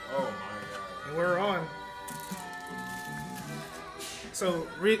So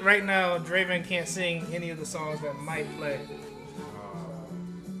right now, Dravin can't sing any of the songs that might play.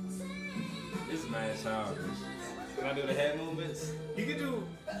 This is mad childish. Can I do the head movements? You can do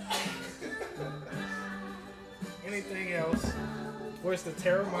anything else. Where's the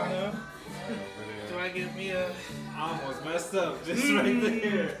Terramana? Do I give me a... I almost messed up just right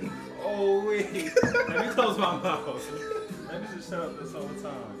there. Oh, wait. Let me close my mouth. Let me just shut up this whole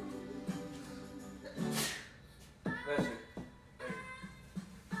time.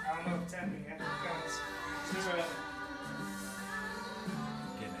 I don't know if tapping counts.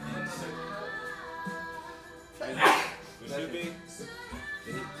 It should be.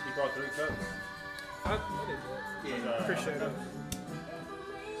 He brought 3 cups. I did that. Yeah, appreciate it.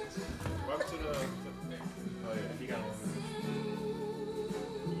 Welcome to the. Oh, yeah, he got one.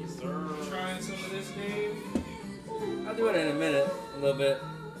 Yes, sir. Trying some of this, Dave. I'll do it in a minute, a little bit.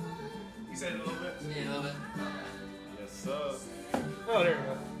 You said a little bit? Yeah, a little bit. Yes, sir. Oh, there we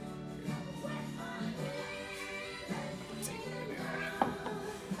go.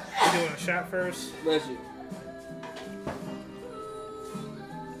 You doing a shot first? Bless you.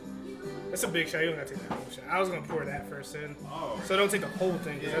 That's a big shot. You don't gotta take that whole shot. I was gonna pour that first in. Oh. So don't take the whole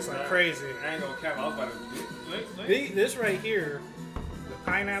thing, because that's like crazy. I ain't gonna cap. I was about to. This right here, the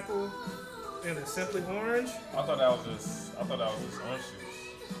pineapple and the simply orange. I thought that was just orange juice.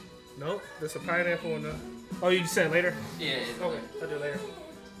 Nope, there's a pineapple and the. Oh, you said later? Yeah. Okay, I'll do it later.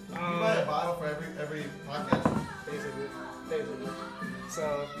 You buy a bottle for every podcast. Basically.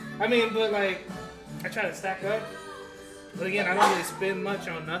 So, I mean, but like, I try to stack up. But again, I don't really spend much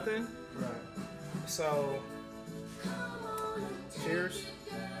on nothing. Right. So, cheers.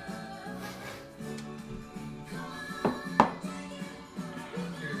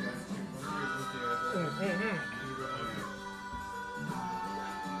 Mm-hmm.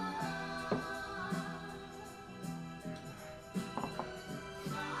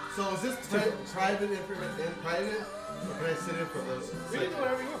 So is this private information in private, or can I sit in for this? You can do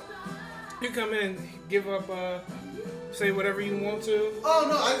whatever you want. You come in and give up, say whatever you want to. Oh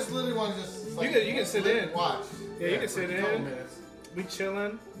no, I just literally want to just. Like, You can sit in. Watch. Yeah, you can sit for a couple in. minutes. We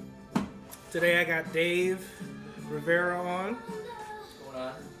chilling. Today I got Dave Rivera on. What's going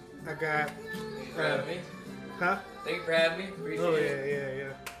on? I got. Thank you for having me. Huh? Thank you for having me. Appreciate Oh it.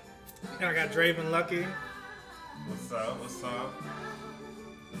 yeah. And I got Dravin Lucky. What's up? What's up?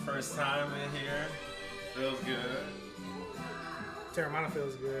 First time in here. Feels good. Terramana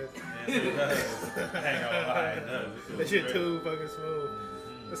feels good. Yes, it does. I ain't gonna lie, it does. It feels That shit great. too fucking smooth.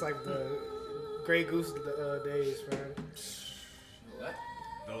 It's like the Grey Goose days, man. What?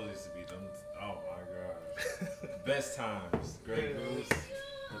 Those used to be them. Oh my god. Best times. Great Goose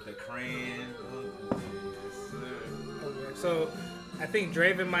with the crayon. Okay, so I think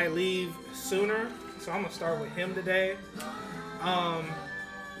Dravin might leave sooner, so I'm gonna start with him today.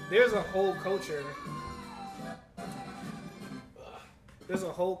 There's a whole culture. There's a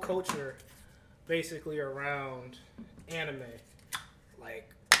whole culture basically around anime, like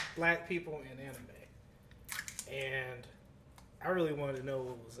black people in anime, and I really wanted to know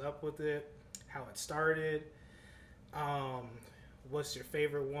what was up with it, how it started. What's your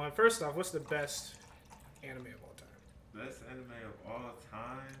favorite one? First off, what's the best anime of all time? Best anime of all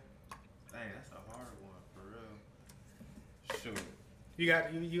time? Dang, that's a hard one for real. Shoot. You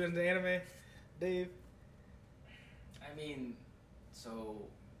into anime, Dave? I mean, so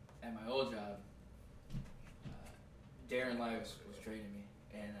at my old job, Darren Lyles was training me,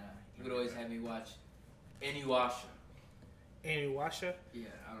 and he would always have me watch Inuyasha. Inuyasha? Yeah,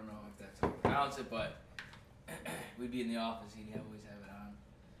 I don't know if that's how you pronounce it, but we'd be in the office, he'd always have it on.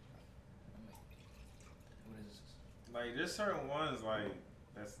 I'm like, what is this? Like, there's certain ones, like,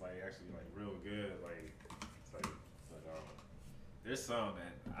 that's, like, actually, like, real good. Like, it's like, there's some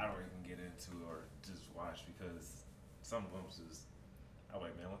that I don't even get into or just watch because some of them just, I'm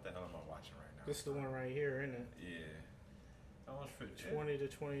like, man, what the hell am I watching right now? This is the one right here, isn't it? Yeah. That one's pretty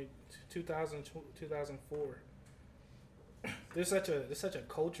 2004. There's such a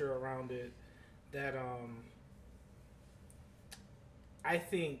culture around it that I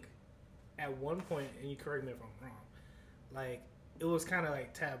think at one point, and you correct me if I'm wrong, like it was kind of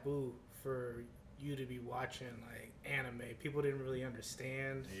like taboo for you to be watching like anime. People didn't really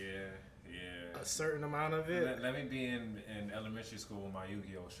understand a certain amount of it. Let me be in elementary school with my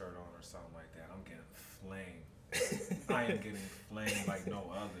Yu-Gi-Oh shirt on or something like that. I'm getting flamed. I am getting flamed like no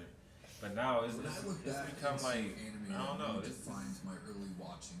other. But now it's become like, I don't know. It's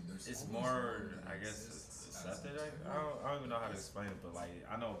more, I guess, it's accepted. I don't even know how to explain it, but like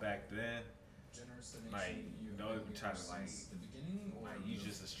I know back then, like you know, you try to like you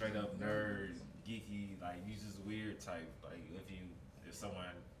just a straight up nerd, geeky, like you just weird type. Like if if someone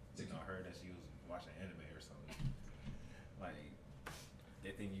heard that she was watching anime or something, like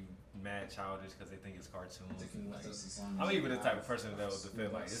they think you mad childish because they think it's cartoons. Like, I'm even the type of person that would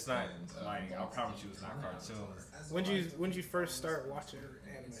defend like it's not like I promise you it's not cartoons. When you first start watching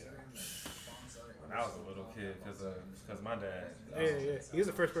anime? When I was a little kid, because my dad. Yeah. He was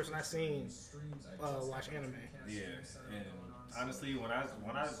the first person I seen watch anime. Yeah, and honestly, when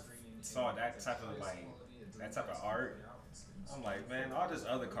I saw that type of art, I'm like, man, all this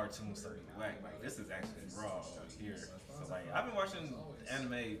other cartoon stuff is whack. Like, this is actually raw over here. So like, I've been watching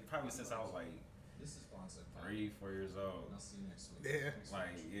anime probably since I was like 3-4 years old. Yeah.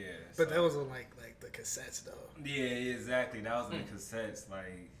 Like, yeah. But that was on like the cassettes though. Yeah, exactly. That was in the cassettes.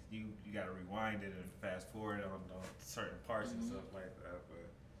 Like, you got to rewind it and fast forward on certain parts and stuff like that. But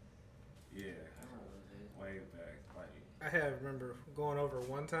yeah, way back. Like, I remember going over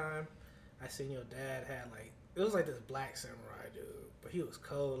one time. I seen your dad had like it was like this black samurai dude, but he was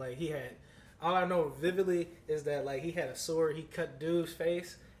cold. Like he had. All I know vividly is that like he had a sword. He cut dude's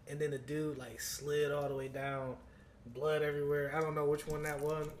face, and then the dude like slid all the way down, blood everywhere. I don't know which one that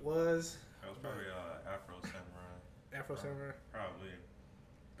one was. That was probably Afro Samurai. Afro Samurai. Probably.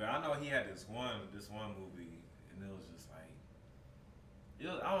 But I know he had this one movie, and it was just like,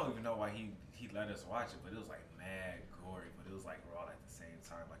 I don't even know why he let us watch it, but it was like mad gory, but it was like raw at the same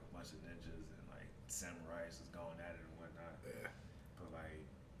time, like a bunch of ninjas and like samurais just going at it and whatnot. Yeah. But like,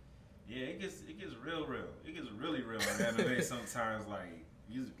 yeah, it gets real. It gets really real in anime sometimes. Like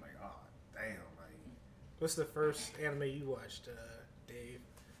you just like, oh damn, like. What's the first anime you watched, Dave?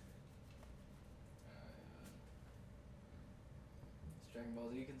 Is Dragon Ball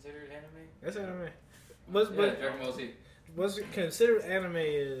Z considered anime? That's anime. Dragon Ball Z. What's considered anime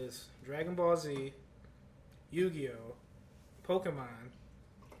is Dragon Ball Z, Yu-Gi-Oh, Pokemon.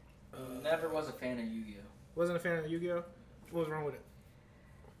 Never was a fan of Yu-Gi-Oh. Wasn't a fan of Yu-Gi-Oh? What was wrong with it?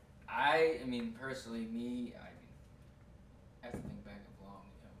 I mean, personally, I have to think back a long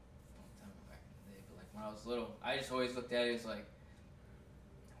time back in the day. But like when I was little, I just always looked at it as like,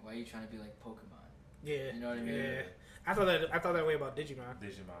 why are you trying to be like Pokemon? Yeah. You know what I mean? Yeah. I thought that way about Digimon.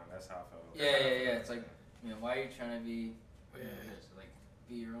 That's how I felt. Yeah. It's like, why are you trying to be like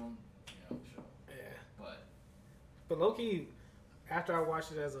be your own, show? Yeah. But low-key, after I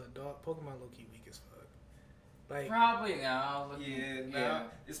watched it as an adult, Pokemon low-key weak as fuck. Like probably now. Yeah.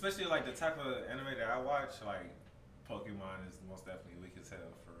 Especially like the type of anime that I watch, like Pokemon is most definitely weak as hell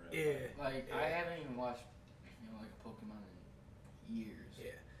for real. Yeah. I haven't even watched like Pokemon in years.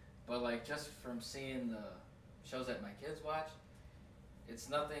 Yeah. But like just from seeing the shows that my kids watch, it's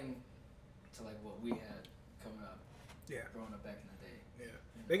nothing to like what we had coming up. Yeah. Growing up back in the day. Yeah.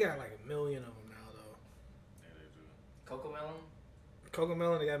 They got like 1 million of them now though. Yeah, they do.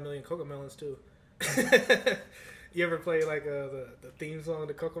 Cocomelon, they got 1 million Cocomelons too. You ever play like the theme song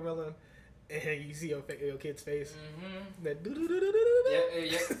to Cocomelon, and you see your kid's face? Mm-hmm. That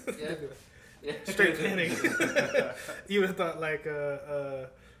Yeah. Straight panic. You would have thought like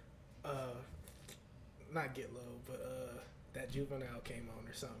not Get Low, but that Juvenile came on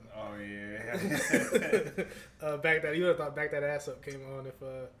or something. Oh yeah. Back that you would have thought Back That Ass Up came on if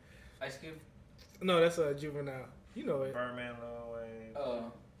Ice Cube. No, that's Juvenile. You know it. Birdman, Lil Wayne.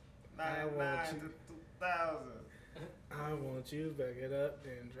 Oh. 99 to 2000. I want you back it up,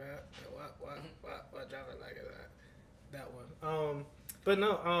 then drop. What drop it like that one. But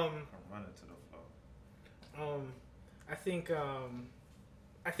no. I'm running to the floor.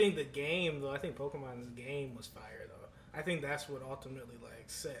 I think the game though. I think Pokemon's game was fire though. I think that's what ultimately like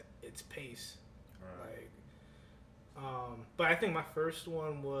set its pace. Right. Like, but I think my first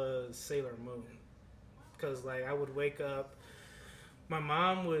one was Sailor Moon, because like I would wake up. My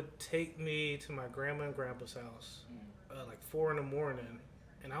mom would take me to my grandma and grandpa's house, like 4 a.m,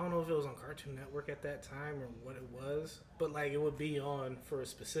 and I don't know if it was on Cartoon Network at that time or what it was, but like it would be on for a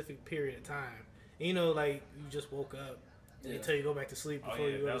specific period of time. And, like you just woke up until you go back to sleep before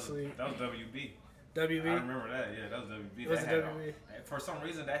you go to sleep. That was WB. WB. I remember that. Yeah, that was WB. Was it WB? For some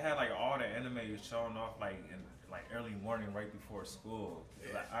reason, that had like all the anime showing off like in like early morning right before school.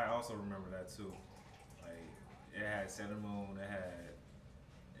 Yeah. Like, I also remember that too. Like it had Sailor Moon. It had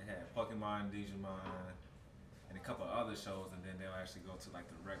Pokemon, Digimon, and a couple of other shows, and then they'll actually go to like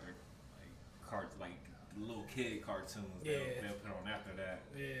the regular like little kid cartoons. They'll put on after that.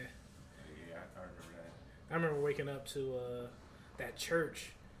 Yeah. I remember that. I remember waking up to that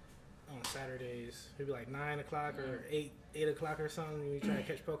church on Saturdays. It'd be like 9 o'clock or 8 o'clock or something. You try to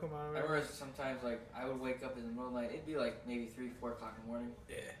catch Pokemon. I remember sometimes like I would wake up in the middle of the night. It'd be like maybe 3-4 o'clock in the morning.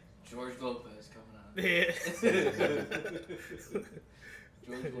 Yeah. George Lopez coming on. Yeah.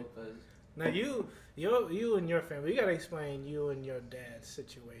 George Lopez. Now you and your family, you gotta explain you and your dad's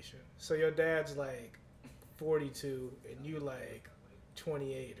situation. So your dad's like 42 and you like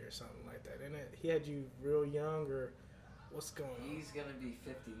 28 or something like that. And he had you real young or what's going on? He's gonna be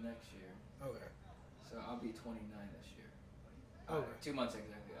 50 next year, Okay. so I'll be 29 this year. Okay. 2 months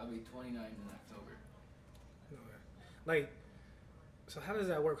exactly. I'll be 29 in October. Okay. Like, so how does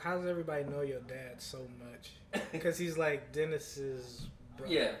that work? How does everybody know your dad so much? Because he's like Dennis's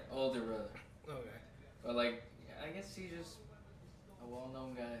brother. Yeah, older brother. Okay. But like, I guess he's just a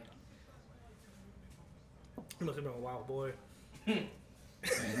well-known guy. He must have been a wild boy. Yeah.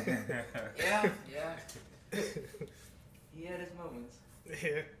 He had his moments.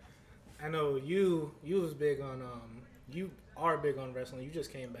 Yeah. I know you was big on you are big on wrestling. You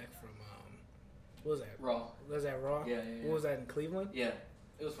just came back from what was that? Raw. Was that Raw? Yeah. What was that in Cleveland? Yeah,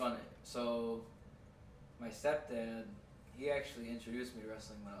 it was fun. So, my stepdad, he actually introduced me to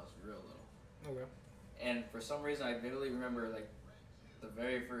wrestling when I was real little. Okay. And for some reason, I vividly remember like the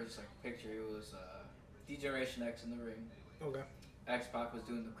very first like picture. It was D-Generation X in the ring. Okay. X-Pac was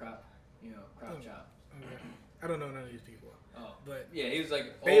doing the crop chop. Okay. I don't know none of these people. Oh, But yeah, he was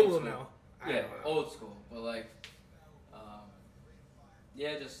like they old will school. know. I Yeah, don't know. old school. But like,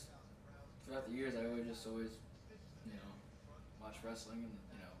 yeah, just throughout the years, I always, watch wrestling, and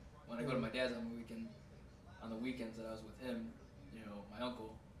when I go to my dad's on the weekends that I was with him, my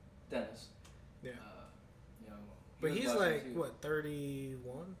uncle, Dennis. Yeah. He But was he's watching like too. what,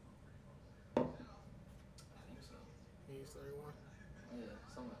 31? I think so. He's 31. Oh, yeah,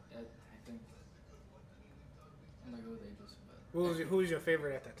 something. I think. I'm not good with ages, but. Who was your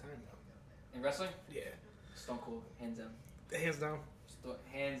favorite at that time though? In wrestling? Yeah. Stone Cold, hands down. Hands down.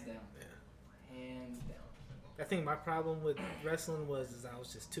 Hands down. Yeah. Hands down. I think my problem with wrestling was I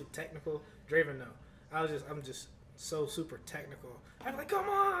was just too technical. Dravin, no. I'm just so super technical. I'm like, come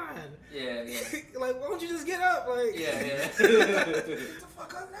on! Yeah. Like, why don't you just get up? Like, Yeah. get the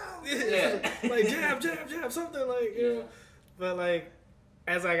fuck up now! Yeah. Like, jab, something like, you know. But like,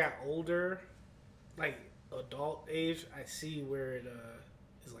 as I got older, like adult age, I see where it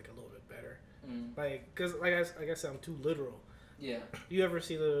is like a little bit better. Mm. Like, cause like I said, I'm too literal. Yeah. You ever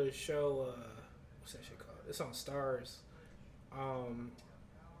see the show? What's that shit called? It's on Stars.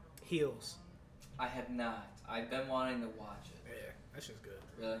 Heels. I have not. I've been wanting to watch it. Yeah, that shit's good.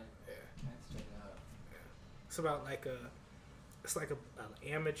 Really? Yeah. I have to check it out. It's about like an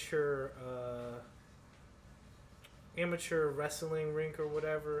amateur wrestling rink or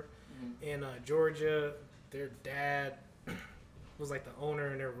whatever Mm-hmm. in Georgia. Their dad was like the owner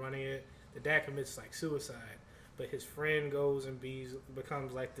and they're running it. The dad commits like suicide, but his friend goes and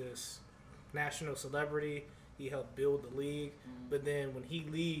becomes like this national celebrity. He helped build the league, but then when he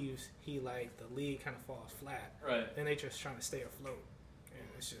leaves, the league kind of falls flat. Right. And they just trying to stay afloat. And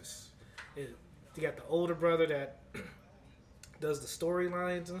it's just, you got the older brother that does the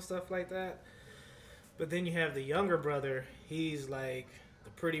storylines and stuff like that. But then you have the younger brother. He's like the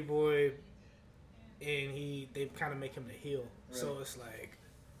pretty boy, and they kind of make him the heel. Right. So it's like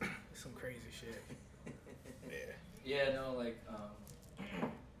some crazy shit. Yeah. Yeah. No. Like.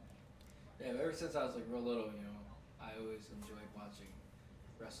 Yeah. Ever since I was like real little, I always enjoyed watching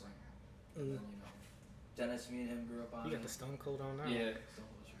wrestling. Mm. And, Dennis, me and him grew up on. You got the Stone Cold on now. Yeah. Stone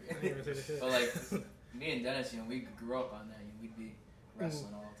Cold I didn't even say the shit. But like me and Dennis, we grew up on that. We'd be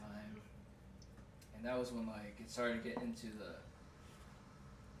wrestling all the time, and that was when like it started to get into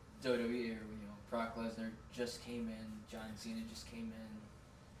the WWE era. Brock Lesnar just came in, John Cena just came in,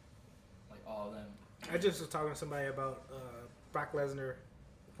 like all of them. I just was talking to somebody about Brock Lesnar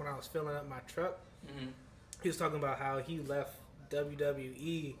when I was filling up my truck. Mm-hmm. He was talking about how he left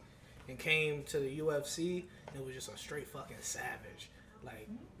WWE and came to the UFC and was just a straight fucking savage. Like,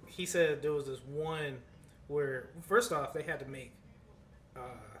 he said there was this one where, first off, they had to make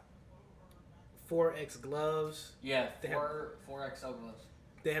 4X gloves. Yeah, 4XL gloves.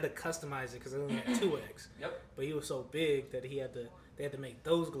 They had to customize it because they only had 2X. Yep. But he was so big that they had to make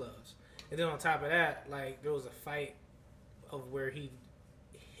those gloves. And then on top of that, like, there was a fight of where he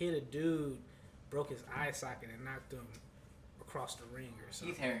hit a dude, broke his eye socket, and knocked him across the ring or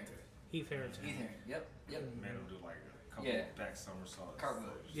something. Heath Harrington. Yep. Made him do like a couple back somersaults.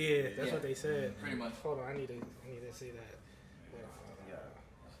 Cartwheels. Yeah, that's what they said. Pretty much. Hold on, I need to see that. Yeah.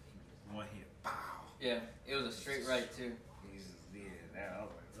 One hit. Pow. Yeah, it was a straight right too. That I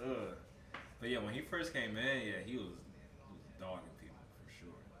was like, ugh. But yeah, when he first came in, he was dogging people for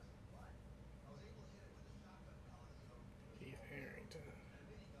sure. Heath Harrington.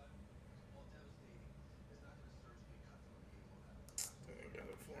 They got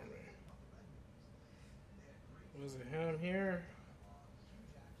it for me. Was it him here?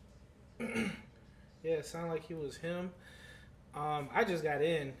 Yeah, it sounded like he was him. I just got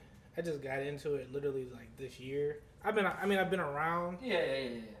in. I just got into it literally like this year. I've been around. Yeah.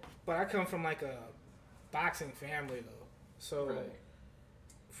 But I come from like a boxing family though. So Right.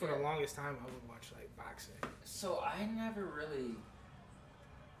 for the longest time I would watch like boxing. So I never really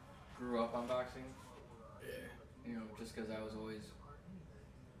grew up on boxing. Yeah. You know, just because I was always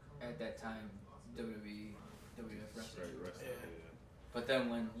at that time WWE, WWF wrestling. Straight wrestling. Yeah. But then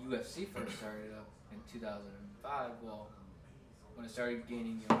when UFC first started up in 2005, well, when it started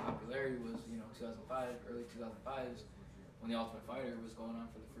gaining popularity was 2005, early 2005s, when the Ultimate Fighter was going on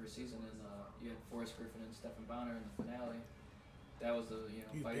for the first season, and you had Forrest Griffin and Stephen Bonner in the finale. That was the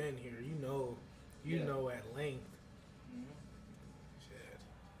You've fight. been here. You know Yeah. know at length. Mhm. Shit.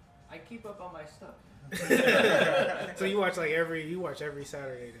 I keep up on my stuff. So you watch every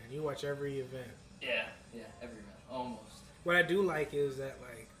Saturday then. You watch every event. Yeah, every night, almost. What I do like is that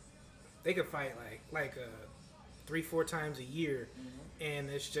like they could fight like 3-4 times a year, and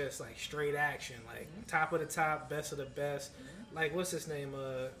it's just like straight action, like top of the top, best of the best. Like what's his name?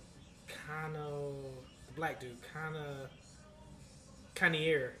 Kano, the black dude,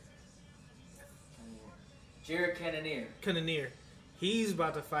 Cannonier. Jared Cannonier. He's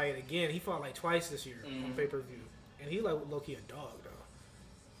about to fight again. He fought like twice this year on Mhm. pay-per-view, and he like low-key a dog though.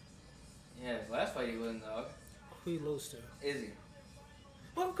 Yeah, his last fight he won, dog. Who he lose to? Izzy.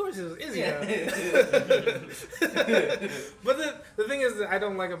 Well, of course it was Izzy. Yeah. But the thing is that I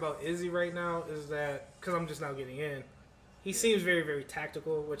don't like about Izzy right now is that, because I'm just now getting in, he seems very, very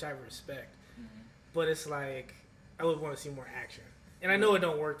tactical, which I respect. But it's like, I would want to see more action. And I know it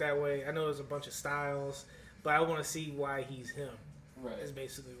don't work that way. I know there's a bunch of styles, but I want to see why he's him. Right. Is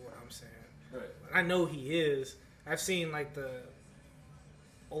basically what I'm saying. Right. I know he is. I've seen like the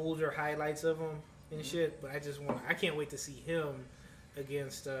older highlights of him and shit, but I can't wait to see him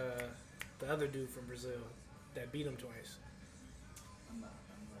against the other dude from Brazil that beat him twice. I'm not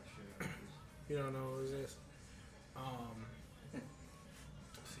sure. You don't know who this?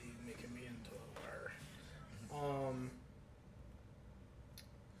 See, making me into a wire.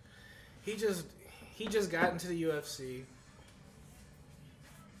 He just got into the UFC.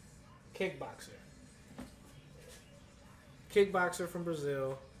 Kickboxer from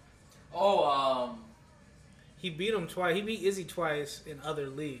Brazil. Oh, He beat him twice. He beat Izzy twice in other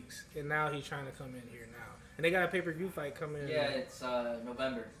leagues, and now he's trying to come in here now. And they got a pay-per-view fight coming. yeah, it's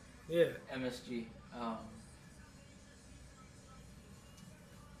November. Yeah. MSG.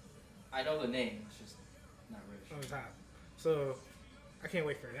 I know the name. It's just not On really top. So I can't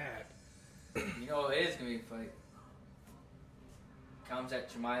wait for that. sure. You know, it is gonna be a fight. Kamzat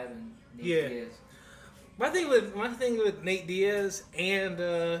Chimaev and Nate Yeah. Diaz. My thing with Nate Diaz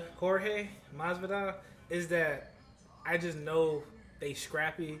and Jorge Masvidal is that I just know they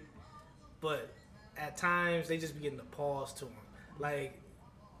scrappy, but at times they just be getting the pause to them. Like,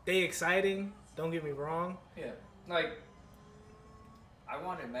 they exciting, don't get me wrong. Yeah. Like, I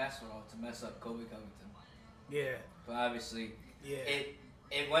wanted Masvidal to mess up Kobe Covington, Yeah, but obviously yeah.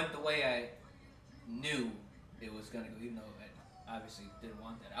 it went the way I knew it was gonna go, even though I obviously didn't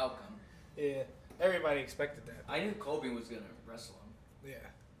want that outcome. Yeah, everybody expected that. I knew Kobe was gonna wrestle him. Yeah.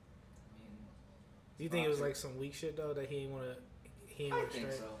 I mean, Do you think it was like some weak shit though that he ain't want I to think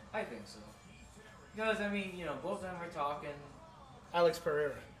straight? so. I think so. Because I mean, both of them were talking. Alex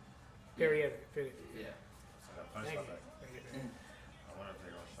Pereira. Pereira. Yeah. I got punched Thank out you. back. Thank you. I want to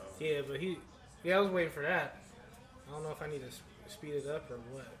take on show. Yeah, but I was waiting for that. I don't know if I need to speed it up or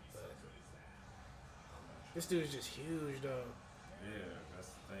what, but this dude's just huge though. Yeah, that's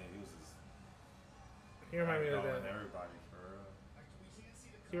the thing. He was just He remind me of knowing that. everybody for real.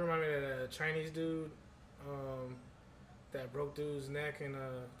 He remind me of that Chinese dude, that broke dude's neck in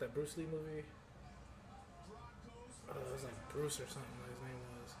that Bruce Lee movie. It was like Bruce or something. Like his name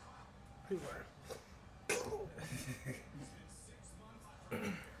was. Who were? And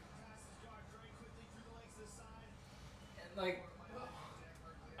like,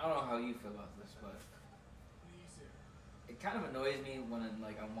 I don't know how you feel about this, but it kind of annoys me when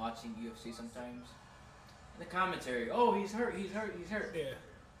I'm watching UFC sometimes. The commentary, oh, he's hurt. Yeah.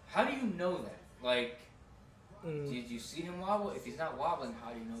 How do you know that? Like, Mm. did you see him wobble? If he's not wobbling,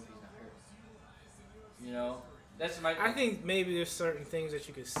 how do you know if he's not hurt? That's my. I think maybe there's certain things that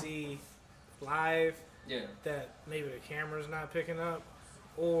you could see live Yeah. that maybe the camera's not picking up,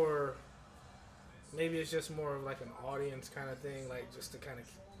 or maybe it's just more of like an audience kind of thing, like just to kind of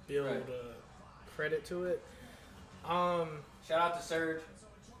build Right. credit to it. Shout out to Surge.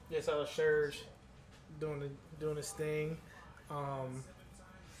 Yes, I was Serge doing his thing,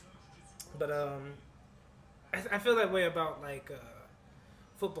 but I feel that way about like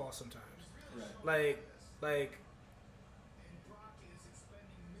football sometimes. Right. Like,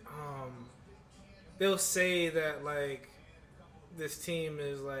 they'll say that like this team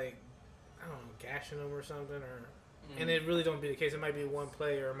is like I don't know gashing them or something, or and it really don't be the case. It might be one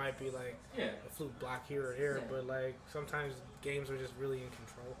play, or it might be like a fluke block here or there. Yeah. But like sometimes games are just really in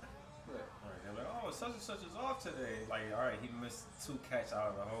control. Right. Right, they're like, oh, such and such is off today. Like, all right, he missed 2 catches out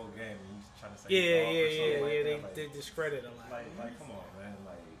of the whole game. And he's trying to say he's off or something like that. They discredit a lot. Like, come on, man.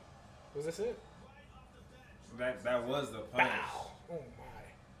 Like, Was this it? that was the punch. Bow. Oh my.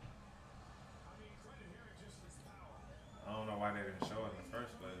 I don't know why they didn't show it in the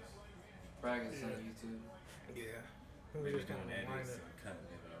first place. Brackets on YouTube. Yeah. Maybe We just kind doing of rewind edits it. and cutting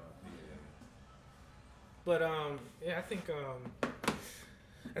it off. But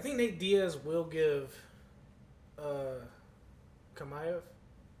I think Nate Diaz will give Kamaev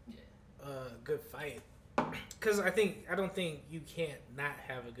Yeah. a good fight. Because I don't think you can't not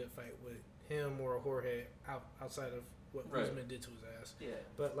have a good fight with him or Jorge outside of what Usman did to his ass. Yeah.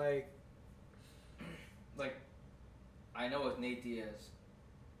 But like I know with Nate Diaz,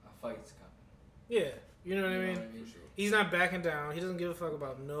 a fight's coming. yeah, you know what I mean? For sure. He's not backing down. He doesn't give a fuck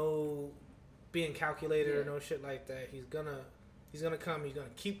about no being calculated or Yeah. no shit like that. He's gonna come. He's gonna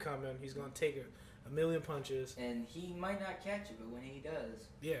keep coming. He's gonna take a million punches. And he might not catch it, but when he does,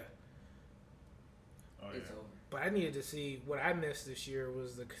 Yeah. Oh, it's yeah. over. But I needed to see what I missed this year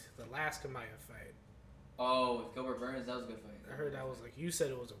was the last Kamaev fight. Oh, with Gilbert Burns, that was a good fight. I heard that was like you said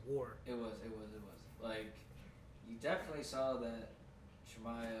it was a war. It was. Like, you definitely saw that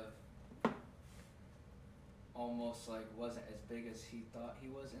Chimaev almost like wasn't as big as he thought he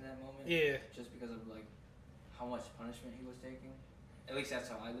was in that moment. Yeah. Just because of like how much punishment he was taking. At least that's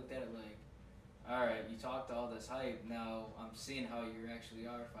how I looked at it. Like, all right, you talked all this hype. Now I'm seeing how you actually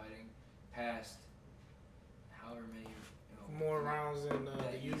are fighting past however many More rounds than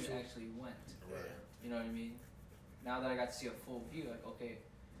that the you usual. actually went. Right. You know what I mean? Now that I got to see a full view, like, okay,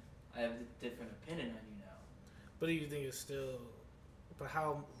 I have a different opinion on you now. But do you think it's still? But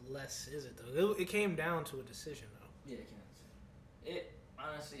how less is it though? It came down to a decision though. Yeah, I can't say. It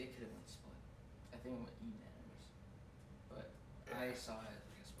honestly, it could have went split. I think it went unanimous, but I saw it as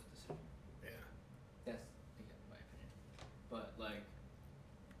like a split decision. Yeah. That's again my opinion. But like,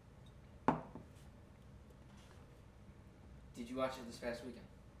 did you watch it this past weekend?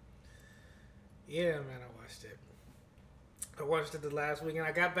 Yeah, man, I watched it. I watched it the last weekend.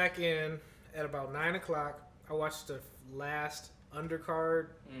 I got back in at about 9 o'clock. I watched the last undercard.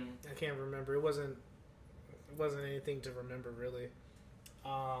 I can't remember. It wasn't anything to remember really.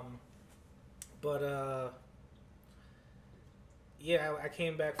 Yeah, I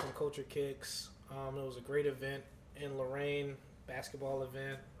came back from Culture Kicks. It was a great event in Lorraine, basketball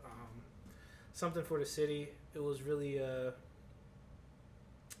event. Something for the city. It was really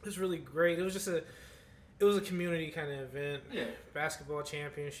great. It was a community kind of event. Yeah. Basketball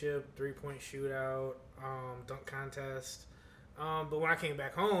championship, 3-point shootout, dunk contest. But when I came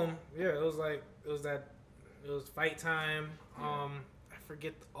back home, yeah, it was fight time. I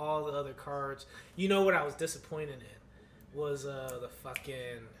forget all the other cards. You know what I was disappointed in was the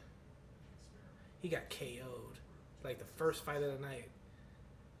fucking he got KO'd like the first fight of the night.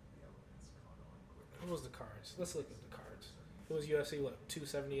 What was the cards? Let's look at the cards. It was UFC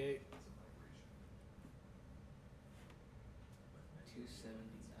 278.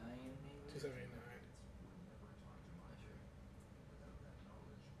 279 maybe. 279. Not sure.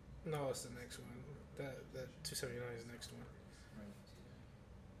 No, it's the next one. That 279 is the next one. Right.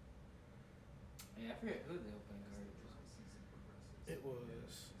 Yeah, I forget who the opening card was. It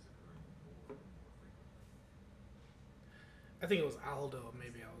was. I think it was Aldo.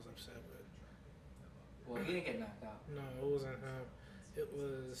 Maybe I was upset with. Well, he didn't get knocked out. No, it wasn't him. It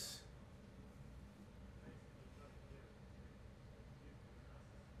was.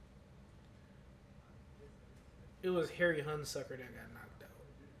 It was Harry Hunsucker that got knocked out,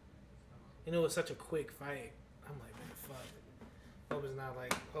 and it was such a quick fight. I'm like, man, fuck. Hope it's not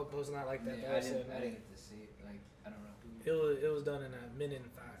like that. Yeah, I didn't get to see it. Like, I don't know who. It was done in a minute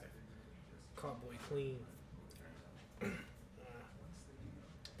and 5. Caught boy clean.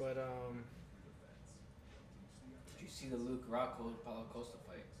 But Did you see the Luke Rockhold Paulo Costa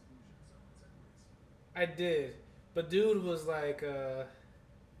fight? I did, but dude was like,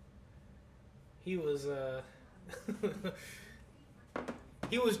 he was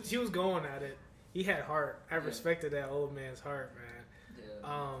he was going at it. He had heart. I respected that old man's heart, man.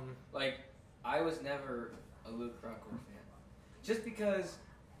 Yeah. Like, I was never a Luke Rockhold fan, just because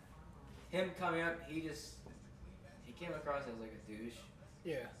him coming up, he came across as like a douche.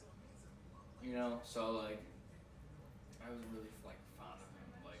 Yeah. You know, so like, I was really like fond of him.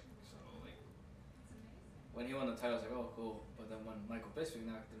 Like, so like when he won the title, I was like, oh, cool. But then when Michael Bisping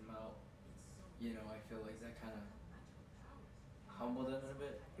knocked him out, you know, I feel like that kind of humbled him a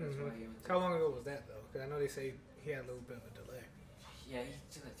bit. That's why he went to How long ago was that, though? Because I know they say he had a little bit of a delay. Yeah, he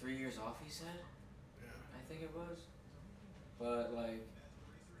took like 3 years off, he said. Yeah. I think it was. But, like,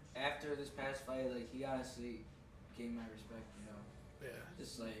 after this past fight, like, he honestly gained my respect, you know. Yeah.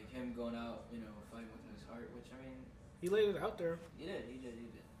 Just, like, him going out, you know, fighting with his heart, which, I mean... He laid it out there. He did.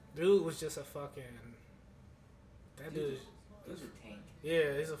 Dude was just a fucking... That dude is... Dude's a tank.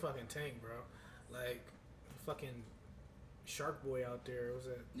 Yeah, he's a fucking tank, bro. Like, fucking Shark Boy out there. Was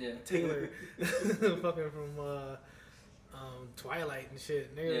it Yeah. Taylor? Fucking from Twilight and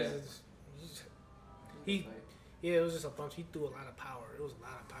shit. Nigga, Yeah. He... Yeah, it was just a bunch. He threw a lot of power. It was a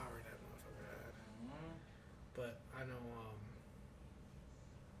lot of power that motherfucker had. Mm-hmm. But I know,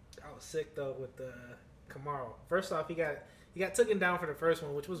 I was sick though with the Kamaru. First off, he got taken down for the first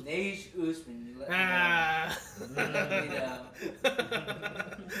one, which was Nage Usman. You let me down.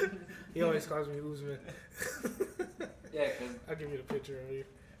 He always calls me Usman. Yeah, cause I'll give you the picture of you.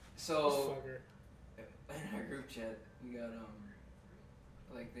 so Fucker. in our group chat, we got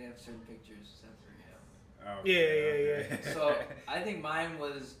like they have certain pictures except for him. Oh, Yeah. So I think mine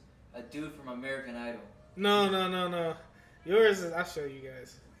was a dude from American Idol. No. Yours is. I'll show you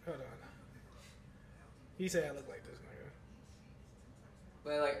guys. Hold on. He said I look like this nigga.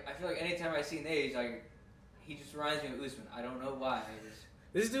 But like, I feel like anytime I see Nage, like he just reminds me of Usman. I don't know why.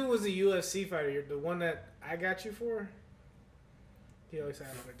 This dude was a UFC fighter. The one that I got you for. He always said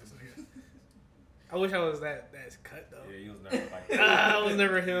I look like this nigga. I wish I was that cut though. Yeah, he was never like that. I was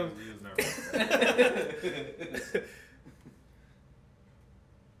never him. He was never like that.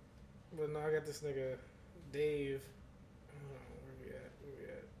 But no, I got this nigga Dave. Hold on, where we at?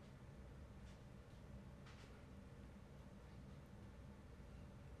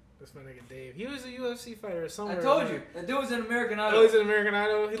 That's my nigga Dave. He was a UFC fighter somewhere. I told you, the dude was in American Idol. Oh, he's an American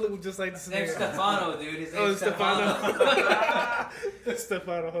Idol. He looked just like this His name's nigga. Stefano, dude. His Oh, name's Stefano.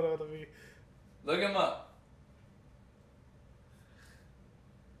 Stefano, hold on, let me. Look him up.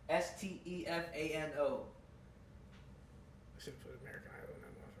 Stefano. I should put American Idol in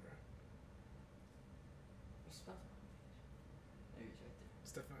that motherfucker. There he's right there.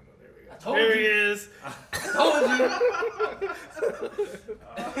 Stefano, there we go. I told there you. he is. I told you.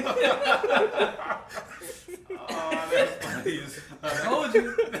 Oh, that's funny as I told you.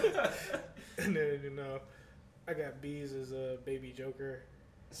 And then, you know, I got Bees as a baby Joker.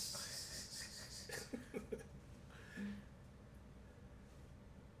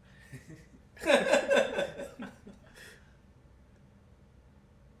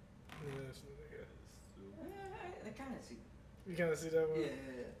 I kind of see. You kind of see that one? Yeah.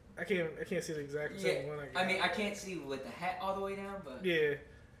 I can't see the exact same one. I mean, I can't see with the hat all the way down, but Yeah.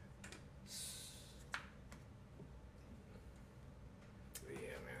 But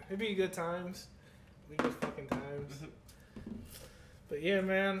yeah, man. It'd be good times. It'd be good fucking times. But yeah,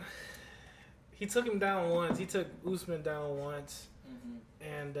 man. He took him down once. He took Usman down once.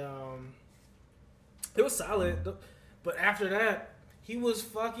 And it was solid. But after that, he was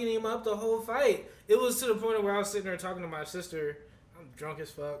fucking him up the whole fight. It was to the point where I was sitting there talking to my sister. I'm drunk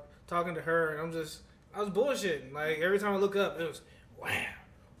as fuck. Talking to her. And I was bullshitting. Like, every time I look up, it was wham,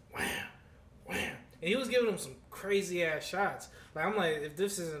 wham, wham. And he was giving him some crazy ass shots. Like, I'm like, if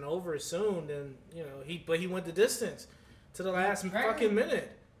this isn't over soon, then, you know, he went the distance to the last fucking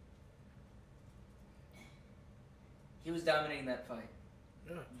minute. he was dominating that fight.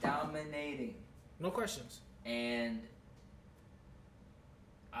 Yeah. Dominating. No questions. And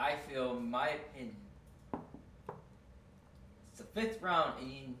I feel, in my opinion, it's the 5th round,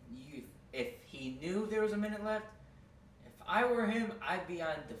 and if he knew there was a minute left, if I were him, I'd be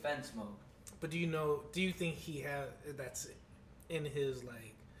on defense mode. But do you think he that's in his,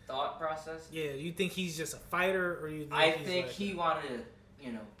 like, Thought process? yeah, you think he's just a fighter, or you think I he's think like he wanted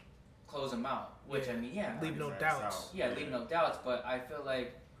to, close him out. Which, Yeah. I mean, yeah. leave no Right, doubts. so- Yeah, leave no doubts, but I feel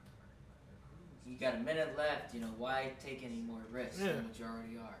like you got a minute left, why take any more risks than what you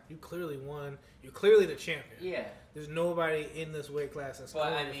already are? You clearly won. You're clearly the champion. Yeah. There's nobody in this weight class that's But,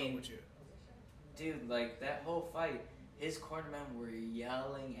 going I to fuck mean, with you. Dude, like, that whole fight, his cornermen were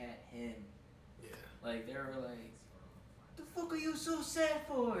yelling at him. Yeah. Like, they were like, the fuck are you so sad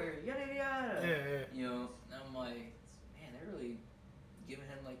for? Yada yada. Yeah. And I'm like, man, they're really giving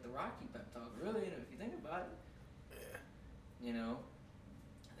him, like, the Rocky pep talk, really, if you think about it. Yeah. And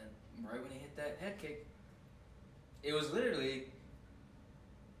then right when he hit that head kick, it was literally,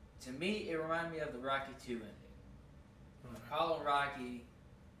 to me, it reminded me of the Rocky 2 ending. When Apollo and Rocky,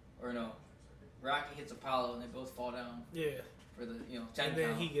 Rocky hits Apollo and they both fall down Yeah. for the, 10 And then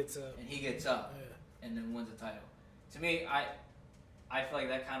count, he gets up. and he gets up. Yeah. and then wins the title. To me, I feel like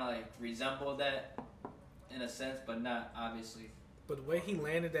that kind of like resembled that in a sense, but not obviously. But the way he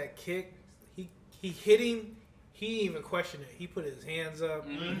landed that kick, he hit him. He didn't even question it. He put his hands up.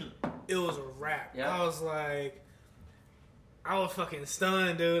 Mm-hmm. It was a wrap. Yep. I was like, I was fucking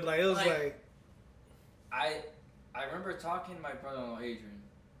stunned, dude. Like, it was like I remember talking to my brother-in-law Adrian,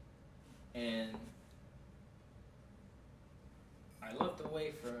 and I looked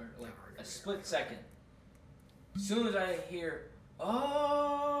away for like a split second. As soon as I hear,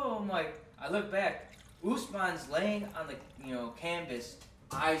 oh, I'm like, I look back. Usman's laying on the canvas,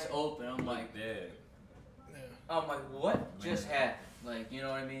 eyes open. I'm like, dead. I'm like, what just happened? Like, you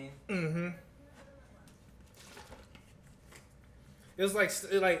know what I mean? Mm-hmm. It was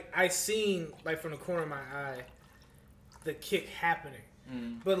like I seen like from the corner of my eye the kick happening,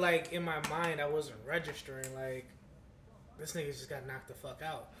 but like in my mind I wasn't registering like this nigga just got knocked the fuck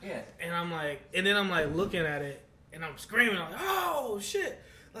out. Yeah. And I'm like, and then I'm like looking at it and I'm screaming like, oh shit,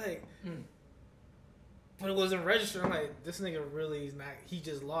 like. But it wasn't registered. I'm like, this nigga really is not. He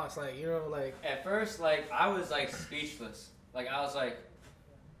just lost. Like, you know, like. At first, like, I was like speechless. Like, I was like,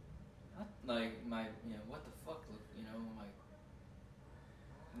 what? Like, what the fuck? I'm like.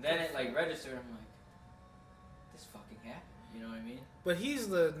 And then it like registered. I'm like, this fucking happened. You know what I mean? But he's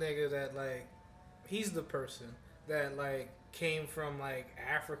the nigga that like, he's the person that like came from like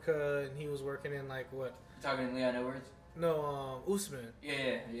Africa and he was working in like what? You talking Leon Edwards? No, Usman.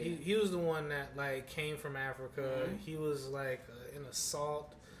 Yeah. He was the one that like came from Africa. Mm-hmm. He was like in a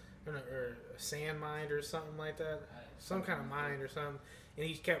salt or a sand mine or something like that, some kind of mine or something. And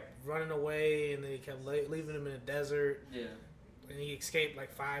he kept running away, and then he kept leaving him in the desert. Yeah. And he escaped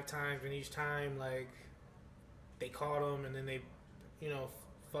like 5 times, and each time like they caught him, and then they,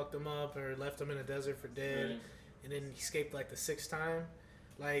 fucked him up or left him in the desert for dead. Right. And then he escaped like the 6th time.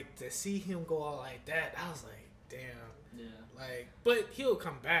 Like to see him go out like that, I was like, damn. Yeah. Like, but he'll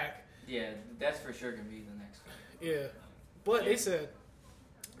come back. Yeah, that's for sure gonna be the next fight. Yeah, but they said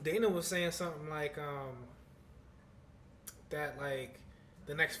Dana was saying something like that like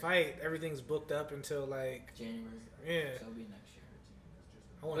the next fight everything's booked up until like January. Yeah. So it'll be next year.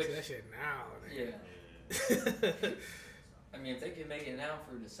 I want to see that shit now. Yeah. I mean, if they can make it now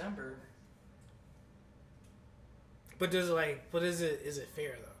for December. But is it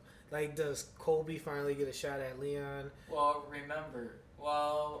fair though? Like, does Colby finally get a shot at Leon? Well, remember.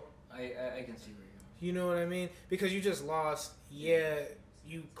 I can see where you're going. You know what I mean? Because you just lost. Yeah,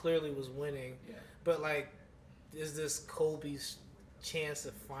 you clearly was winning. Yeah. But, like, is this Colby's chance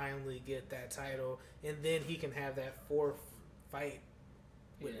to finally get that title? And then he can have that 4th fight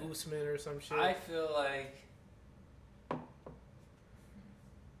with Usman or some shit? I feel like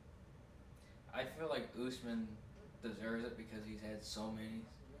Usman deserves it because he's had so many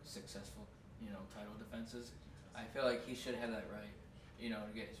successful, title defenses. I feel like he should have that right, to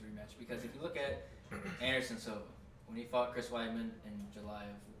get his rematch. Because if you look at Anderson Silva, when he fought Chris Weidman in July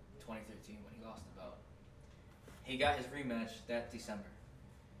of 2013 when he lost the belt, he got his rematch that December.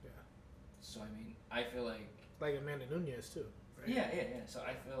 Yeah. So, I mean, I feel like Amanda Nunes, too. Right? Yeah. So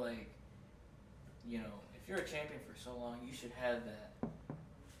I feel like, if you're a champion for so long, you should have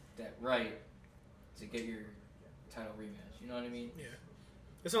that right to get your title rematch. You know what I mean? Yeah.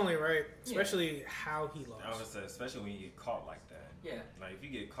 It's only right, especially how he lost. I would say, especially when you get caught like that. Yeah. Like, if you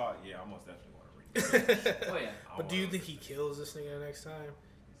get caught, I most definitely want to rematch. Oh, yeah. But do you think he kills this nigga next time?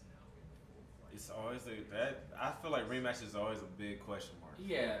 It's always I feel like rematch is always a big question mark.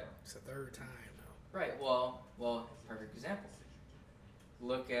 Yeah. It's the 3rd time, though. Right. Well, perfect example.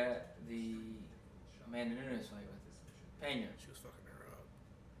 Look at the Amanda Nunes fight with Pena. She was fucking her up.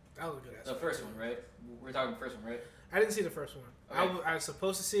 That was a good ass. The first one, right? We're talking first one, right? I didn't see the first one. Okay. I was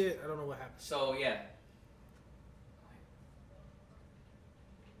supposed to see it. I don't know what happened. So, yeah.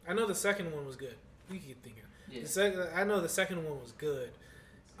 I know the second one was good. You keep thinking. Yeah. I know the second one was good.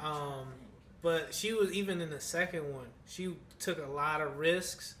 But she was, even in the second one, she took a lot of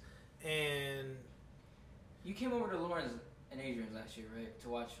risks. And you came over to Lawrence and Adrian's last year, right? To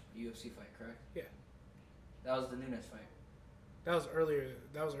watch a UFC fight, correct? Yeah. That was the Nunes fight. That was earlier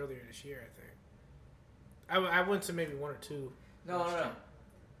this year, I think. I went to maybe 1 or 2. No.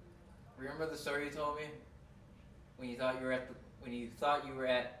 Remember the story you told me when you thought you were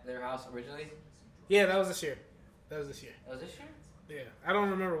at their house originally? Yeah, that was this year. That was this year. Yeah, I don't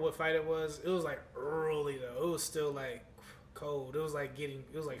remember what fight it was. It was like early though. It was still like cold. It was like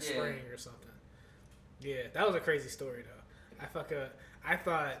spring or something. Yeah, that was a crazy story though. I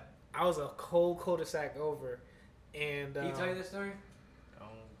thought I was a cold cul-de-sac over, and Did he tell you this story?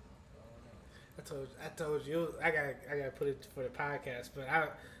 I told you I got to put it for the podcast, but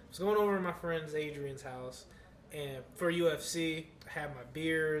was going over to my friend's Adrian's house, and for UFC, I had my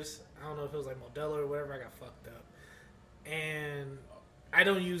beers. I don't know if it was like Modelo or whatever. I got fucked up, and I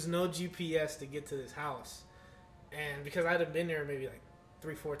don't use no GPS to get to this house, and because I'd have been there maybe like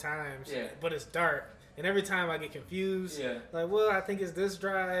 3-4 times, but it's dark, and every time I get confused. Like, well, I think it's this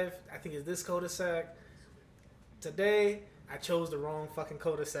drive. I think it's this cul-de-sac. Today, I chose the wrong fucking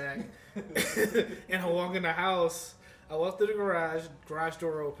cul-de-sac, and I walk in the house. I walk through the garage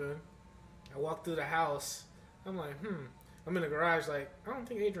door open. I walk through the house. I'm like, I'm in the garage like, I don't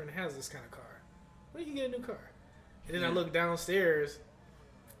think Adrian has this kind of car. When did he get a new car? And then I look downstairs.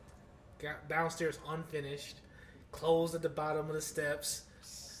 Got downstairs unfinished. Closed at the bottom of the steps.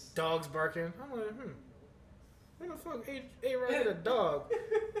 Dogs barking. I'm like, where the fuck A-Rod get a dog?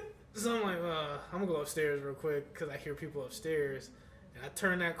 So I'm like, I'm going to go upstairs real quick because I hear people upstairs. And I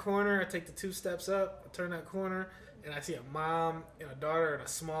turn that corner. I take the 2 steps up. I turn that corner. And I see a mom and a daughter and a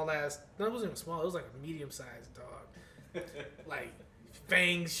small ass. No, it wasn't even small. It was like a medium-sized dog. Like,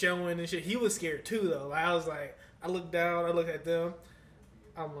 fangs showing and shit. He was scared too, though. Like, I was like, I looked down. I looked at them.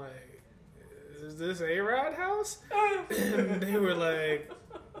 I'm like, is this A-Rod house? And they were like,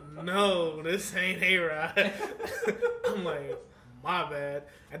 no, this ain't A-Rod. I'm like, my bad.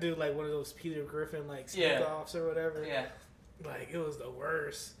 I do like one of those Peter Griffin like sneak offs or whatever. Yeah. Like, it was the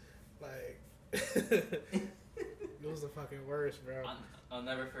worst. Like, it was the fucking worst, bro. I'll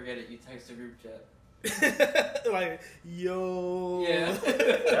never forget it. You text the group chat. Like, yo. Yeah.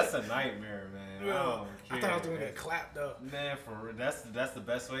 That's a nightmare, man. Bro, I thought I was gonna get clapped though. Man, for that's the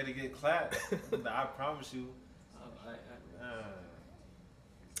best way to get clapped. I promise you.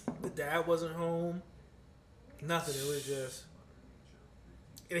 The dad wasn't home. Nothing. It was just.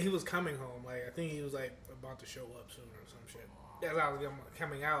 And he was coming home. Like, I think he was like about to show up soon or some shit. As I was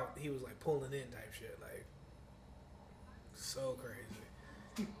coming out, he was like pulling in type shit. Like, so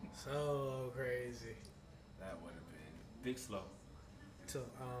crazy. So crazy. That would have been big slow. So,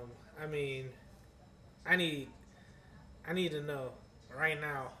 I mean, I need to know right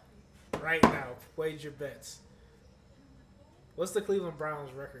now, wage your bets. What's the Cleveland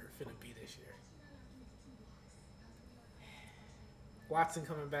Browns record finna be this year? Watson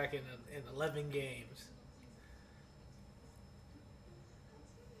coming back in 11 games.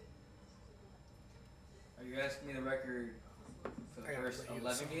 Are you asking me the record for the first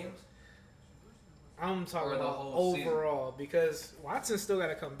 11 games? I'm talking about overall season? Because Watson still got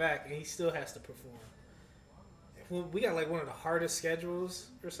to come back and he still has to perform. We got like one of the hardest schedules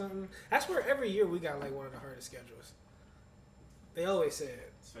or something. That's where every year we got like one of the hardest schedules. They always say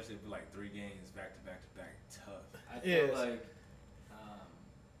it. Especially if like 3 games back to back to back, tough. I feel like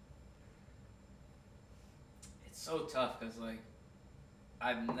it's so tough because like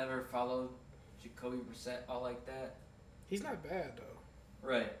I've never followed Jacoby Brissett all like that. He's not bad though.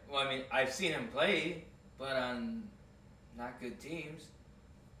 Right. Well, I mean, I've seen him play, but on not good teams,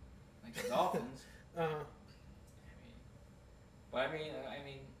 like the Dolphins. But I mean,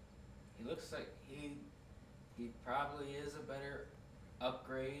 he looks like he probably is a better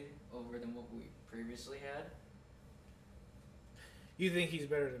upgrade over than what we previously had. You think he's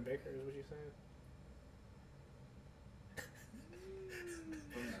better than Baker? Is what you're saying?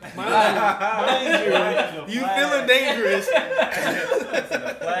 Mind you, you feeling dangerous.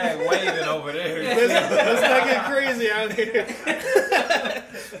 The flag waving over there. Let's not get crazy out here.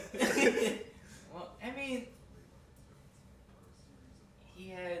 Well, I mean, he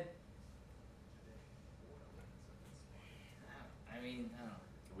had. I don't know.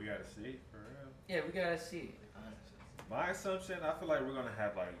 We gotta see for real. Yeah, we gotta see. Honestly, my assumption, I feel like we're gonna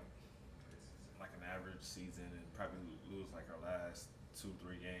have like an average season and probably lose like our last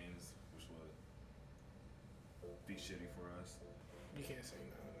 2-3 games, which would be shitty for us. You can't say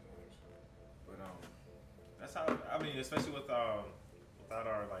no. But that's how I mean, especially without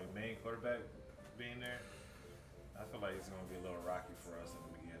our like main quarterback being there, I feel like it's gonna be a little rocky for us in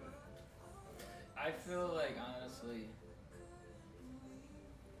the beginning. I feel like honestly,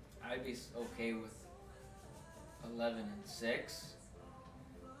 I'd be okay with 11-6.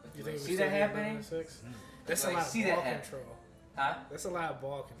 But You do I think see that happening? That's a lot of ball control. Huh? That's a lot of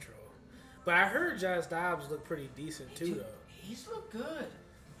ball control. But I heard Josh Dobbs look pretty decent too, though. He's looked good.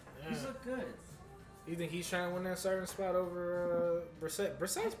 Yeah. He's looked good. You think he's trying to win that starting spot over Brissett?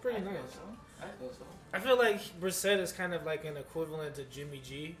 Brissett's pretty nice. I feel so. I feel like Brissett is kind of like an equivalent to Jimmy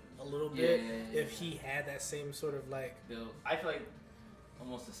G a little bit. Yeah. If he had that same sort of like build. I feel like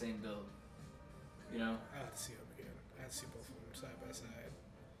almost the same build. You know? I have to see them again. I have to see both of them side by side.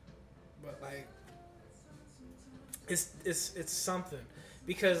 But like, it's something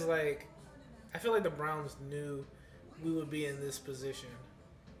because like I feel like the Browns knew we would be in this position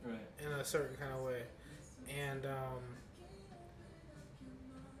in a certain kind of way, and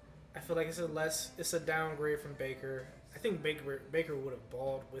I feel like it's a downgrade from Baker. I think Baker would have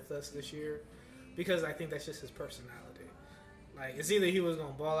balled with us this year because I think that's just his personality. Like, it's either he was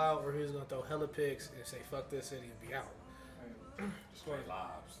gonna ball out or he was gonna throw hella picks and say fuck this and he'd be out. Straight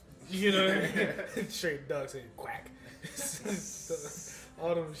lobs. You know what I mean? Straight ducks and quack.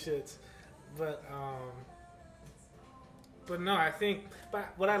 All them shits. But no, I think.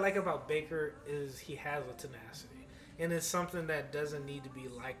 But what I like about Baker is he has a tenacity, and it's something that doesn't need to be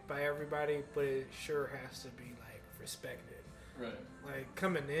liked by everybody, but it sure has to be like respected. Right. Like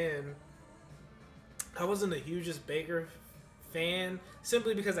coming in, I wasn't the hugest Baker fan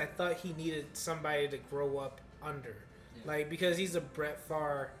simply because I thought he needed somebody to grow up under. Yeah. Like, because he's a Brett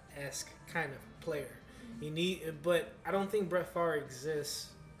Favre-esque kind of player. But I don't think Brett Favre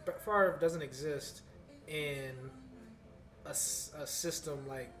exists. Brett Favre doesn't exist in a system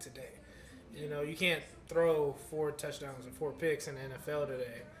like today. You know, you can't throw 4 touchdowns and 4 picks in the NFL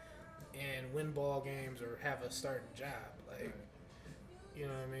today and win ball games or have a starting job. Like, you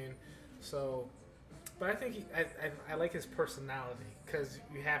know what I mean? So, but I think I like his personality because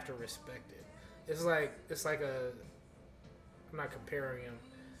you have to respect it. It's like I'm not comparing him,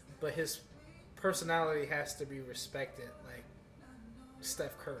 but his personality has to be respected, like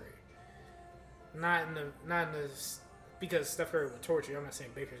Steph Curry. Not in the because Steph Curry would torture you. I'm not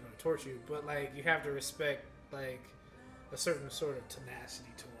saying Baker's going to torture you, but like you have to respect like a certain sort of tenacity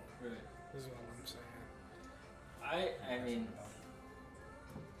to him. Right. Is what I'm saying. I mean,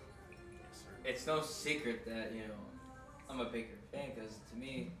 it's no secret that I'm a Baker fan because to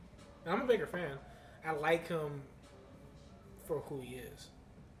me, I'm a Baker fan. I like him for who he is.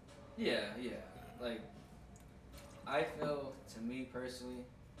 Yeah. Like, I feel, to me personally,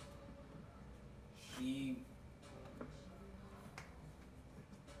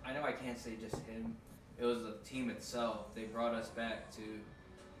 I know I can't say just him. It was the team itself. They brought us back to,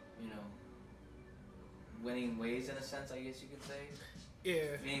 winning ways in a sense, I guess you could say.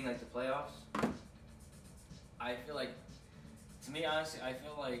 Yeah. Meaning like the playoffs. I feel like, to me, honestly, I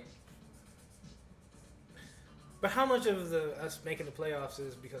feel like. But how much of us making the playoffs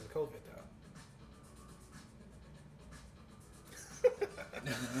is because of COVID, though?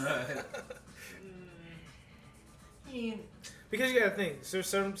 Because you gotta think, so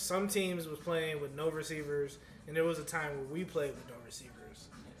some teams was playing with no receivers, and there was a time where we played with no receivers.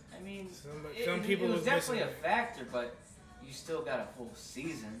 I mean, some people it was definitely missing a factor, but you still got a full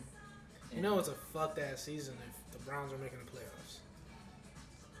season. You know, it's a fucked ass season if the Browns are making the playoffs.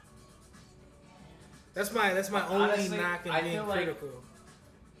 That's my only honestly, knock in being critical.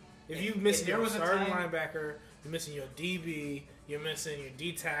 If you missing your starting linebacker, you're missing your DB, you're missing your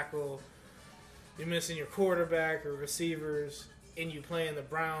D tackle, you're missing your quarterback or receivers, and you playing the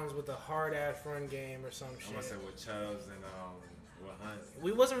Browns with a hard ass run game or some shit. I'm gonna say with Chubbs and with Hunt.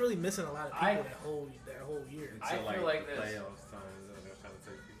 We wasn't really missing a lot of people that whole year. I feel like the this. Playoffs times, they're trying to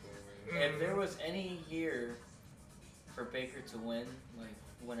take people away. If there was any year for Baker to win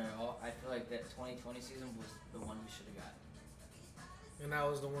it all, I feel like that 2020 season was the one we should have got. And that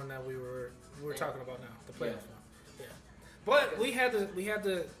was the one that we were talking about now, the playoff one. Yeah. But we had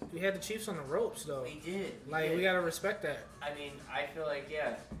the Chiefs on the ropes though. We did. We gotta respect that. I mean, I feel like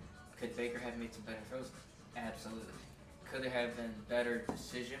could Baker have made some better throws? Absolutely. Could there have been better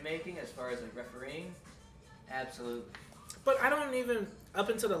decision making as far as refereeing? Absolutely. But I don't even up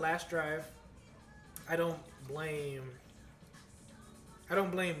until the last drive, I don't blame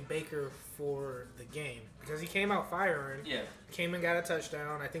Baker for the game because he came out firing. Yeah. Came and got a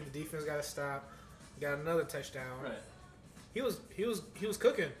touchdown. I think the defense got a stop. Got another touchdown. Right. He was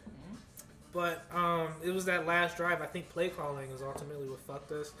cooking. Mm-hmm. But it was that last drive. I think play calling is ultimately what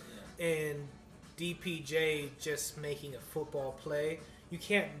fucked us. Yeah. And DPJ just making a football play. You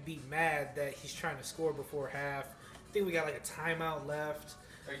can't be mad that he's trying to score before half. I think we got a timeout left.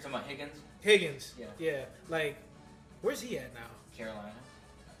 Are you talking about Higgins? Higgins. Yeah. Yeah. Where's he at now? Carolina.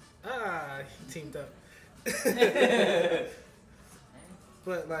 He teamed up.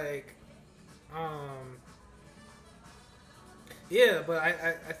 But yeah, but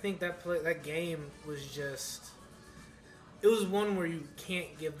I think that game was just, it was one where you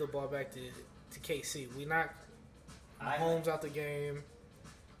can't give the ball back to KC. We knocked Mahomes out the game.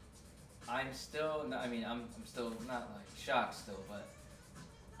 I'm still not shocked still, but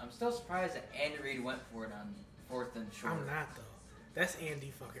I'm still surprised that Andy Reid went for it on 4th and short. I'm not though. That's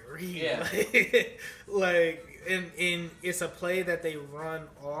Andy fucking Reid. Yeah. And it's a play that they run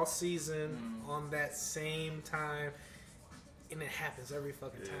all season on that same time, and it happens every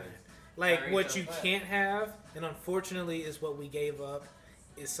fucking time. What you can't have, and unfortunately is what we gave up,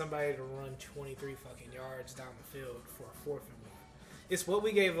 is somebody to run 23 fucking yards down the field for a 4th and 1. It's what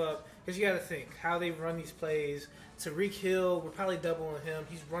we gave up, because you got to think how they run these plays. Tariq Hill, we're probably doubling him.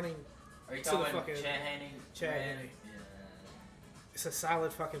 He's running. Are you to the talking fucking Chad Henne? Chad Henne. Yeah. It's a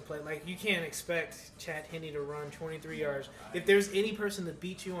solid fucking play. Like, you can't expect Chad Henne to run 23 yards. If there's any person to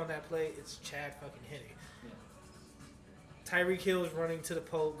beat you on that play, it's Chad fucking Henne. Yeah. Tyreek Hill is running to the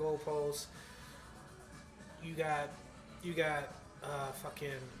goal post. You got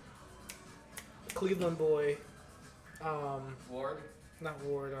fucking Cleveland boy. Ward? Not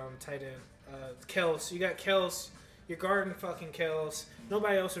Ward, tight end. Kels. You got Kels. You're guarding fucking Kels.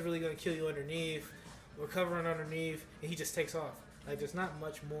 Nobody else is really going to kill you underneath. We're covering underneath, and he just takes off. Like, there's not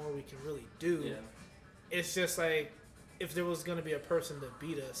much more we can really do. Yeah. It's just like, if there was going to be a person to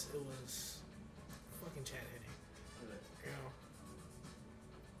beat us, it was fucking Chad Henne. You know?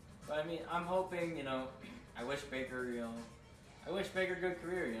 But, I mean, I'm hoping, I wish Baker, good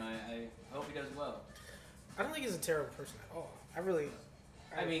career, I hope he does well. I don't think he's a terrible person at all. I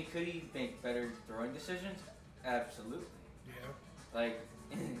mean, could he make better throwing decisions? Absolutely. Yeah. Like,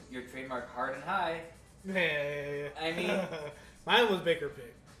 your trademark hard and high. Yeah. I mean... Mine was Baker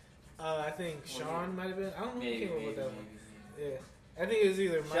pick. I think Sean might have been. I don't know who came up with that one. Yeah. I think it was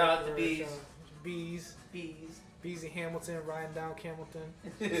either Mike Shout out to or Bees. Sean. Bees and Hamilton riding down Hamilton.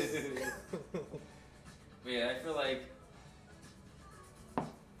 But yeah, I feel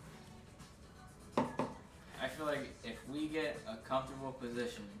like if we get a comfortable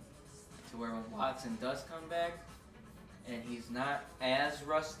position to where when Watson does come back and he's not as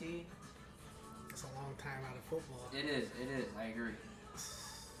rusty, it's a long time out of football. It is, I agree.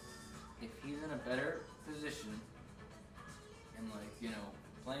 If he's in a better position and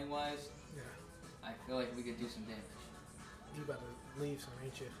playing wise, yeah, I feel like we could do some damage. You about to leave some,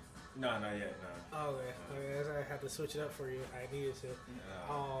 ain't you? No, not yet, no. Oh, okay. I had to switch it up for you. I needed to.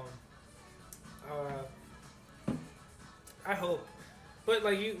 I hope. But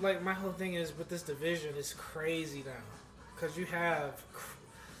my whole thing is with this division is crazy now. Because you have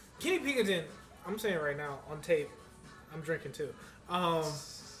Kenny Pickett. I'm saying right now on tape, I'm drinking too. That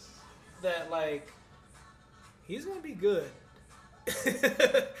he's gonna be good.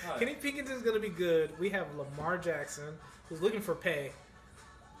 Kenny Pickett's gonna be good. We have Lamar Jackson, who's looking for pay,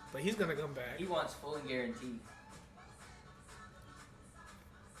 but he's gonna come back. He wants full and guaranteed.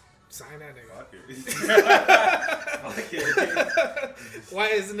 Sign that nigga. Fuck it. Why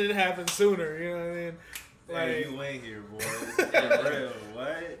isn't it happen sooner? You know what I mean? Hey, you ain't here, boy. For real.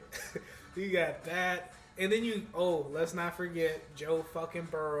 What? You got that. And then let's not forget Joe fucking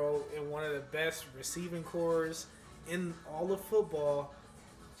Burrow in one of the best receiving corps in all of football.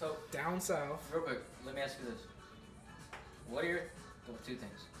 So, down south. Real quick, let me ask you this. Two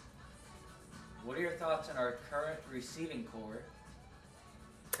things. What are your thoughts on our current receiving corps?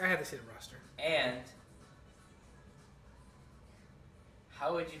 I had to see the roster. And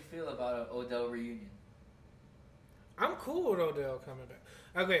how would you feel about an Odell reunion? I'm cool with Odell coming back.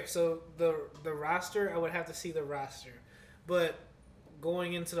 Okay, so the roster, I would have to see the roster. But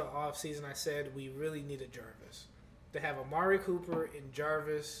going into the offseason, I said we really needed Jarvis. To have Amari Cooper and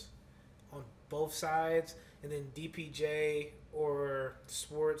Jarvis on both sides, and then DPJ or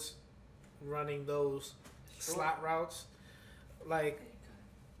Swartz running those slot routes.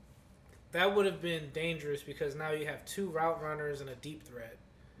 That would have been dangerous because now you have 2 route runners and a deep threat.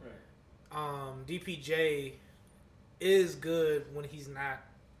 Right. DPJ is good when he's not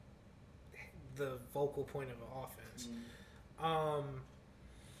the vocal point of an offense.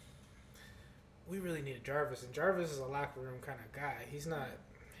 We really needed Jarvis, and Jarvis is a locker room kind of guy. He's not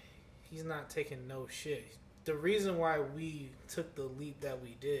taking no shit. The reason why we took the leap that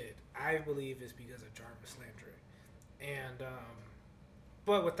we did, I believe, is because of Jarvis Landry. And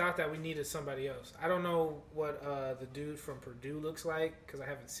but without that, we needed somebody else. I don't know what the dude from Purdue looks like because I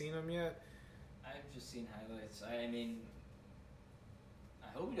haven't seen him yet. I've just seen highlights. I mean, I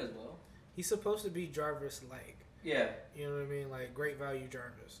hope he does well. He's supposed to be Jarvis-like. Yeah. You know what I mean? Like, great value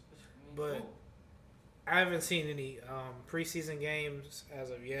Jarvis. Cool. I haven't seen any preseason games as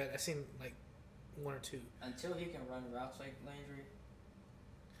of yet. I've seen, 1 or 2. Until he can run routes like Landry.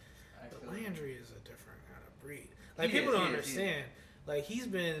 But Landry is a different kind of breed. People don't understand. He's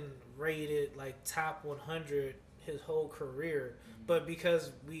been rated, top 100 his whole career. Mm-hmm. But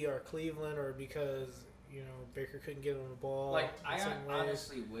because we are Cleveland or because, Baker couldn't get him the ball. I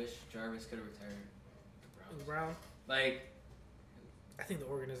honestly wish Jarvis could have retired the Brown? I think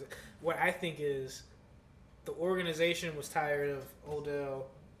what I think is the organization was tired of Odell,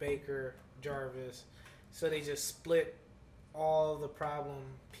 Baker, Jarvis, so they just split all the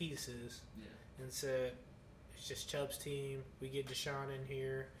problem pieces and said, It's just Chubb's team. We get Deshaun in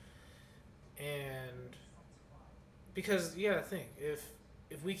here, and because you gotta think if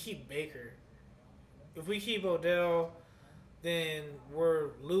we keep Baker, if we keep Odell, then we're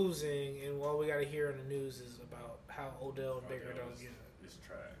losing, and all we gotta hear on the news is about how Odell and Baker don't get it. It's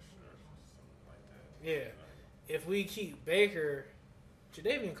trash or something like that. Yeah. If we keep Baker,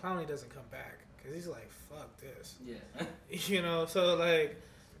 Jadeveon Clowney doesn't come back because he's like, fuck this. Yeah. You know, so like,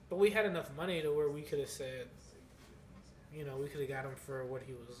 but we had enough money to where we could have said, you know, we could have got him for what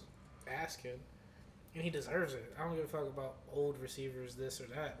he was asking, and he deserves it. I don't give a fuck about old receivers, this or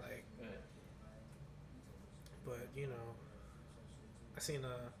that. Like, but you know, I seen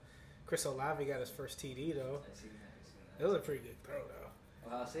Chris Olave got his first TD though. I see that. It was a pretty good throw though.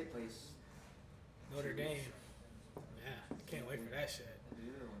 Ohio State plays Notre Dame. Yeah, can't wait for that shit.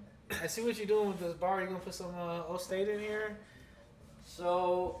 the other one. I see what you're doing with this bar. You gonna put some O State in here?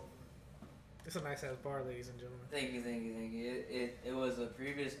 So, It's a nice ass bar, ladies and gentlemen. thank you. It was a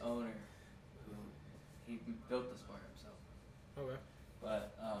previous owner who he built this bar himself. Okay.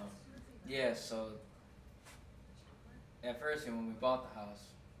 But yeah, so at first, when we bought the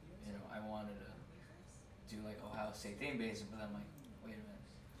house, you know, I wanted to do like Ohio State theme based, but I'm like, wait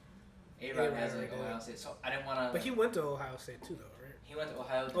a minute, A-Rod has like Ohio State, so I didn't want to. But he went to Ohio State too, though, right? He went to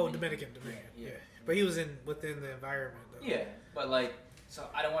Ohio. Oh, Dominican. Yeah. But he was within the environment, though. Yeah, but like, so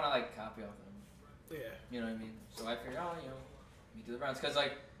I don't want to like copy off of him. Yeah. You know what I mean? So I figured, you know, me do the Browns because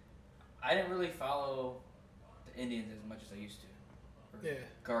like, I didn't really follow the Indians as much as I used to. Or Yeah.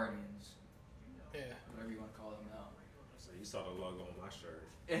 Guardians. Yeah. Whatever you want to call them now. So you saw the logo on my shirt.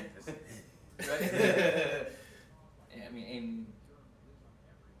 Right? Yeah, I mean, and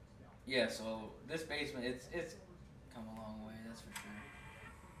yeah. So this basement, it's come a long way, that's for sure.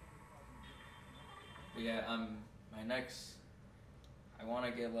 But yeah, my next, I want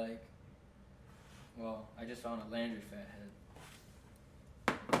to get like, well, I just found a Landry fat head.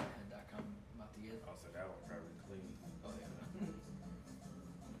 Head.com about to get. Oh, so that one probably clean. Oh yeah.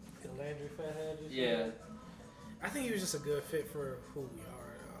 The Landry Fathead. Yeah. I think he was just a good fit for who we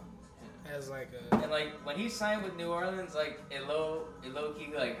are, though. As like a. And like when he signed with New Orleans, like it low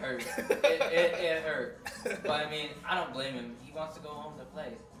key like hurt. it hurt. But I mean, I don't blame him. He wants to go home to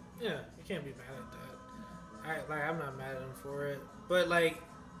play. Yeah, you can't be mad at that. I'm not mad at him for it, but like,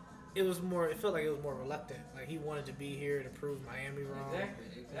 it felt like it was more reluctant. Like he wanted to be here to prove Miami wrong. Exactly.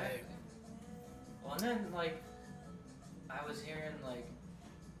 Like, Well, and then like, I was hearing like,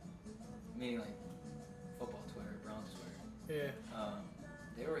 meaning like, football Twitter, Browns Twitter. yeah,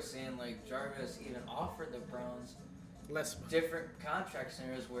 They were saying like Jarvis even offered the Browns less money. different contract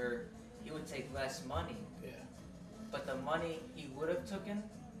scenarios where he would take less money, Yeah, but the money he would have taken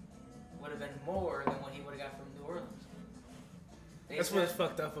would have been more than what he would have got from New Orleans. that's what's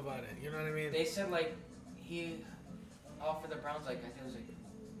fucked up about it. You know what I mean? They said like he offered the Browns like I think it was like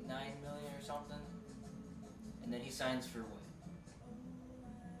 $9 million or something, and then he signs for what,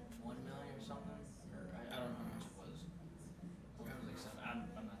 $1 million or something, or I don't know how much it was. Like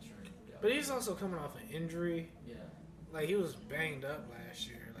I'm not sure. But he's also coming off an injury. Yeah. Like he was banged up last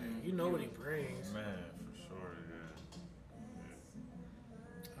year. Like you know what he brings. Man, for sure,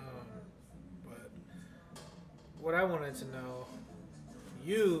 yeah. But what I wanted to know,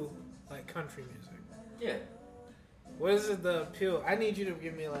 you like country music. Yeah. What is it the appeal? I need you to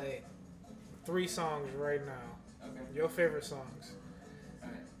give me like 3 songs right now. Okay. Your favorite songs.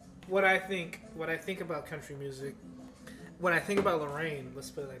 Alright. What I think about country music, what I think about Lorraine, let's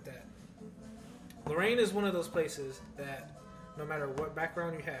put it like that. Lorraine is one of those places that no matter what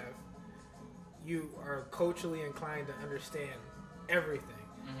background you have, you are culturally inclined to understand everything.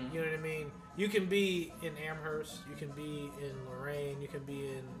 Mm-hmm. You know what I mean? You can be in Amherst, you can be in Lorraine, you can be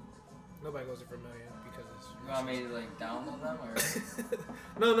in... Nobody goes to Vermilion because it's... You want me to like download them or?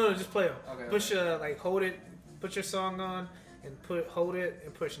 No, just play them. Okay. Push, like, hold it, put your song on, and hold it,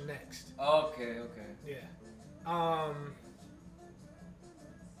 and push next. Okay. Yeah.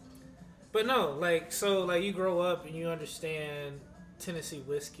 But no, like, so, like, you grow up and you understand Tennessee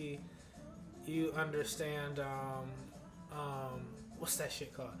whiskey. You understand, what's that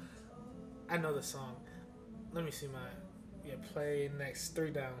shit called? I know the song. Let me see play next.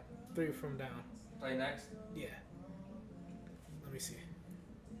 3 down. 3 from down. Play next. Yeah. Let me see.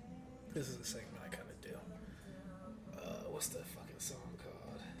 This is a segment I kind of do. What's the fucking song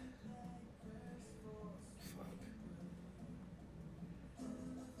called?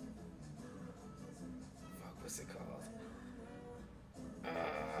 Fuck, what's it called?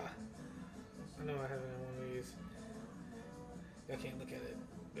 I know I have it in one of these. Y'all can't look at it.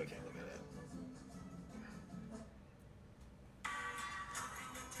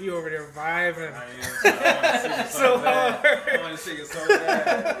 You over there vibing. I am. So hard. I want to sing it so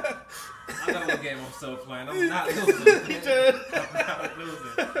bad. I know what game I'm still playing. I'm not losing. I'm not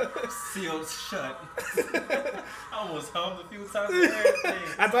losing. Sealed shut. I almost hummed a few times and everything.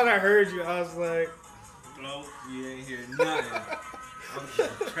 I thought I heard you. I was like, Nope, you ain't hear nothing. I'm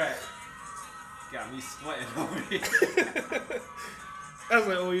getting trapped. Got me sweating over here. I was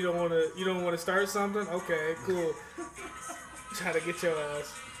like, oh, you don't want to start something? Okay, cool. Try to get your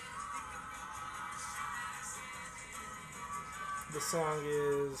ass. The song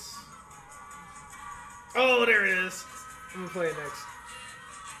is. Oh, there it is. I'm gonna play it next.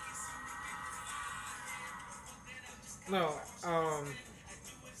 No,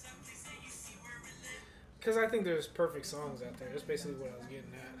 because I think there's perfect songs out there. That's basically what I was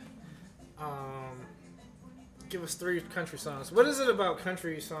getting at. Give us 3 country songs. What is it about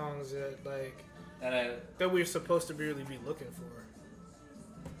country songs that we're supposed to really be looking for?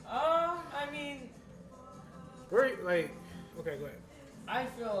 I mean, We're like, okay, go ahead. I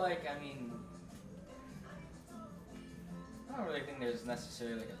feel like, I mean, I don't really think there's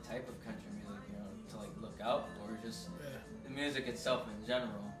necessarily like a type of country music, you know, to like look out for. Just the music itself in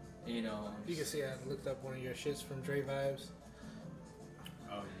general, you know. You can see I looked up one of your shits from Dre Vibes.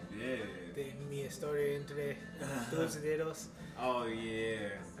 Oh, yeah. De mi historia entre tus dedos. Oh, yeah.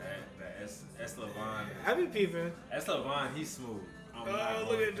 That's Levon. I be peeping. That's Levon. He's smooth. Oh,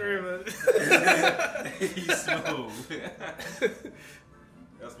 look at Dravin. He's smooth.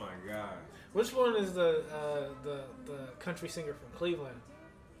 That's my guy. Which one is the country singer from Cleveland,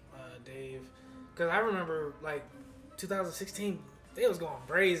 Dave? Because I remember like 2016, they was going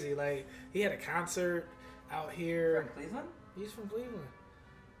crazy. Like he had a concert out here. From Cleveland? He's from Cleveland.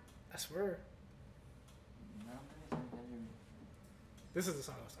 I swear. No, This is the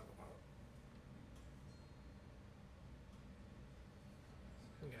song I was talking about.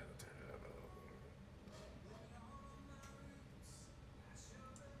 We gotta turn it up.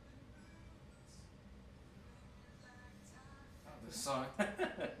 this song.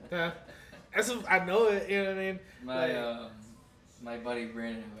 I know it. You know what I mean? My buddy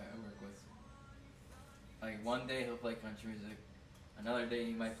Brandon, who I work with, like one day he'll play country music, another day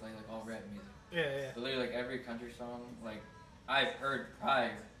he might play like all rap music. Yeah. But literally, like every country song, like I've heard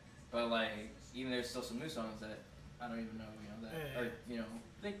prior, but like even there's still some new songs that I don't even know, or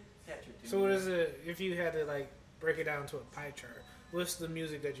they catch your tune. So what is it? If you had to like break it down to a pie chart, what's the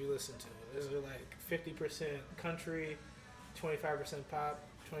music that you listen to? Is it like 50% country, 25% pop,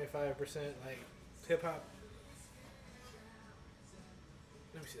 25% like hip hop?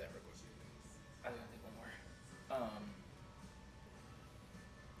 Let me see that real quick. I gotta think one more.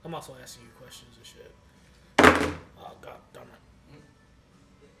 I'm also asking you questions and shit. Oh god, darn it.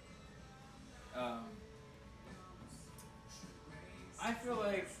 I feel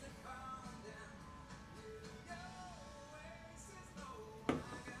like it's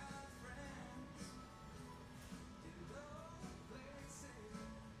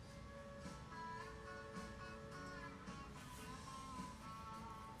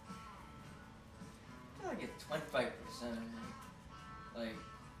 25% like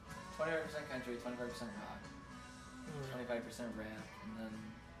 25% country, 25% rock, 25% rap, and then.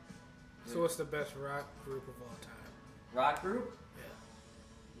 So what's the best rock group of all time? Rock group?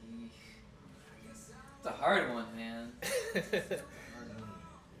 Yeah. It's a hard one, man.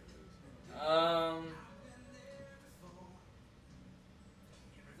 I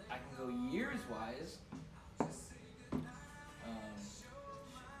can go years wise.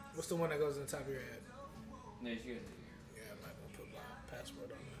 What's the one that goes in the top of your head? No, you guys Yeah, I'm not gonna put my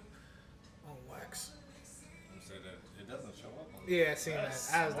password on wax. You said that it doesn't show up on Yeah, I seen that.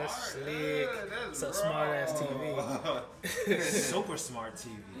 That's slick. Yeah, It's a smart ass TV. Super smart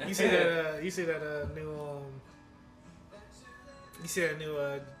TV. You see that? You see that new? You see that new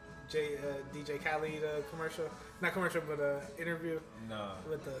DJ Khaled commercial? Not commercial, but interview. No.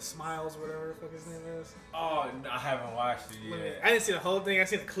 With the Smiles, whatever the fuck his name is. Oh, no, I haven't watched it yet. I didn't see the whole thing. I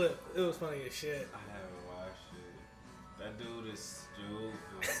seen the clip. It was funny as shit. I haven't watched it. That dude is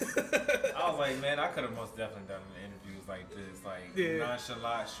stupid. I was like, man, I could have most definitely done interviews like this, like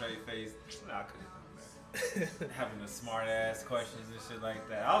nonchalant, straight face. Nah, I couldn't have done that. Having the smart ass questions and shit like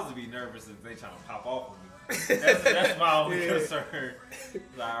that. I was to be nervous if they trying to pop off on me. That's my only concern.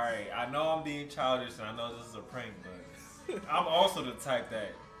 Like, all right, I know I'm being childish and I know this is a prank, but I'm also the type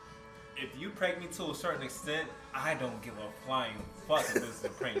that if you prank me to a certain extent, I don't give a flying fuck if this is a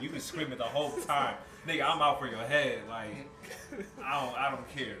prank. You can scream it the whole time. Nigga, I'm out for your head. Like, I don't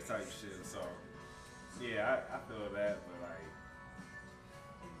care type shit. So, yeah, I feel that, but like,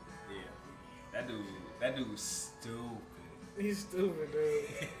 yeah, that dude's stupid. He's stupid, dude.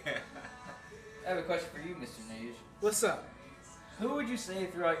 I have a question for you, Mr. Nage. What's up? Who would you say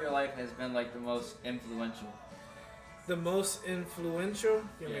throughout your life has been like the most influential? The most influential?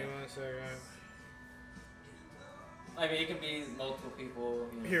 Give me Yeah. 1 second. I mean, it can be multiple people.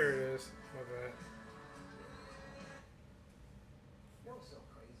 You know. Here it is. My bad. You know what's so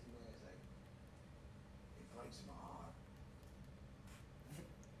crazy, man? It's like, it breaks my heart.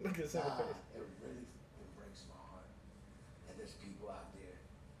 Look at Nah, that. it breaks my heart. And there's people out there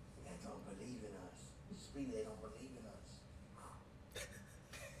that don't believe in us. Just mean they don't believe in us.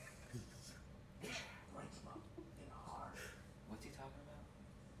 Breaks my fucking heart. What's he talking about?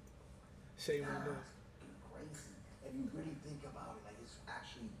 Shame on Nah, this. it's crazy. If you really think about it, like it's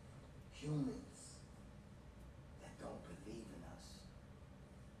actually humans that don't believe in us.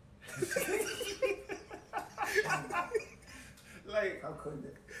 Like, How could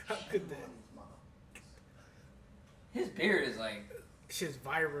they? How could they? His beard is like. Shit's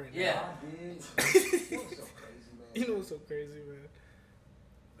vibrant. Yeah. You know what's so crazy, man? You know what's so crazy, man?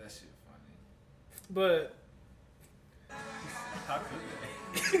 that shit funny. But How could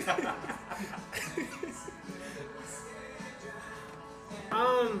they?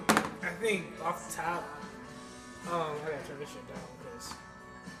 I think off the top, I gotta turn this shit down because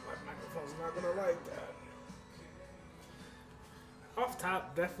my microphone's not gonna like that. Off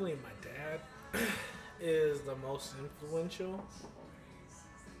top, definitely my dad is the most influential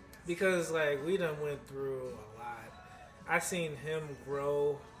because like we done went through a lot. I seen him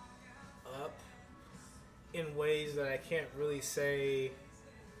grow up in ways that I can't really say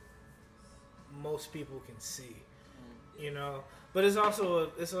most people can see, you know. But it's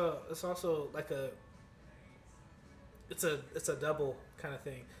also it's a double kind of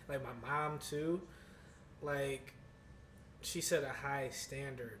thing. Like my mom too, like she set a high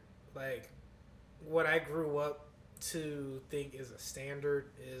standard. Like what I grew up to think is a standard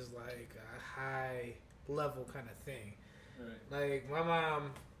is like a high level kind of thing. Right. Like my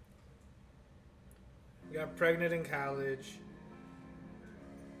mom got pregnant in college,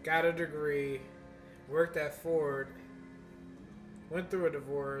 got a degree, worked at Ford, went through a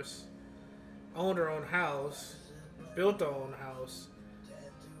divorce, owned her own house, built her own house,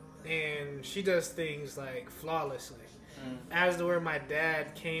 and she does things like flawlessly. As to where my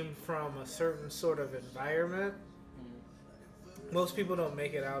dad came from a certain sort of environment most people don't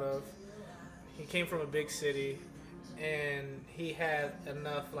make it out of. He came from a big city, and he had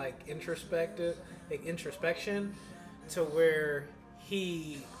enough like introspection to where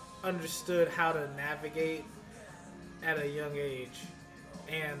he understood how to navigate at a young age.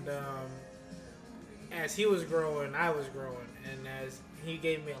 And as he was growing, I was growing, and as he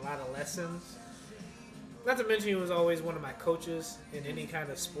gave me a lot of lessons. Not to mention he was always one of my coaches in any kind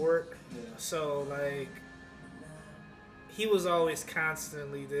of sport. Yeah. So like he was always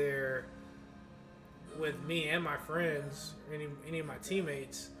constantly there with me and my friends, any of my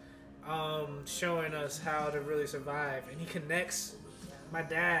teammates, showing us how to really survive. And my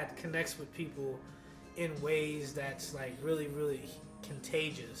dad connects with people in ways that's like really, really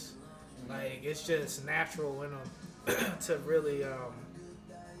contagious. Like it's just natural in him to really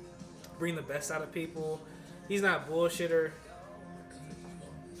bring the best out of people. He's not a bullshitter.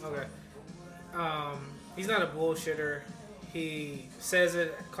 Okay. He's not a bullshitter. He says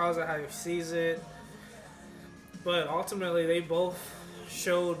it, calls it how he sees it. But ultimately, they both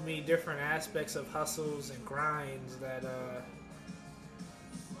showed me different aspects of hustles and grinds that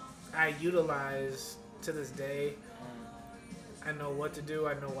I utilize to this day. I know what to do.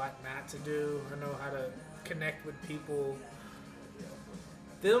 I know what not to do. I know how to connect with people.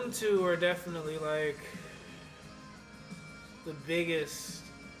 Them two are definitely like the biggest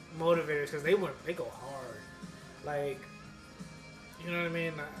motivators because they go hard. Like, you know what I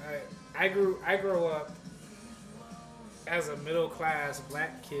mean? I grew up as a middle class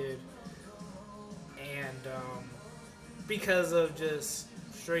black kid, and because of just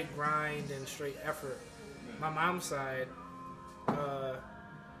straight grind and straight effort. My mom's side,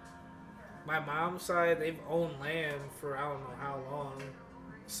 they've owned land for I don't know how long.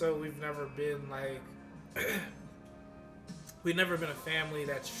 So we've never been like, we've never been a family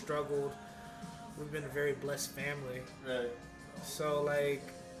that struggled. We've been a very blessed family. Right. So like,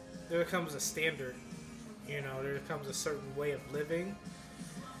 there comes a standard, you know, there comes a certain way of living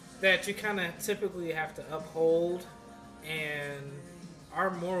that you kind of typically have to uphold, and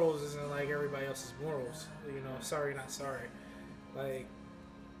our morals isn't like everybody else's morals, you know, sorry, not sorry. Like,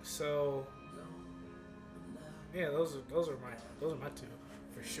 so, yeah, those are my two,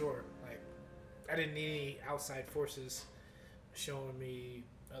 for sure. Like, I didn't need any outside forces showing me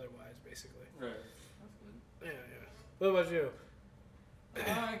otherwise, basically. Right. Yeah. What about you?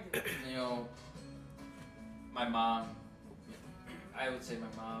 You know, my mom. I would say my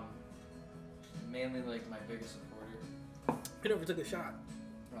mom, mainly like my biggest supporter. You never took a shot.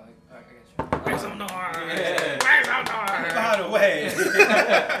 Probably, I got you. Make some noise. Yeah. Make some noise. By the way.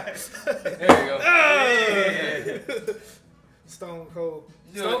 There you go. Stone Cold.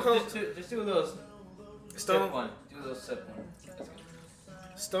 Just do a little Stone sip one. Do a little sip one. That's good.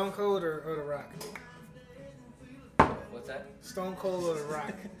 Stone Cold or The Rock? What's that? Stone Cold or The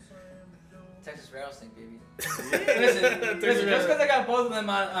Rock? Texas Rattlesnake, baby. listen, just because I got both of them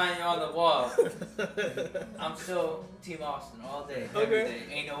on the wall, I'm still Team Austin all day, every day.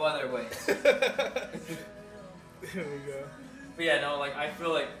 Ain't no other way. Here we go. But yeah, no, like I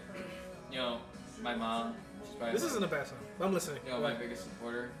feel like, you know, my mom. She's probably This isn't a bad song. I'm listening. You know, my biggest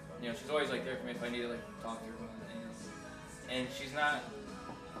supporter. You know, she's always like there for me if I need to like talk to her about anything. And she's not.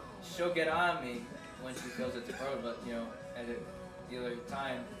 She'll get on me when she feels it's appropriate, but you know, at the other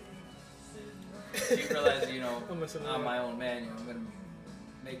time, she realizes, you know, I'm my own man. You know, I'm gonna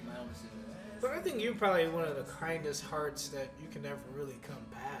make my own decisions. But I think you're probably one of the kindest hearts that you can never really come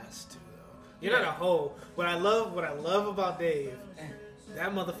past to, though. You're not a hoe. What I love about Dave,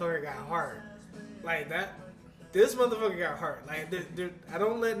 that motherfucker got heart. Like that. This motherfucker got heart. Like I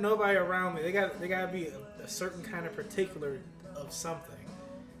don't let nobody around me. They gotta be a certain kind of particular of something.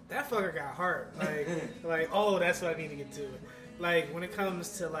 That fucker got heart. Like oh, that's what I need to get to. Like when it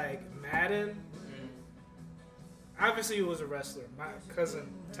comes to like Madden, obviously he was a wrestler. My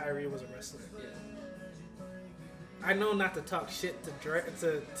cousin Tyree was a wrestler. Yeah. I know not to talk shit to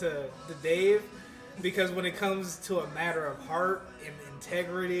Dave, because when it comes to a matter of heart and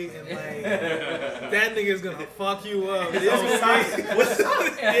integrity and like that nigga's gonna fuck you up. What's up?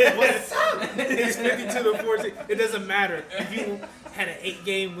 Yeah. What's up? He's 52 to 14. It doesn't matter if you had an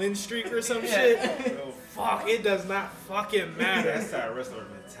 8-game win streak or some shit. Fuck, it does not fucking matter. That's our wrestler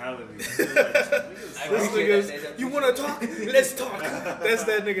mentality. This nigga's, you wanna talk? Let's talk. That's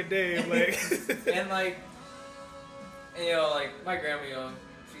that nigga Dave. Like and like, you know, like my grandma, you know,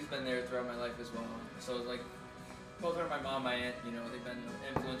 she's been there throughout my life as well. So it's like, both her, my mom, my aunt, you know, they've been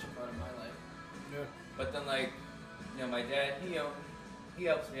an influential part of my life. Yeah. But then like, you know, my dad, he, you know, he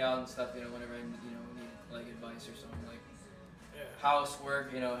helps me out and stuff, you know, whenever I, you know, need like advice or something, like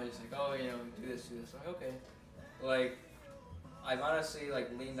housework, you know, he's like, oh, you know, do this. I'm like, okay. Like, I've honestly like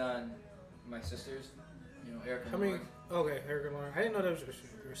leaned on my sisters, you know, Erica and Lauren. Okay, Erica and Lauren. I didn't know that was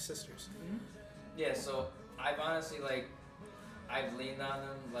your sisters. Mm-hmm. Yeah, so I've honestly like, I've leaned on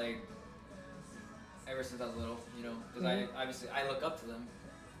them like ever since I was little, you know, because I look up to them.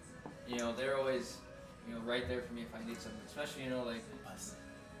 You know, they're always, you know, right there for me if I need something, especially, you know, like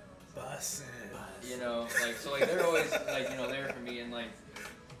Bussin'. You know, like, so like they're always like, you know, there for me, and like,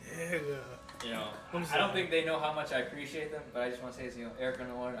 you know, I don't think they know how much I appreciate them, but I just want to say this, you know, Erica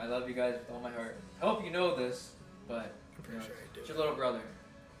and Lauren, I love you guys with all my heart. I hope you know this, but I'm pretty sure I do. It's your little brother.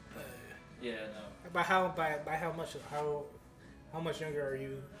 Yeah, no. By how much younger are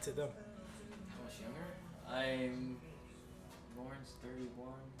you to them? How much younger? I'm Lauren's 31,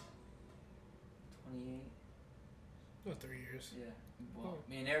 28. Oh, 3 years. Yeah. Well,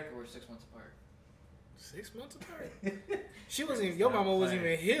 me and Erica were 6 months apart. 6 months apart? She wasn't even, your mama wasn't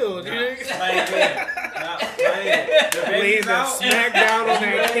even healed, dude. Laying the smack down on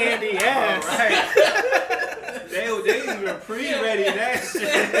that candy ass. Right. They even pre-ready that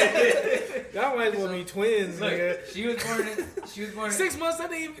shit. Y'all might as well be twins, Look, nigga. She was born in 6 months, that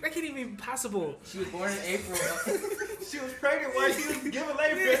can't even be possible. She was born in April. She was pregnant while she was giving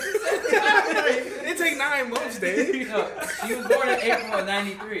labor. It take 9 months, Dave. No, she was born in April of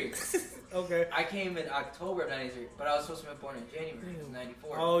 93. Okay. I came in October of 93, but I was supposed to be born in January of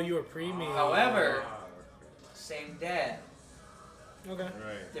 94. Oh, you were pre-me. However, same dad, Okay.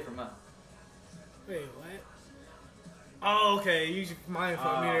 Right. different mom. Wait, what? Oh, okay. You mind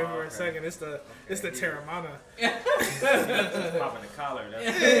fucked me there for a second. It's the Terramana. Popping the collar.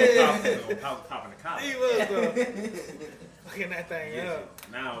 That's popping the collar. He was though. Fucking that thing Yeah,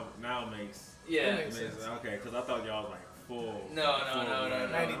 up. now makes Yeah. Makes sense. okay, because I thought y'all was like full. No.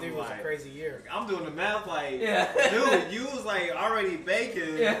 93 was a like, crazy year. I'm doing the math like, Yeah. dude, you was like already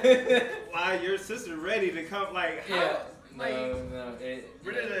baking Yeah. while your sister ready to come. Like, how, Yeah. like, No.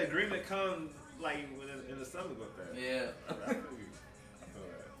 where did the agreement come? Like in the stomach with that? Yeah. I feel you.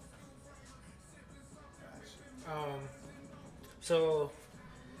 Gotcha. So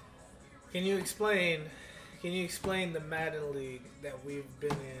can you explain the Madden League that we've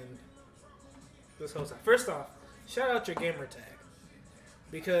been in this whole time? First off, shout out your gamer tag,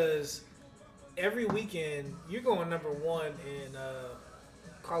 because every weekend you're going #1 in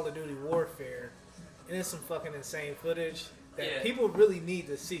Call of Duty Warfare, and it's some fucking insane footage that Yeah. people really need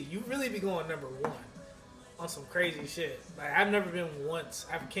to see. You really be going number one on some crazy shit. Like I've never been once.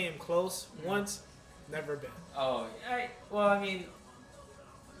 I've came close once, never been. Oh, well, I mean,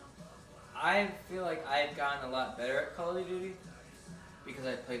 I feel like I've gotten a lot better at Call of Duty because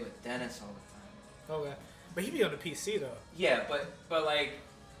I played with Dennis all the time. Okay, but he be on the PC though. Yeah, but like,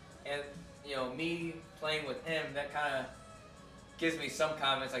 and you know, me playing with him, that kind of gives me some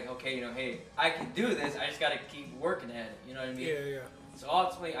confidence. Like, okay, you know, hey, I can do this. I just got to keep working at it. You know what I mean? Yeah. So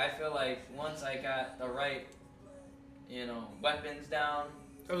ultimately, I feel like once I got the right, you know, weapons down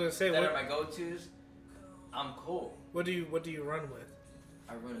I was gonna say, that what, are my go-tos, I'm cool. what do you run with?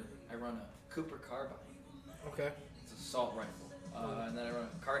 I run a Cooper carbine. Okay. It's an assault rifle. And then I run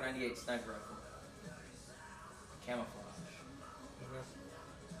a Kar 98 sniper rifle. Camouflage. Okay.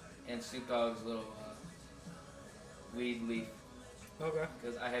 And Snoop Dogg's little weed leaf. Okay.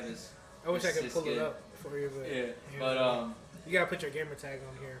 Because I have his. I wish I his could pull skin. it up for you, but Yeah, you but know, you gotta put your gamer tag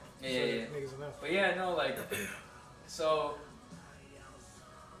on here. Yeah, so yeah, that niggas know. But yeah, no, like, so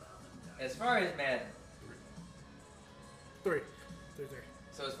as far as Madden, Three.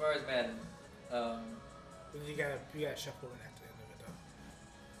 so as far as Madden, You gotta shuffle it at the end of it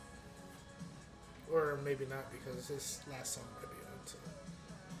though. Or maybe not because his last song might be on too.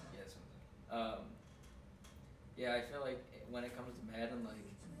 yes, yeah, I feel like when it comes to Madden, like,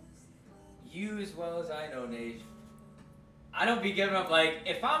 you as well as I know, Nate, I don't be giving up. Like,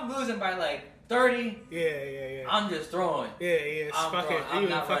 if I'm losing by like 30, Yeah. I'm just throwing. Yeah, it's I'm fucking. throwing. I'm You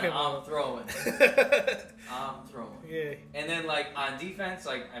not fucking. running. I'm throwing. I'm throwing. Yeah. And then, like, on defense,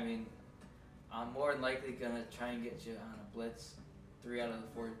 like, I mean, I'm more than likely gonna try and get you on a blitz 3 out of the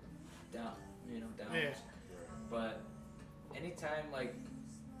 4 downs. Yeah. But anytime, like,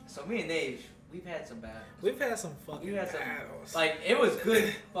 so me and Nate, we've had some battles. We've had some fucking We had some, battles. like, it was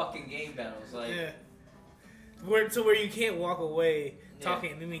good fucking game battles. Like, yeah. Where you can't walk away Yeah.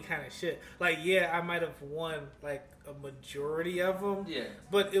 talking any kind of shit. Like, yeah, I might have won like a majority of them. yeah.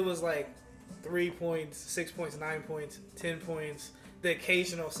 But it was like 3 points, 6 points, 9 points, 10 points, the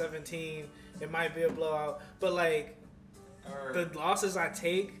occasional 17. It might be a blowout. But like Or, the losses I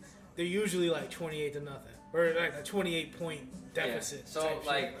take, they're usually like 28 to nothing. Or like a 28 point deficit. Yeah. So, type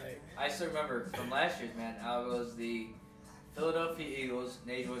like, shit. I still remember from last year's, man, I was the Philadelphia Eagles,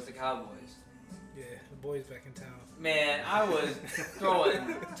 Nate was the Cowboys. Yeah, the boys back in town. Man, I was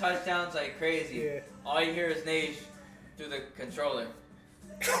throwing touchdowns like crazy. Yeah. All you hear is Nate through the controller.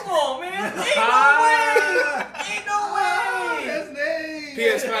 Come on, man! Ain't no way! Ain't no way! That's Nate.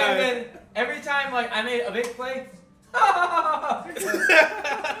 PS5. And then every time, like, I made a big play, you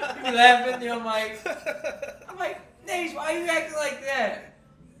be laughing. You know, I'm like, Nate, why you acting like that?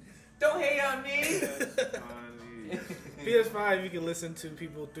 Don't hate on me. PS5, you can listen to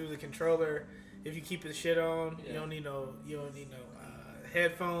people through the controller. If you keep the shit on, Yeah. you don't need no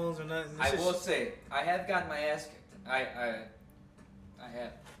headphones or nothing. It's I just- will say, I have gotten my ass kicked. I have.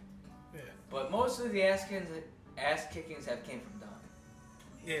 Yeah. But most of the ass kickings have came from Don.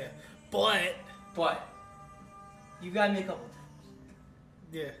 Yeah, but But you got me a couple times.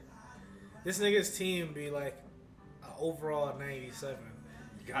 yeah, this nigga's team be like an overall 97.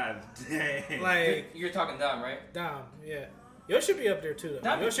 God dang. Like You're talking Dom, right? Dom, yeah. Yours should be up there too though.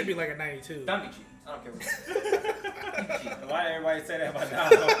 Dom Yours be should be like a 92. Dom be cheating. I don't care what. He cheating. Why everybody say that about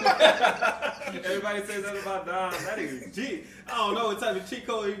Dom? Everybody says that about Dom. That nigga cheat. I don't know what type of cheat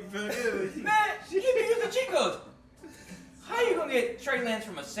code he been in. Man, he be using cheat codes. How you gonna get Trey Lance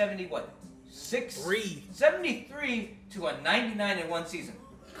from a 73 to a 99 in one season?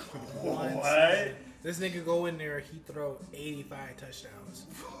 What? This nigga go in there, he throw 85 touchdowns.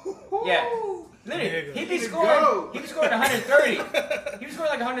 Yeah. Literally, Nigga. he be Nigga, scoring. go. He be scoring 130. He was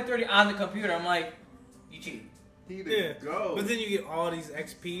scoring like 130 on the computer. I'm like, you cheating. He Yeah, didn't go. but then you get all these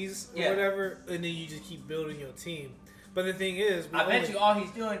XPs or Yeah. whatever, and then you just keep building your team. But the thing is, I bet you all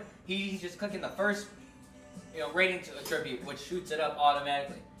he's doing, he's just clicking the first, rating to attribute, which shoots it up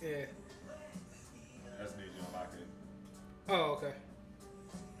automatically. Yeah. That's New John Lockett. Oh, okay.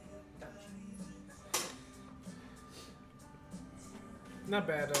 Not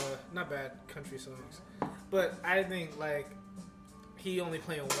bad country songs. But I think like he only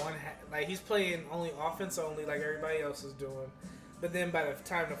playing like he's playing only offense only like everybody else is doing. But then by the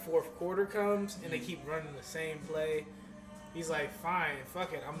time the fourth quarter comes and they keep running the same play, he's like, fine,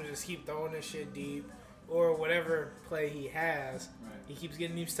 fuck it, I'm gonna just keep throwing this shit deep or whatever play he has. Right. He keeps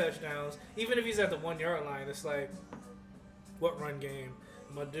getting these touchdowns. Even if he's at the 1 yard line, it's like, what run game?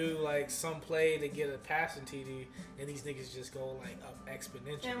 I'm gonna do like some play to get a passing TD, and these niggas just go like up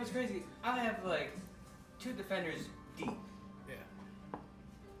exponentially. Yeah, what's crazy, I have like 2 defenders deep. Yeah.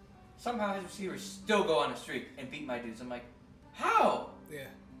 Somehow his receivers still go on a streak and beat my dudes. I'm like, how? Yeah.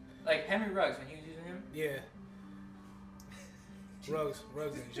 Like Henry Ruggs when he was using him. Yeah. Ruggs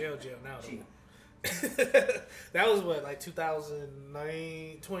in jail now. Cheap. That was what, like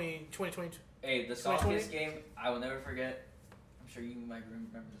 2009, 2022? Hey, the 2020? softest game I will never forget. I'm sure you might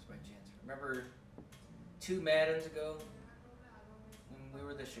remember this by chance. Remember 2 Maddens ago when we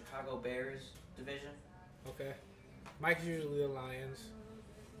were the Chicago Bears division? Okay. Mike's usually the Lions.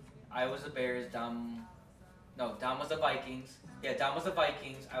 I was the Bears. Dom was the Vikings. Yeah, Dom was the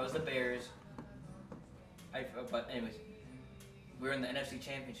Vikings. I was the Bears. But anyways, we were in the NFC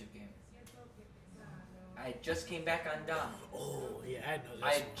Championship game. I just came back on Dom. Oh, yeah, I know this.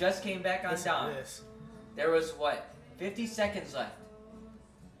 I just came back on Listen to Dom. this. There was 50 seconds left.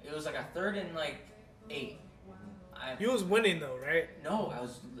 It was like a 3rd and 8. You was winning though, right? No,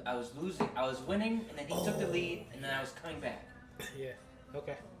 I was losing. I was winning, and then he took the lead, and then I was coming back. Yeah.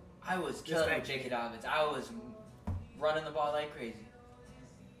 Okay. I was killing with J.K. Dobbins. I was running the ball like crazy.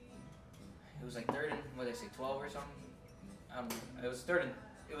 It was like 3rd and 12 or something. It was 3rd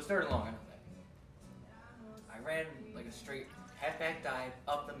and long. I know that. I ran like a straight halfback dive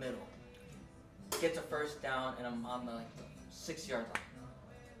up the middle. Gets a first down, and I'm on the 6-yard line.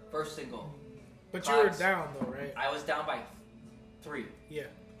 First and goal. But you were down though, right? I was down by 3. Yeah.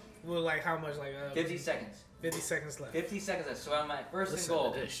 Well, like how much? Like 50 seconds. 50 seconds left. 50 seconds left. So I'm at first Listen and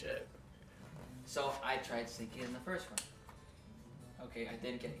goal. to this shit. So I tried to sneak it in the first one. Okay, I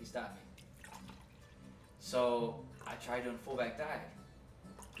didn't get it. He stopped me. So I tried doing fullback dive.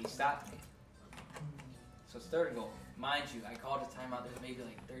 He stopped me. So it's 3rd and goal. Mind you, I called a timeout. There's maybe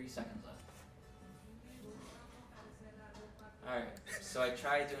like 30 seconds left. Alright, so I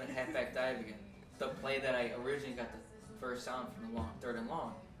tried doing a halfback dive again. The play that I originally got the first down from the 3rd and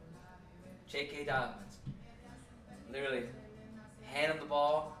long. J.K. Dobbins. Literally, hand him the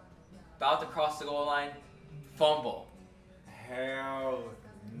ball, about to cross the goal line, fumble. Hell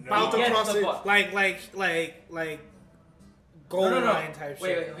no. About to He gets cross the it, ball. like goal No. line type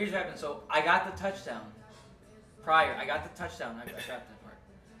Wait, shit. here's what happened. So I got the touchdown. I got the touchdown. I got that part.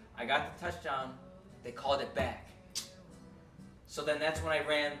 I got the touchdown. They called it back. So then that's when I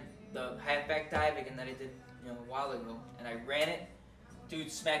ran the halfback dive again that I did, a while ago, and I ran it.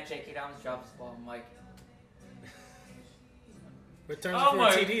 Dude smacked J.K. Dobbins, drops the ball. I'm like, Returns it for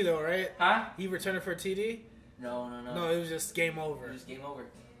a TD though, right? huh? He returned it for a TD? No. No, it was just game over. It was game over.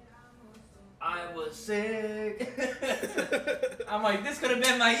 I was sick. I'm like, this could have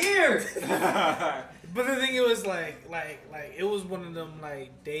been my year. But the thing, it was like it was one of them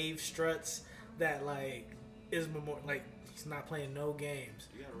like Dave Struts that is like he's not playing no games.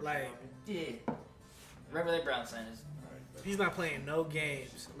 Like Yeah. Remember that Brown sign is. he's not playing no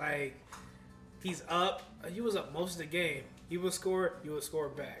games. Like he's up. He was up most of the game. He would score. You would score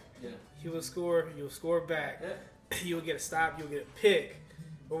back. Yeah. He would score. You would score back. Yeah. You would get a stop. You would get a pick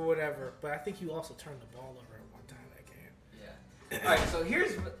or whatever. But I think you also turned the ball over at one time that game. Yeah. All right. So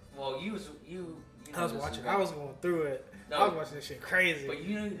here's you. I was this watching. as well. I was going through it. No. I was watching this shit crazy. But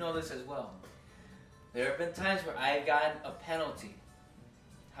you know this as well. There have been times where I've gotten a penalty.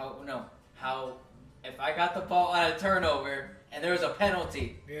 How if I got the ball on a turnover and there was a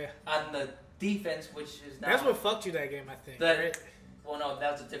penalty Yeah. on the defense, which is now That's what fucked you that game, I think. That- right? well, no,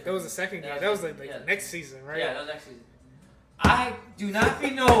 that was a different. That was the second game. That was like yeah. the next season, right? Yeah, that was next season. I do not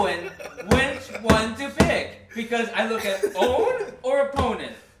be knowing which one to pick because I look at own or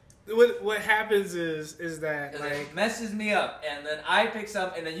opponent. What happens is that And like it messes me up, and then I pick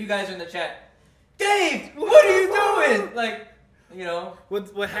some, and then you guys are in the chat. Dave, what are you doing? Like,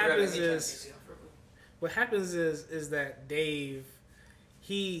 what happens is that Dave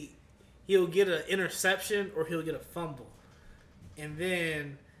he'll get an interception or he'll get a fumble, and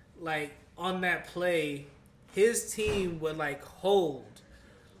then like on that play his team would like hold,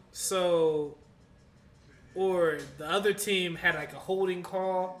 so or the other team had like a holding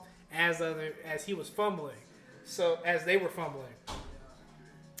call as he was fumbling, so as they were fumbling.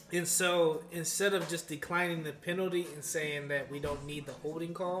 And so instead of just declining the penalty and saying that we don't need the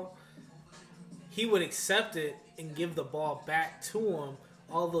holding call, he would accept it and give the ball back to him,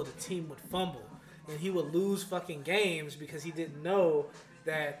 although the team would fumble. And he would lose fucking games because he didn't know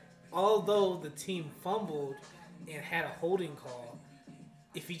that although the team fumbled and had a holding call,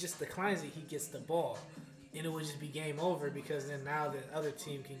 if he just declines it, he gets the ball. And it would just be game over because then now the other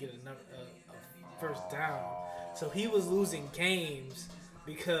team can get a first down. So he was losing games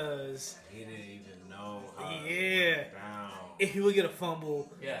because he didn't even know how to yeah. put down. If he would get a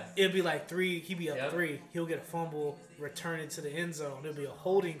fumble, Yeah. it'd be like 3. He'd be up Yep. 3. He'll get a fumble, return it to the end zone. There'll be a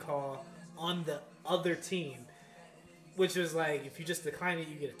holding call on the other team. which is like if you just decline it,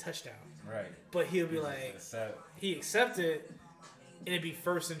 you get a touchdown. Right. But he'll be like, he accepted, and it'd be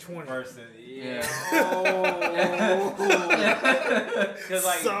 1st and 20. Yeah. Because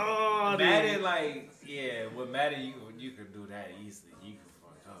like Sorry. Madden, like with Madden you can do that easily. You can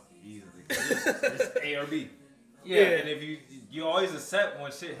fuck up easily. It's A or B. Yeah. And if you always accept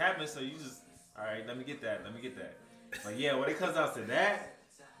when shit happens, so you just all right. Let me get that. But yeah, when it comes down to that,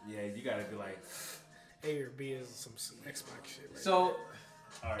 yeah, you gotta be like A or B is some Xbox shit. Right So.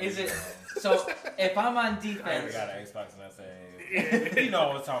 Right, Is it so? If I'm on I already defense, got an Xbox and I say, you know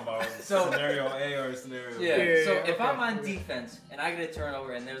what I'm talking about. So- Scenario A or scenario B. yeah. So if okay. I'm on defense and I get a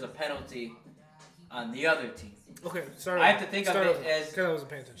turnover and there's a penalty on the other team, Okay, sorry. I have to think of it as because I wasn't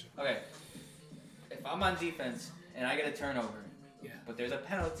paying attention. okay. If I'm on defense and I get a turnover, Yeah. but there's a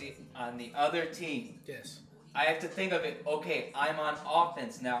penalty on the other team, Yes. I have to think of it. Okay, I'm on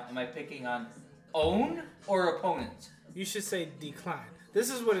offense now. Am I picking on own or opponent? You should say decline. This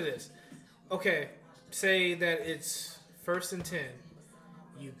is what it is. Okay, say that it's 1st and 10.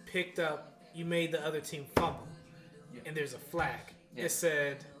 You made the other team fumble, Yeah. and there's a flag. Yeah. It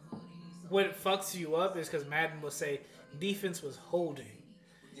said, what fucks you up is because Madden will say defense was holding,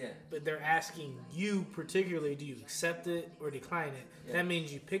 Yeah. but they're asking you particularly, do you accept it or decline it? Yeah. That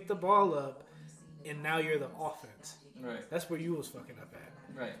means you pick the ball up, and now you're the offense. Right. That's where you was fucking up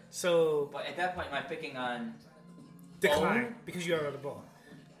at. Right. So But at that point, am I picking on decline own? because you got the ball.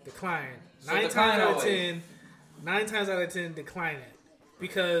 Decline. So 9 decline times out of always. 10. 9 times out of 10, decline it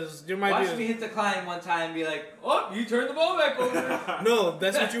because there might Watch be. me hit decline one time and be like, oh, you turned the ball back over. No,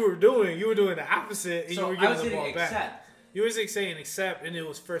 that's what you were doing. You were doing the opposite, and So you were I giving was the hitting ball back. accept. You were saying accept, and it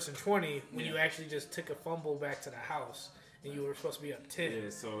was 1st and 20 when Yeah. you actually just took a fumble back to the house, and you were supposed to be up 10. Yeah,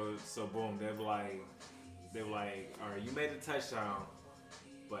 so boom, they were like, all right, you made the touchdown,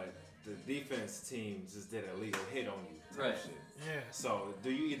 but the defense team just did a legal hit on you. Type Right. Shit. Yeah. So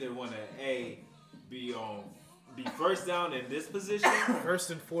do you either want to be 1st down in this position,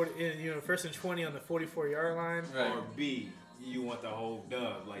 1st and 40, 1st and 20 on the 44-yard line. Right. or B, you want the whole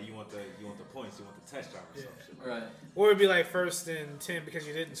dub, like you want the points, you want the touchdown or Yeah. some shit. Like Right. Or it'd be like 1st and 10 because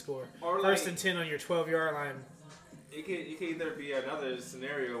you didn't score. Or 1st like- and 10 on your 12-yard line. It could either be another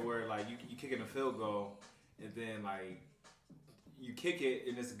scenario where like you kick in a field goal and then like you kick it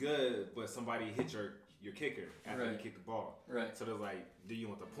and it's good, but somebody hit your kicker after you Right. kick the ball. Right. So they're like, do you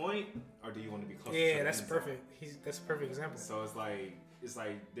want the point or do you want to be close? to Yeah, the that's end zone? perfect. That's a perfect example. So it's like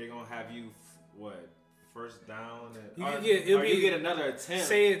they're gonna have you what 1st down and You or, can get- it'll or be- you get another attempt.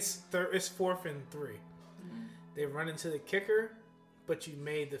 Say it's 4th and 3. They run into the kicker, but you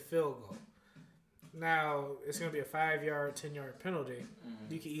made the field goal. Now it's gonna be a 5-yard, 10-yard penalty.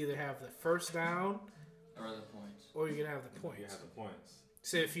 You can either have the 1st down Or the points. or you can have the you points. have the points.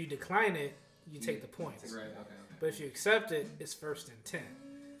 So if you decline it, you take the points. Right. Okay. But if you accept it, it's 1st and 10.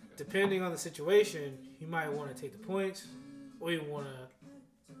 Depending on the situation, you might want to take the points, or you want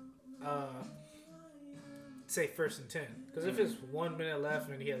to say 1st and 10. Because if it's 1 minute left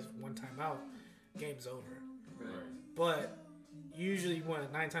and he has one timeout, game's over. Right. But usually you want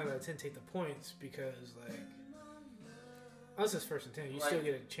to 9 times out of 10 take the points because like unless it's 1st and 10, you Like- still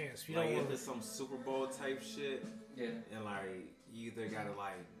get a chance. You Like don't if want it's some Super Bowl type shit Yeah. and like you either gotta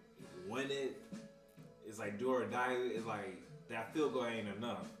like win it, it's like do or die. It's like that field goal ain't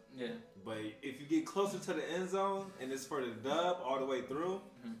enough. Yeah. But if you get closer to the end zone and it's for the dub all the way through,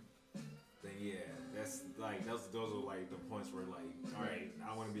 then yeah, that's like those are like the points where like, all right,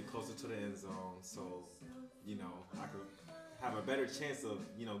 I want to be closer to the end zone, so you know I could have a better chance of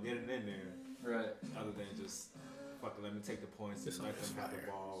getting in there, Right. other than just fucking let me take the points and Just let them have fire.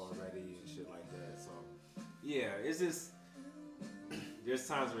 the ball already and shit like that. So yeah, it's just there's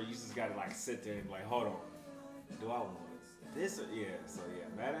times where you just gotta like sit there and be like, hold on, do I want this? Or, yeah, so yeah,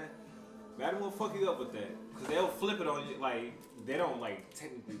 Madden will fuck you up with that because they'll flip it on you. Like they don't like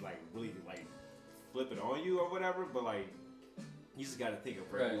technically like really like flip it on you or whatever, but like you just gotta think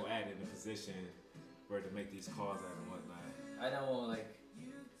of where Right. you're at in the position where to make these calls at and whatnot. I know, like,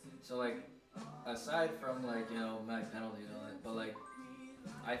 so like, aside from like mag penalties and all that, but like,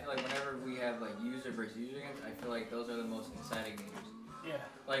 I feel like whenever we have like user versus user games, I feel like those are the most exciting games. Yeah.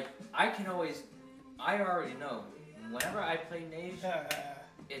 Like, I already know, whenever I play Nage,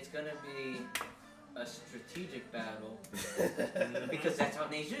 it's gonna be a strategic battle because that's how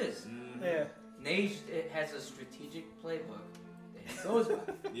Nage is. Mm-hmm. Yeah. Nage, it has a strategic playbook that he goes by.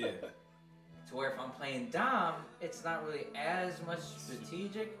 Yeah, To where if I'm playing Dom, it's not really as much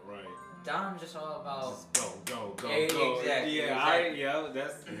strategic. right. Dom's just all about Just go. Yeah, go. exactly, Yeah,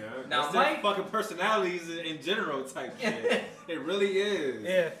 exactly. that's Now, that's Mike- their fucking personalities in general type shit. It really is.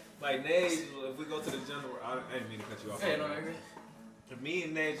 Yeah. Like Nage, if we go to the gym, I didn't mean to cut you off. Hey, no, I agree. If me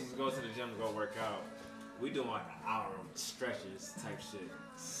and Nage just go to the gym to go work out, we doing like an hour stretches type shit.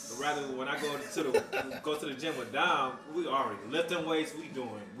 But rather when I go to the gym with Dom, we already lifting weights. We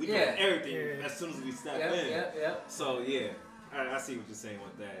doing everything as soon as we step in. Yep. So yeah, I see what you're saying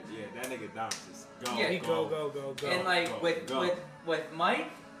with that. Yeah, that nigga Dom just go. Yeah, He go. And like with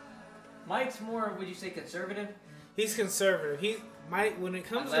Mike's more, would you say, conservative? He's conservative. Mike, when it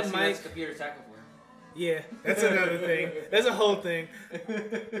comes Unless to he Mike, lets computer tackle for him. yeah, that's another thing. That's a whole thing.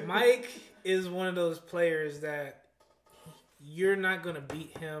 Mike is one of those players that you're not gonna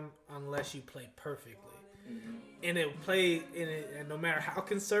beat him unless you play perfectly. Mm-hmm. And no matter how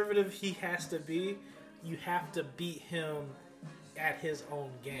conservative he has to be, you have to beat him at his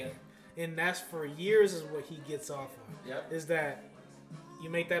own game. Yeah. And that's for years is what he gets off on. Yep. Is that you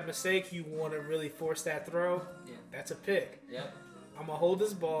make that mistake, you want to really force that throw, that's a pick. Yep. I'm going to hold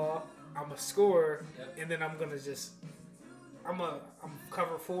this ball, I'm going to score, Yep. and then I'm going to just, I'm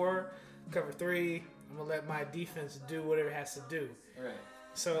cover 4, cover 3, I'm going to let my defense do whatever it has to do. Right.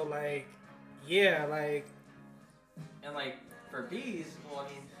 So, like, yeah, like. And, like, for Bees, well, I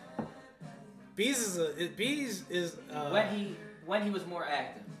mean. Bees is when he was more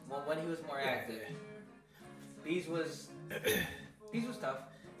active. Well, when he was more active. Bees was tough.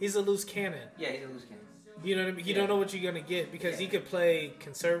 He's a loose cannon. Yeah, he's a loose cannon. You know what I mean? You don't know what you're going to get because he could play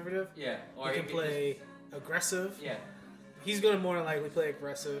conservative. Yeah. Or he can play aggressive. Yeah. He's going to more than likely play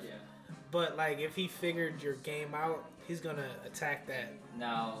aggressive. Yeah. But, like, if he figured your game out, he's going to attack that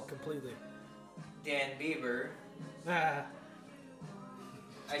now completely. Dan Bieber. I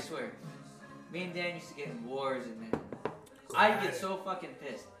swear. Me and Dan used to get in wars and man. I'd get so fucking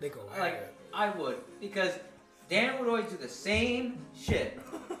pissed. They go I would. Because Dan would always do the same shit.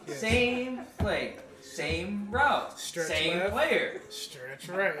 Yes. Same play. Same route. Same left, player. Stretch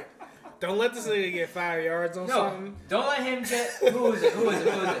right. Don't let this nigga get 5 yards on something. Don't let him get... Who is it?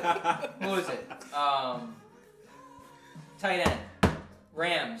 Tight end.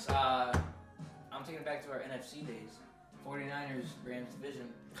 Rams. I'm taking it back to our NFC days. 49ers, Rams division.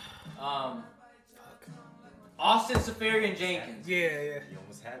 Austin Safarian Jenkins. Yeah. You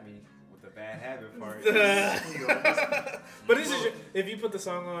almost had me with the bad habit part. But if you put the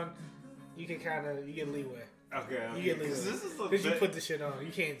song on, you can you get leeway. Okay. You get leeway. Because you put the shit on.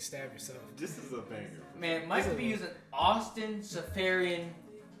 You can't stab yourself. This is a banger. Man, Mike would be using Austin Safarian.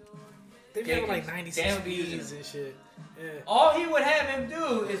 They'd be having like 96 B's and shit. Yeah. All he would have him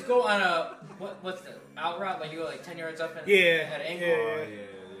do is go on a what's the out route, like you go like 10 yards up and at an angle. Yeah.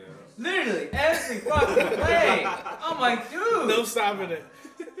 Literally every fucking play. I'm like, dude. No stopping it.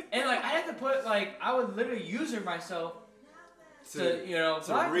 And like I had to put I would literally user myself to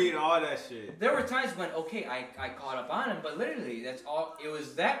read all that shit. There were times when I caught up on him, but literally that's all. It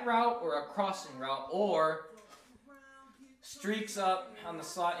was that route or a crossing route or streaks up on the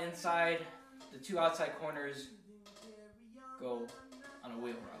slot inside, the 2 outside corners go on a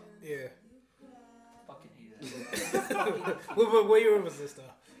wheel route. Yeah. Fucking hate that. What year was this though? I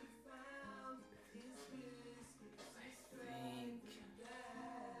think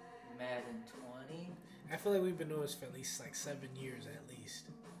Madden 20. I feel like we've been doing this for at least like 7 years at least.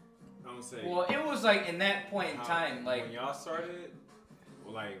 I'm gonna say. Well, it was like in that point in time, like when y'all started,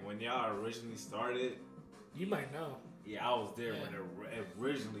 when y'all originally started. You might know. Yeah, I was there when it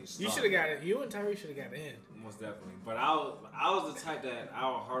originally started. You should have got it. You and Tyree should have got in. Most definitely. But I was the type that I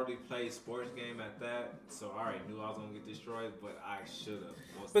would hardly play sports game at that, so I already knew I was gonna get destroyed. But I should have.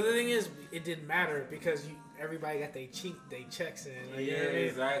 But the thing is, it didn't matter because everybody got they checks in. Like, yeah,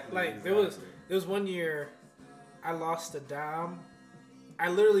 exactly. Like there was one year, I lost to Dom. I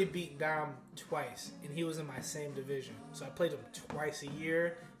literally beat Dom twice, and he was in my same division. So I played him twice a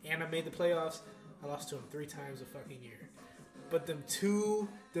year, and I made the playoffs. I lost to him 3 times a fucking year. But them two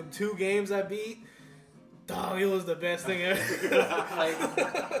games I beat, dog, it was the best thing ever.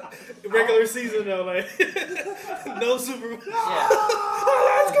 Regular season though, like no Super Bowl. Yeah.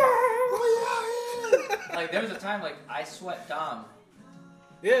 Let's go. Like there was a time like I swept Dom.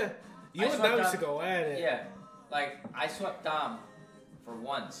 Yeah, you and Dom used to go at it. Yeah, like I swept Dom for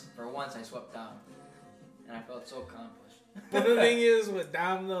once. For once, I swept Dom, and I felt so accomplished. But the thing is, with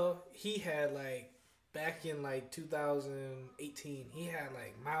Dom though, he had back in 2018, he had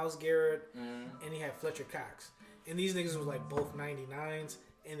Myles Garrett and he had Fletcher Cox, and these niggas was both 99s,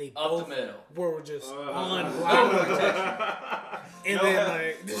 and they both were just on block protection. And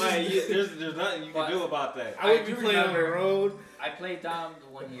then there's nothing you can do about that. I would be playing on the road. I played Dom the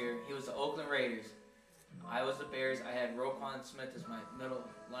one year. He was the Oakland Raiders. I was the Bears. I had Roquan Smith as my middle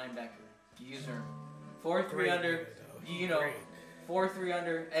linebacker. User 4-3 under. You know, Great. 4-3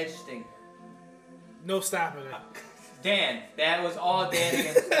 under, edge sting. No stopping it. Dan. That was all Dan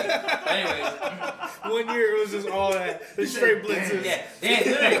against me. Anyways. 1 year it was just all that. The straight blitzes. Yeah, Dan,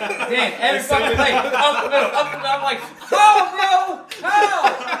 literally. Dan, every fucking play. Up the middle, up the middle. I'm like, how, bro? How?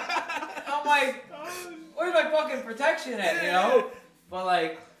 I'm like, where's my fucking protection at, you know? But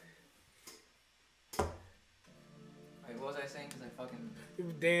like, what was I saying? Because I fucking...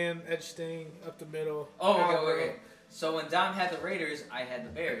 Dan, edge sting, up the middle. Oh, okay. So when Dom had the Raiders, I had the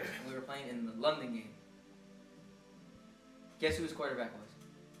Bears. And we were playing in the London game. Guess who his quarterback was?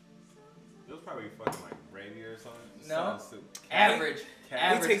 It was probably fucking like Brady or something. No. Something Average. He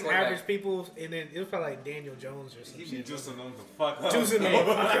Average takes quarterback. average people, and then it was probably like Daniel Jones or something. He be juicing them the fuck up. Juicing them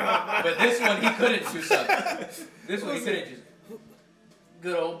the fuck up. But this one he couldn't juice up. This one he couldn't juice.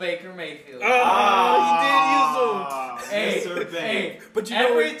 Good old Baker Mayfield. Oh, Hey, Mr. Bang. hey, but you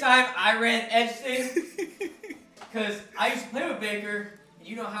know every time I ran edge thing, because I used to play with Baker, and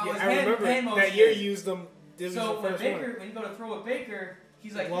you know how his I remember hand motion that year is. you used them. This So was when the first Baker, one. when you go to throw with Baker,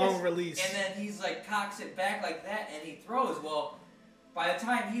 he's like Long this, release. and then he's like cocks it back like that, and he throws. Well, by the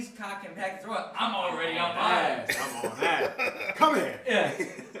time he's cocking back to throw it, I'm already on mine. I'm on that. Come here. Yeah.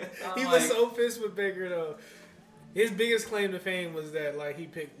 He was so pissed with Baker though. His biggest claim to fame was that like he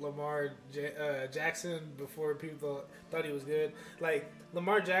picked Lamar Jackson before people thought he was good. Like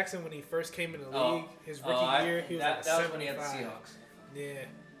Lamar Jackson when he first came in the league, his rookie year, he was that, like that was when he had the 75. Seahawks. Yeah.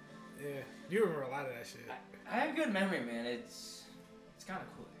 You remember a lot of that shit. I have good memory, man. It's kind of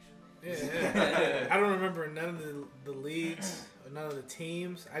cool actually. Yeah. I don't remember none of the leagues, or none of the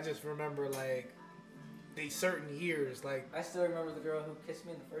teams. I just remember like these certain years. Like I still remember the girl who kissed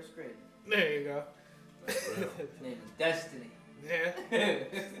me in the first grade. there you go. Her name is Destiny. Yeah.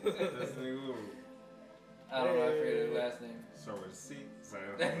 That's the who. I don't know. I forget her last name. So with a C. So,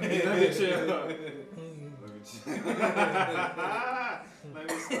 let me chill. Let me chill. Let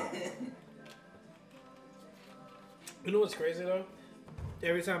me stop. You know what's crazy though?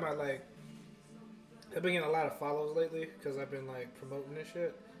 Every time I've been getting a lot of follows lately because I've been like promoting this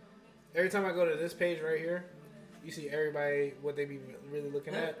shit. Every time I go to this page right here, you see everybody what they be really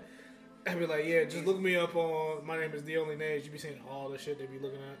looking at. I'd be like, yeah, just look me up on my name is The Only Nage. You be seeing all the shit they be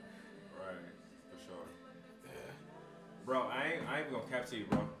looking at. Right, for sure. Yeah. Bro, I ain't gonna capture you,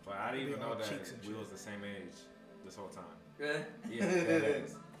 bro. But I didn't even Be know all that cheeks and we shit. was the same age this whole time. Really? Yeah,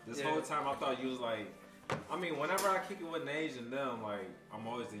 deadass. This Yeah. whole time I thought you was like, I mean, whenever I kick it with Nage and them, like, I'm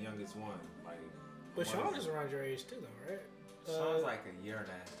always the youngest one. Like, But I'm Sean always- is around your age too, though, right? Sean's like a year and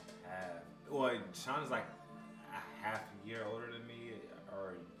a half. Well, Sean's like a half a year older than me,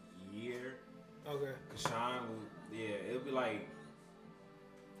 or a year. Okay. Cause Sean, it would be like,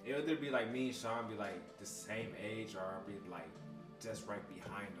 it would either be like me and Sean be like the same age, or I'll be like just right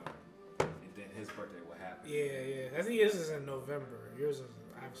behind him, and then his birthday will happen. Yeah. I think yours is in November. Yours is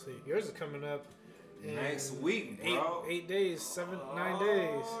coming up in Next week, bro. 8 days, 9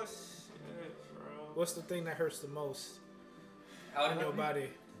 days. Oh shit, bro. What's the thing that hurts the most How in your body?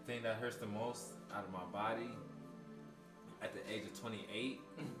 The thing that hurts the most out of my body at the age of 28,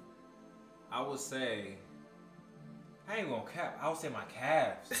 I would say, I ain't gonna cap. I would say my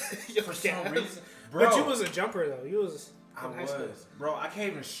calves. Your For some calves? reason, bro. But you was a jumper though. You was I in high school. was, bro. I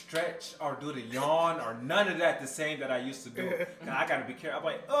can't even stretch or do the yawn or none of that the same that I used to do. 'Cause I gotta be careful. I'm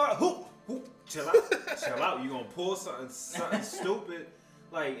like, hoop, chill out. You gonna pull something stupid?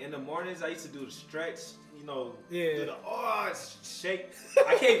 Like in the mornings, I used to do the stretch. You know, do the shake.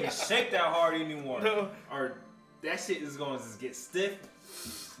 I can't even shake that hard anymore. No. Or that shit is gonna just get stiff.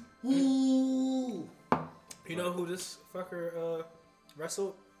 Ooh. You know who this fucker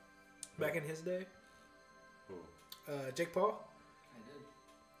wrestled back in his day? Who? Jake Paul. I did.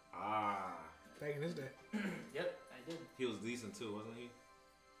 Ah. Back in his day. Yep, I did. He was decent too, wasn't he?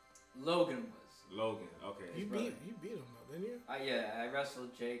 Logan was. Logan. Okay. You brother. beat him though, didn't you? I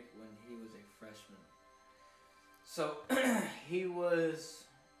wrestled Jake when he was a freshman. So he was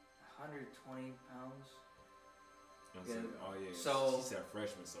 120 pounds. Oh yeah. So- he said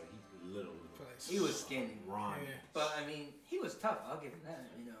freshman, so he little. He was skinny. Ron. Yeah. But I mean, he was tough. I'll give him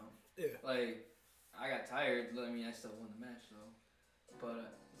that. You know. Yeah. Like, I got tired. I mean, I still won the match though.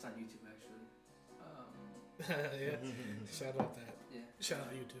 But it's on YouTube actually. Yeah. Shout out that. Yeah. Shout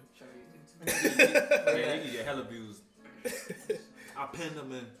out YouTube. Shout out YouTube. Yeah, he can get hella views. I pinned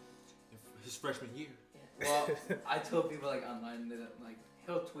him in his freshman year. Well, I told people like online that like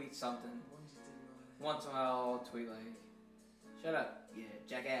he'll tweet something. Once in a while, I'll tweet like, "Shut up, yeah,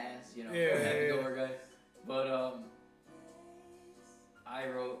 jackass," you know, happy-go-lucky guy. But I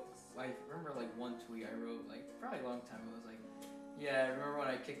remember like one tweet I wrote like probably a long time ago. I was like, "Yeah, I remember when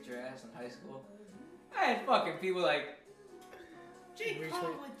I kicked your ass in high school." I had fucking people like, Jake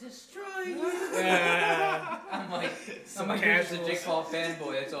Paul would destroy you. Yeah. I'm like, Some you're just a casuals. Jake Paul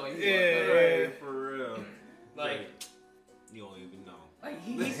fanboy. That's all you want. Yeah. Right, for real. Like, you don't even know. like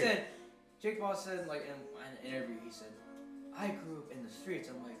he said, Jake Paul said, like, in an interview, he said, I grew up in the streets.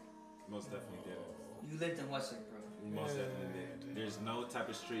 I'm like, Most definitely did. you lived in Westlake, bro. Most definitely did. There's no type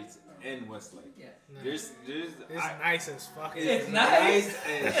of streets in Westlake. Yeah. No. It's nice as fuck. It's nice.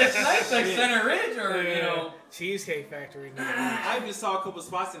 It's nice, like Center Ridge or, you know. Cheesecake Factory. I just saw a couple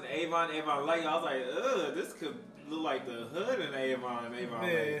spots in Avon Lake. I was like, ugh, this could look like the hood in Avon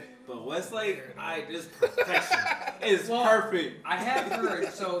Lake. But Westlake, this perfection. It's perfect. I have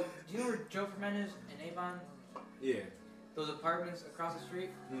heard, so, do you know where Joe Fermin is in Avon? Yeah. Those apartments across the street?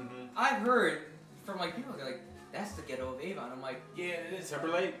 Mm-hmm. I've heard from, like, people like, that's the ghetto of Avon. I'm like, Yeah, it is.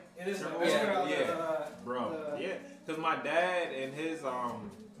 Timberlake? It is. Yeah. Bro, yeah. Because my dad and his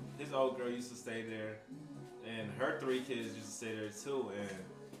old girl used to stay there. And her 3 kids used to stay there too. And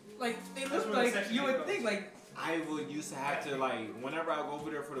like, they That's look where the like, section you would goes. think, like, I used to have to, like, whenever I go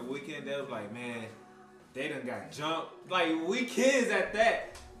over there for the weekend, they was like, man, they done got jumped. Like, we kids at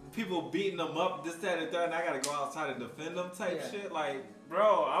that. People beating them up, this, that, and the third, and I gotta go outside and defend them type shit. Like,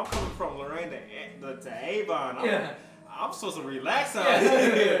 bro, I'm coming from Lorraine to Avon. I'm supposed to relax out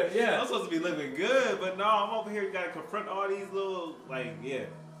here. I'm supposed to be living good, but no, I'm over here. You gotta confront all these little, like,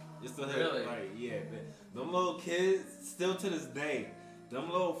 it's the hood. Really? Like, them little kids, still to this day,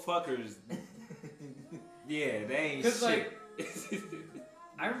 them little fuckers, they ain't shit. like,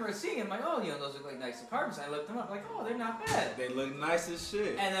 I remember seeing it, I'm like, oh, you know, those look like nice apartments. I looked them up, like, oh, they're not bad. They look nice as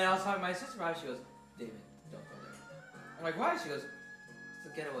shit. And then I was talking to my sister about it. She goes, David, don't go there. I'm like, why? She goes, it's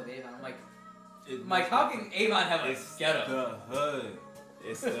the ghetto of Avon. I'm like, how can Avon have a ghetto? The hood.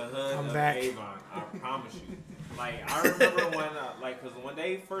 It's the hood I'm of back. Avon. I promise you. Like, I remember when, because when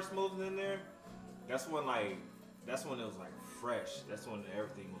they first moved in there, that's when it was, like, fresh. That's when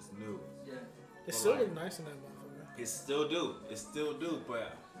everything was new. Yeah. It still look nice in that motherfucker. It still do.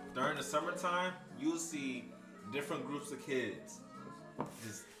 But during the summertime, you'll see different groups of kids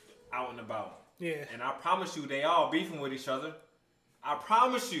just out and about. Yeah. And I promise you, they all beefing with each other. I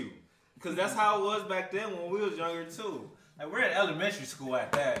promise you. Because that's how it was back then when we was younger, too. Like, we're in elementary school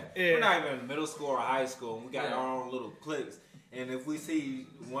at that. Yeah. We're not even in middle school or high school. We got our own little cliques. And if we see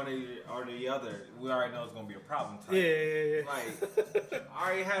one or the other, we already know it's going to be a problem type. Yeah. Like, I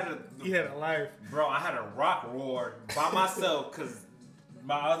already had You had a life. Bro, I had a rock war by myself because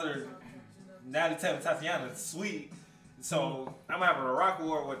my other Natalie Tatiana is sweet. So I'm having a rock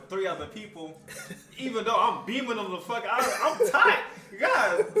war with 3 other people, even though I'm beaming them the fuck out. I'm tight.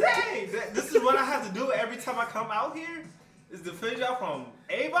 God dang. This is what I have to do every time I come out here? Is defend y'all from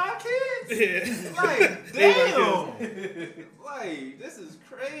Avon kids? Yeah. Like, damn. Like, this is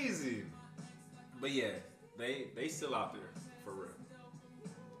crazy. But yeah, they still out there, for real.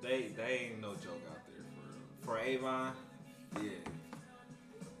 They ain't no joke out there, for real. For Avon, yeah,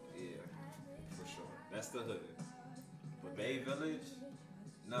 for sure. That's the hood. But Bay Village,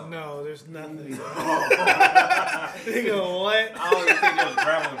 no, there's nothing. Nigga, what? I don't even think there's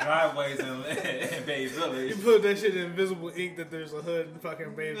gravel driveways in Bay Village. You put that shit in invisible ink that there's a hood in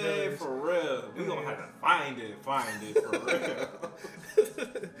fucking Bay Man, Village. for real. We gonna have to find it for real.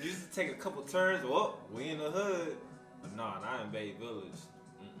 You used to take a couple turns, well, we in the hood. But nah, not in Bay Village.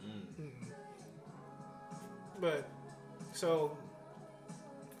 But, so,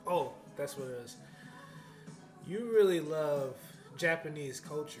 that's what it is. You really love Japanese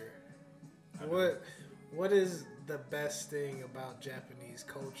culture. What is the best thing about Japanese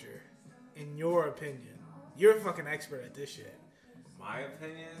culture, in your opinion? You're a fucking expert at this shit. My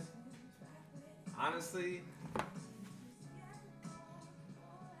opinion, honestly.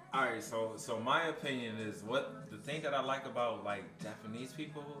 Alright, so my opinion is the thing that I like about like Japanese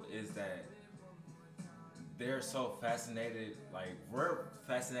people is that they're so fascinated, like we're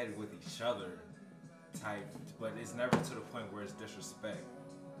fascinated with each other type, but it's never to the point where it's disrespect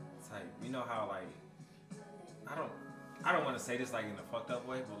type. You know how like I don't want to say this like in a fucked up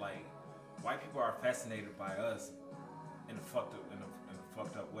way, but like white people are fascinated by us in a fucked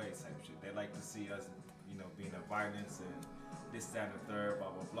up way type shit. They like to see us, you know, being in violence and this, that, and the third, blah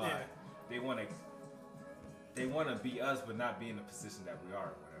blah blah. Yeah. They want to be us, but not be in the position that we are,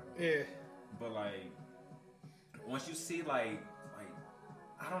 or whatever. Yeah. But like once you see like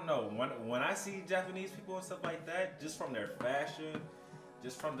I don't know, when I see Japanese people and stuff like that, just from their fashion,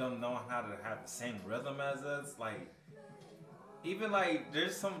 just from them knowing how to have the same rhythm as us, like even like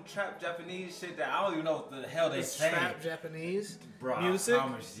there's some trap Japanese shit that I don't even know what the hell they say. Trap Japanese bro, music? I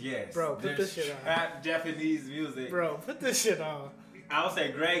promise, yes. Bro, put this shit on. Trap Japanese music. Bro, put this shit on. I would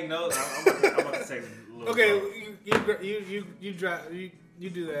say Greg knows. I'm about to say. Okay, you drop you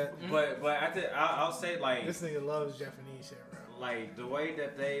do that. But I'll say like This nigga loves Japanese shit, bro. Like the way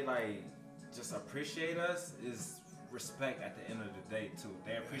that they like just appreciate us is respect at the end of the day too.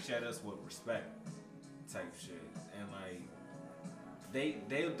 They appreciate us with respect type shit. And like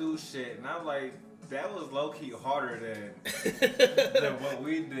they'll do shit and I'm like, that was low key harder than what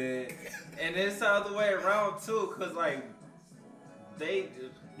we did. And it's the other way around too, cause like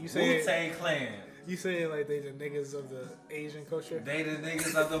Wu-Tang Clan. You saying like they the niggas of the Asian culture? They the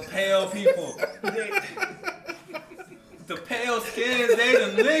niggas of the pale people. The pale skins, they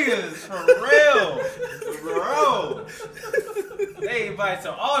the niggas, for real. Bro. They invite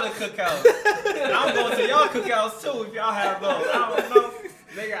to all the cookouts. And I'm going to y'all cookouts too if y'all have those. I don't know.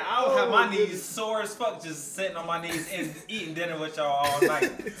 Nigga, I'll have my knees sore as fuck just sitting on my knees and eating dinner with y'all all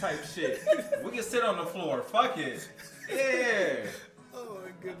night type shit. We can sit on the floor. Fuck it. Yeah. Oh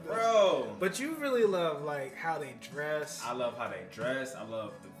my goodness. Bro. But you really love like how they dress. I love how they dress. I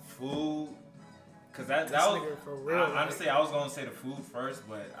love the food. Cause that This was nigga for real, honestly I was gonna say the food first,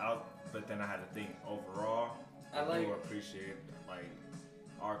 but then I had to think overall. I like we appreciate like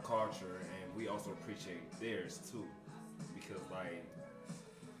our culture and we also appreciate theirs too, because like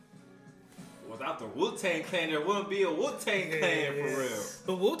without the Wu-Tang Clan there wouldn't be a Wu-Tang Clan for real.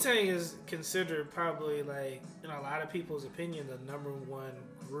 But Wu-Tang is considered probably like in a lot of people's opinion the number one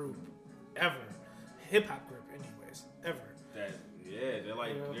group ever, hip hop group anyways ever. They're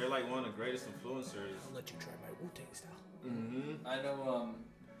like they're like one of the greatest influencers. I'll let you try my Wu-Tang style. Mm-hmm. I know,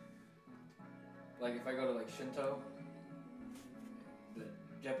 like if I go to like Shinto, the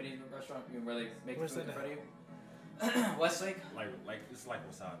Japanese restaurant, you know, where they make Where's food in that front of you. Westlake. Like it's like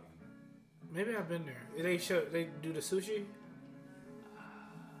wasabi. Maybe I've been there. They do the sushi.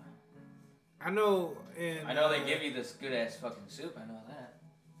 I know they give you this good ass fucking soup. I know that.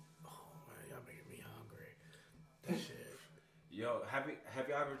 Oh man, y'all making me hungry. That shit. Yo, have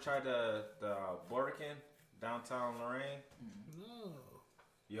you ever tried the Bordekin downtown Lorraine? No.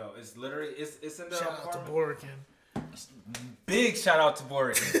 Yo, it's literally it's in the Shout out apartment. to Bordekin. Big shout out to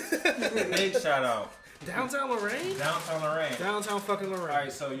Bordekin. Big shout out. Downtown Lorraine? Downtown Lorraine. Downtown fucking Lorraine.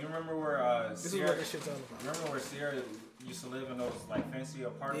 Alright, so you remember where This Sierra, is what this shit's all about. remember where Sierra used to live in those like fancy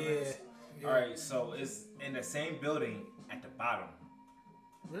apartments? Yeah. Alright, so it's in the same building at the bottom.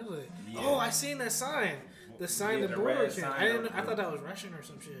 Really? Yeah. Oh, I seen that sign. The sign, Yeah, the the red Bordekin. sign. I thought that was Russian or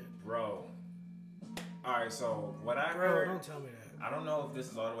some shit. Bro. Alright, so what I Bro, heard, don't tell me that. I don't know if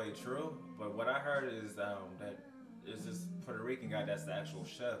this is all the way true, but what I heard is that there's this Puerto Rican guy that's the actual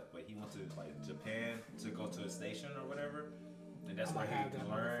chef, but he went to like Japan to go to a station or whatever, and that's where he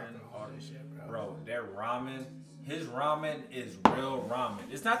learned all this shit, bro. Their ramen, his ramen is real ramen.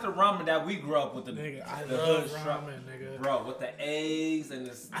 It's not the ramen that we grew up with. The Nigga, I the love hood ramen, nigga. bro, with the eggs and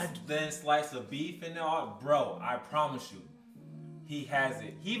this thin slice of beef and all, bro. I promise you, he has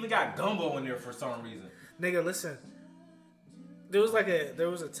it. He even got gumbo in there for some reason. Nigga, listen. There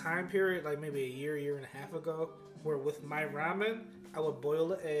was a time period, like maybe a year and a half ago, where with my ramen, I would boil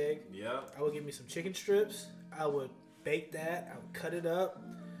the egg. Yeah. I would give me some chicken strips. I would bake that. I would cut it up.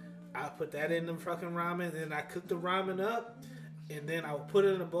 I would put that in the fucking ramen. Then I cooked the ramen up. And then I would put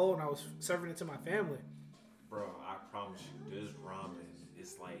it in a bowl and I was serving it to my family. Bro, I promise you, this ramen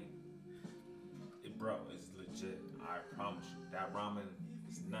is like, bro, it's legit. I promise you, that ramen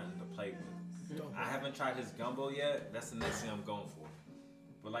is nothing to play with. I haven't tried his gumbo yet. That's the next thing I'm going for.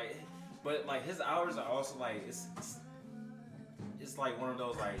 But like his hours are also like it's like one of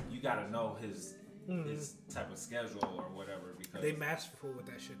those like you gotta know his type of schedule or whatever because They masterful with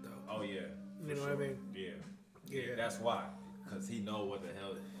that shit though. Oh yeah, You know what I mean? Yeah. That's why, cause he know what the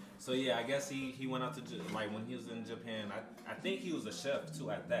hell. So yeah, I guess he went out to like when he was in Japan. I think he was a chef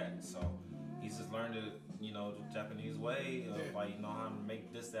too at that. So he's just learned it, you know, the Japanese way of like you know how to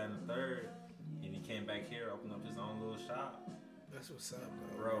make this, that, and the third. And he came back here, opened up his own little shop. That's what's up,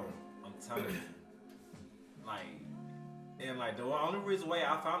 though. Bro, I'm telling you. Like the only reason why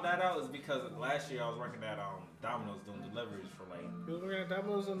I found that out is because last year I was working at Domino's doing deliveries for like. You was working at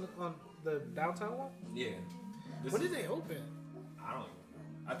Domino's on the downtown one? Yeah. When did they open? I don't even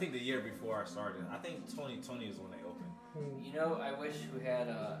know. I think the year before I started. I think 2020 is when they opened. You know, I wish we had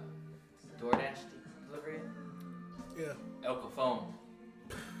a DoorDash delivery. Yeah. El Capone.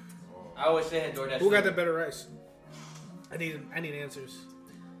 I wish they had DoorDash. Who got the better rice? I need answers.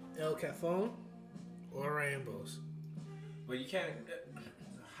 El Cafone or Rainbows? But you can't.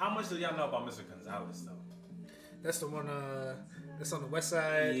 How much do y'all know about Mr. Gonzalez though? That's the one. That's on the west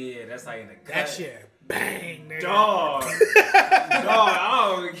side. Yeah, that's like in the cut. That shit, bang, nigga. Dog,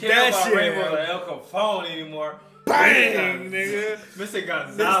 I don't care That about shit. Rainbow or El Capone anymore. Bang, nigga. Mr.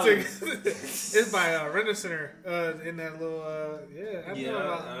 Gonzalez. It's by Rent-A-Center in that little, I know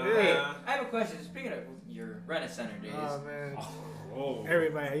about, Hey, I have a question. Speaking of your Rent-A-Center days. Oh, man. Oh.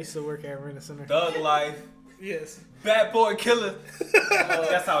 Everybody, I used to work at Rent-A-Center. Thug Life. Yes. Bad Boy Killer.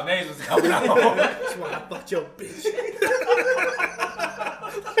 That's how names was coming out. That's why I fucked your bitch.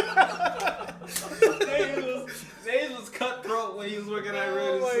 Names was cutthroat when he was working at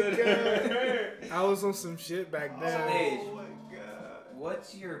Oh my Rent-A-Center. I was on some shit back then. Stage. Oh my god.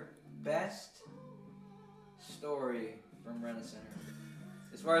 What's your best story from Rent-A-Center?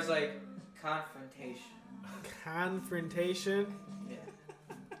 As far as like confrontation. Confrontation?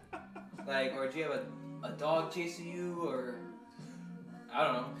 Yeah. Like, or do you have a dog chasing you, or I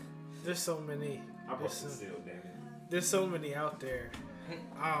don't know. There's so many. I broke the seal, damn it. There's so many out there.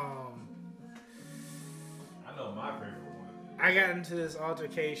 I know my favorite one. I got into this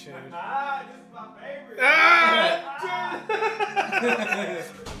altercation. This is my favorite.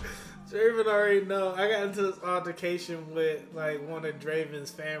 Dravin already know. I got into this altercation with like one of Draven's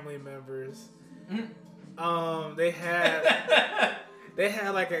family members. They had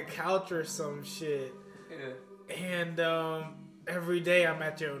like a couch or some shit. Yeah. And every day I'm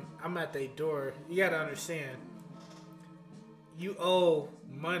at their door. You gotta understand. You owe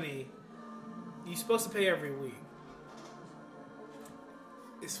money. You're supposed to pay every week.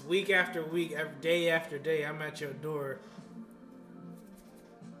 It's week after week, day after day. I'm at your door,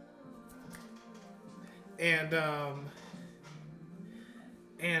 and I'm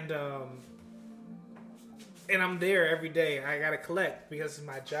there every day. I gotta collect because it's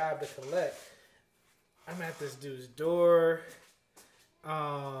my job to collect. I'm at this dude's door,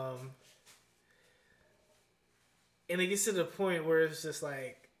 and it gets to the point where it's just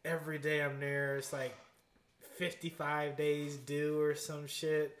like every day I'm there. It's like 55 days due or some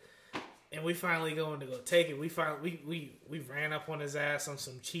shit, and we finally going to go take it. We ran up on his ass on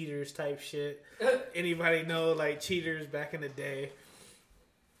some cheaters type shit. Anybody know like cheaters back in the day?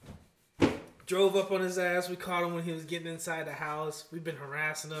 Drove up on his ass. We caught him when he was getting inside the house. We've been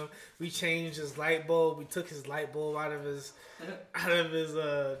harassing him. We changed his light bulb. We took his light bulb out of his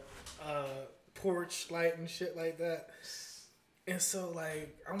porch light and shit like that. And so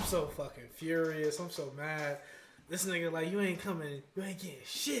like I'm so fucking furious. I'm so mad. This nigga like, you ain't coming. You ain't getting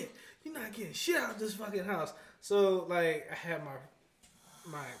shit. You're not getting shit out of this fucking house. So like I had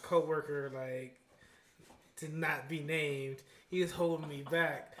my coworker like to not be named. He was holding me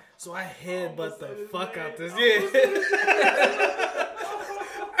back. So I headbutt the fuck out this. Yeah.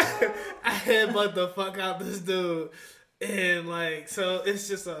 I headbutt the fuck out this dude. And like, so it's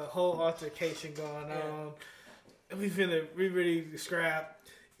just a whole altercation going on. And we really scrap,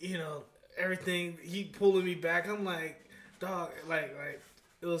 you know, everything. He pulling me back. I'm like, dog, like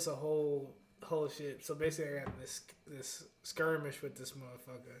it was a whole shit. So basically I got this skirmish with this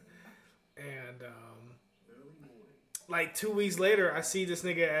motherfucker. And like 2 weeks later, I see this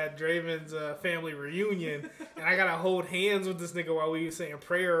nigga at Draven's family reunion, and I gotta hold hands with this nigga while we were saying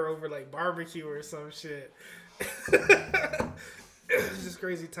prayer over like barbecue or some shit. It's just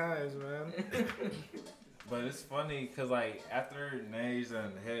crazy times, man. But it's funny because like after Nays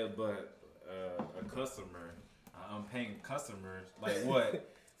and headbutt a customer, I'm paying customers. Like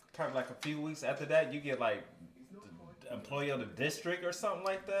what? Probably like a few weeks after that, you get like the employee of the district or something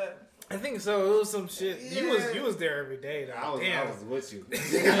like that. I think so. It was some shit. Yeah. You was there every day, though. I was with you. I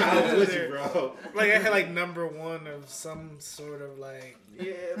I was with you, bro. Like I had like number one of some sort of like.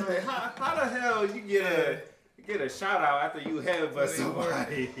 Yeah, like how the hell you get a shout out after you headbutt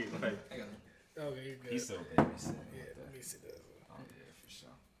somebody? Like, Okay, you're good. he's so babysitting. Yeah, let me see this. Oh yeah, for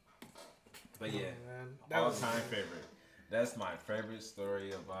sure. But yeah, Man, all time favorite. That's my favorite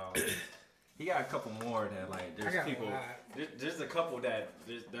story about. He got a couple more that like there's people. There's a couple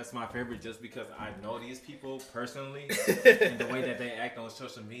that's my favorite just because I know these people personally and the way that they act on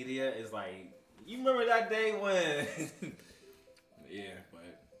social media is like, you remember that day when? Yeah,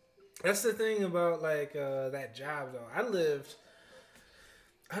 but That's the thing about like that job though. I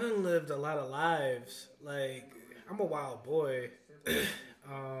done lived a lot of lives. Like I'm a wild boy.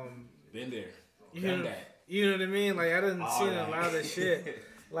 been there, You done know, that. you know what I mean? Like I done All seen that. a lot of shit.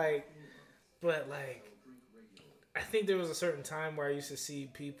 Like, but like, I think there was a certain time where I used to see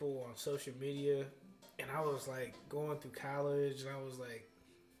people on social media, and I was like going through college, and I was like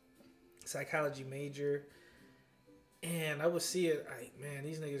psychology major, and I would see it like, man,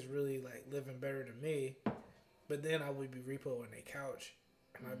 these niggas really like living better than me. But then I would be repoing their couch,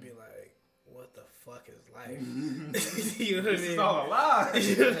 and I'd be like, what the fuck is life? You know what I mean? It's all a lie.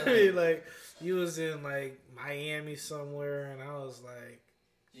 You know what I mean? Like, you was in like Miami somewhere, and I was like,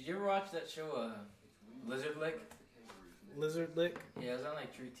 Did you ever watch that show, Lizard Lick? Lizard Lick. Yeah, it was on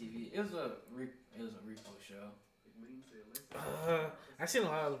like True TV. It was a repo show. I seen a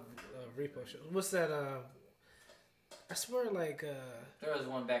lot of repo shows. What's that? I swear, like. There was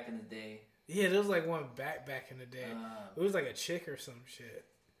one back in the day. Yeah, there was like one back in the day. It was like a chick or some shit.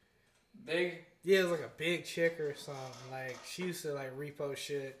 Big? Yeah, it was like a big chick or something. Like, she used to like repo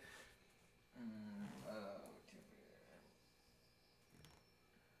shit.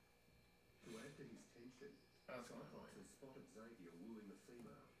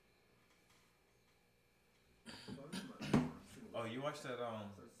 Oh, you watched that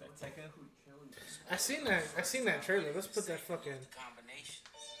Tekken? I seen that trailer. Let's put that fucking.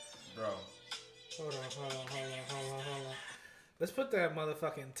 Bro. Hold on. Let's put that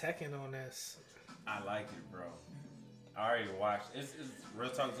motherfucking Tekken on this. I like it, bro. I already watched. It's Real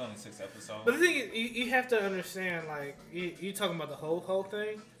Talk is only 6 episodes. But the thing is, you have to understand, like, you talking about the whole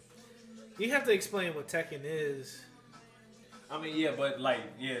thing. You have to explain what Tekken is. I mean, yeah, but like,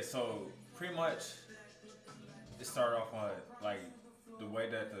 yeah. So pretty much, it started off on like the way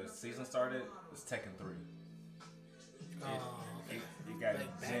that the season started was Tekken 3. It got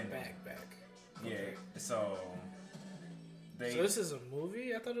like Jin. back. Yeah. Okay. So they. So this is a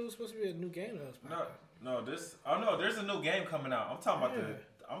movie? I thought it was supposed to be a new game that was popping. No. There's a new game coming out. I'm talking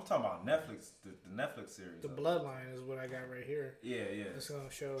about Netflix, the Netflix series. The Bloodline is what I got right here. Yeah. It's gonna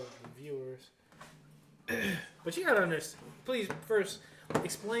show the viewers. But you gotta understand. Please, first,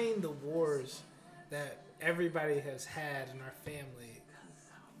 explain the wars that everybody has had in our family.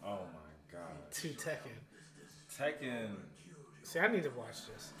 Oh my god. To Tekken. Tekken. See, I need to watch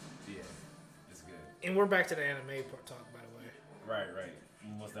this. Yeah, it's good. And we're back to the anime part talk, by the way. Right.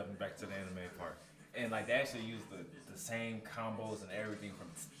 Most definitely back to the anime part. And like they actually use the same combos and everything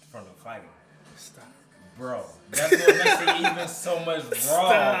from the fighting. Stop. Bro, that's what makes it even so much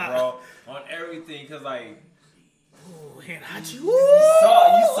raw, bro. On everything, cause like, ooh, Hanhachi. you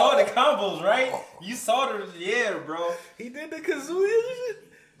saw the combos, right? You saw bro. He did the Kazuya shit.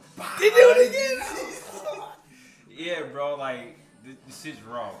 He did it again. Yeah, bro. Like the shit's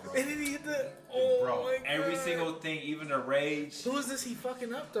raw, bro. And then he hit the. Bro, My every God. single thing, even the rage. Who is this? He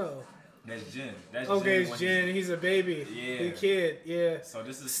fucking up though. That's Jin. That's Okay, Jin it's Jin. He's a baby. Yeah. He's a kid. Yeah. So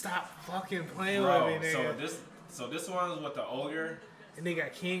this is Stop fucking playing bro. with me, nigga. So this one's with the ogre. And they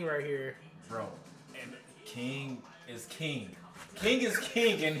got King right here. Bro, and King is king. King is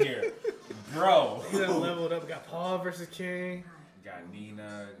king in here. Bro. He done leveled up. Got Paul versus King. Got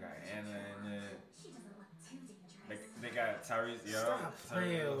Nina, got Anna in it. They got Tyrese, Stop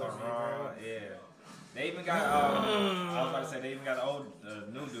playing with me, bro. Yeah. They even got, I was about to say, they even got the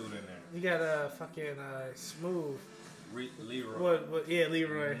new dude in there. You got fucking Smooth. Leroy. What? Yeah,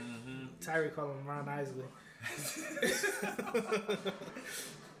 Leroy. Mm-hmm. Tyree called him Ron Isley.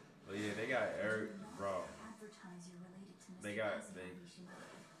 But yeah, they got Eric, bro. They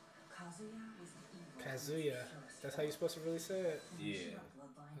Kazuya. That's how you're supposed to really say it. yeah.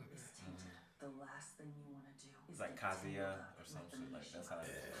 It's like Kazuya or some shit like that's how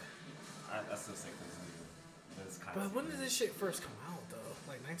I still say Kazuya. But it's Kazuya. But when did this shit first come out though?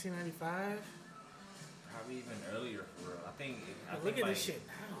 Like 1995? Probably even earlier for real. I think Look at like, this shit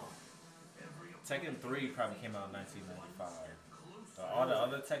now. Tekken 3 probably came out in 1995. All the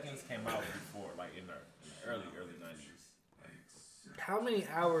other Tekkens came out before, like in the early 90s. How many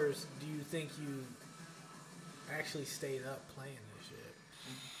hours do you think you actually stayed up playing this shit?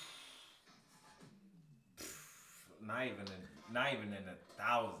 Not even in the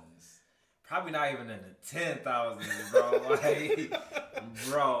thousands. Probably not even in the 10,000s, bro. Like,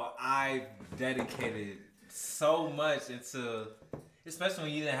 bro, I dedicated so much into, especially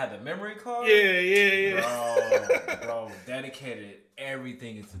when you didn't have the memory card. Yeah. Bro, dedicated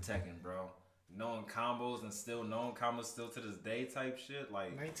everything into Tekken, bro. Knowing combos and still knowing combos still to this day type shit.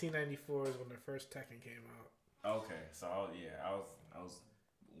 Like 1994 is when the first Tekken came out. Okay, so I was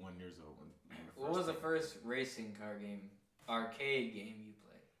 1 year old when the What was the first racing car game, arcade game you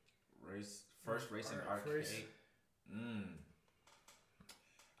played? First racing arcade. First.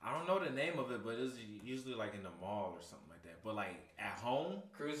 I don't know the name of it, but it was usually like in the mall or something like that. But like at home,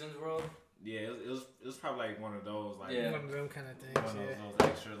 Cruisin's World. yeah, it was probably like one of those like Yeah. One of them kind of things. one of those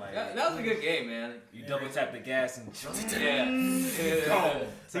extra like That was a good game, man. you double tap the gas and Yeah.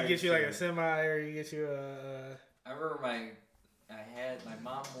 So you get you like a semi, or you get you a. I remember my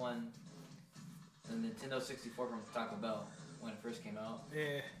mom won the Nintendo 64 from Taco Bell when it first came out,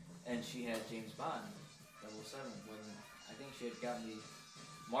 Yeah. and she had James Bond 007. I think she had got me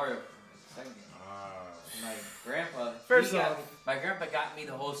Mario for the second game. My grandpa. My grandpa got me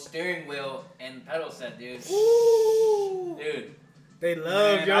the whole steering wheel and pedal set, dude. Ooh. Dude, They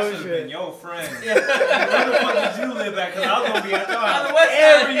love Man, I your should have been shit. your friend. Where the fuck did you live at? Because I was going to be at your On house the west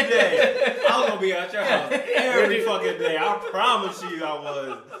every side. day. I was going to be at your house every fucking day. I promise you I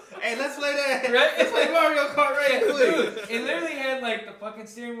was. Hey, let's play that. Right? It's like Mario Kart right quick. dude, it literally had like the fucking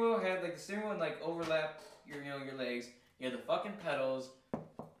steering wheel, had like the steering wheel and like overlap your your legs. You had the fucking pedals.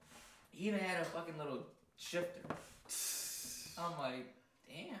 He even had a fucking little shifter. I'm like,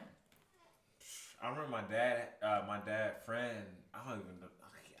 damn. I remember my dad friend, I don't even know, I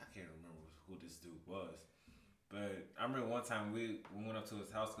can't remember who this dude was. But I remember one time we went up to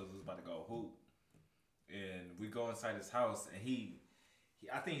his house because we was about to go hoop. And we go inside his house and he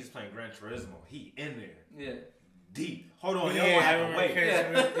I think he's playing Gran Turismo. He in there. Yeah. Deep. Hold on, Yeah, y'all I have to remember wait.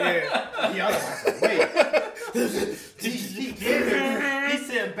 yeah. Y'all have to wait. He's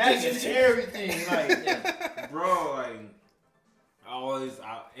sitting back and everything. Like, bro, like,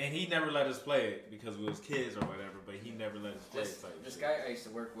 and he never let us play it because we was kids or whatever, but he never let us play it. This guy I used to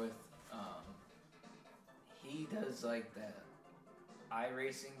work with, he does like that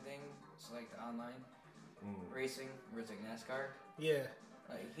iRacing thing. It's like the online racing where it's like NASCAR. Yeah.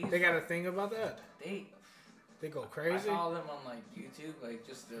 Like They got a thing about that. They go I crazy. follow them on like YouTube, like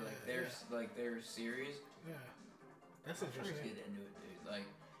just their series. Yeah. That's I'm trying to interesting. get into it, dude. Like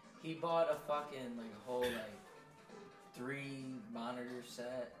he bought a fucking like a whole like 3 monitor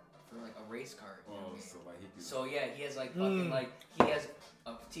set for like a race car. You know what I mean? So like he could. So yeah, he has like fucking like he has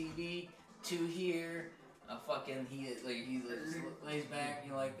a TV, 2 here, a fucking he lays back,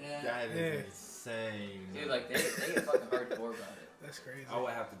 you know, like that. That is insane. Dude, like they get fucking hardcore about it. That's crazy. I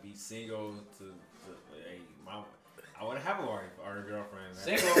would have to be single to I wouldn't have a wife or a girlfriend.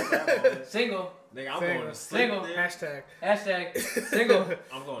 Single. Nigga, I'm going to sleep. Single. Hashtag Single.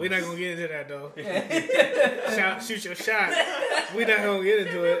 I'm going. We're not gonna get into that though. Shoot your shot. We're not gonna get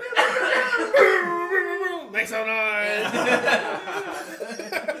into it. Make some noise.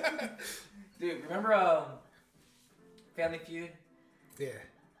 Dude, remember Family Feud? Yeah.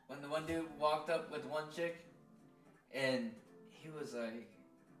 When the one dude walked up with one chick, and he was like,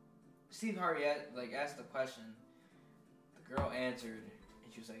 Steve Harvey asked the question. The girl answered,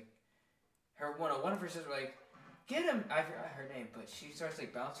 and she was like, one of her sisters were like, get him. I forgot her name, but she starts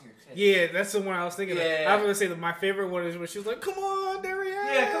like bouncing her tits. Yeah, that's the one I was thinking of. Yeah. I was gonna say that my favorite one is when she was like, "Come on, there he is.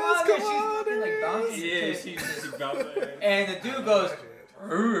 Yeah, come on, come she's on, fucking, there like, he bouncing. is." Yeah, she bounced. And the dude goes,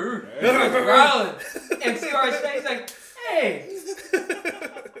 growling, and Steve Harvey's face like, hey, what's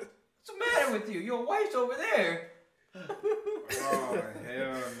the matter with you? Your wife's over there. Oh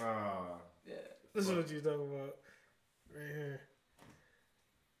hell no! Yeah. This is what you talking about, right here.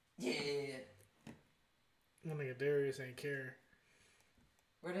 Yeah. One nigga Darius ain't care.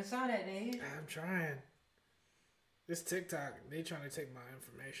 Where the sound at, Dave? I'm trying. This TikTok, they trying to take my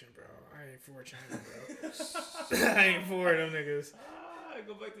information, bro. I ain't for China, bro. I ain't for them niggas.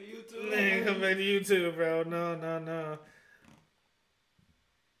 Go back to YouTube. Man, come back to YouTube, bro. No.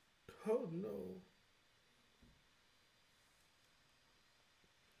 Oh no.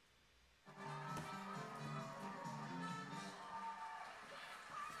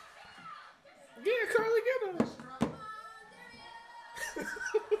 Yeah, Carly, get him.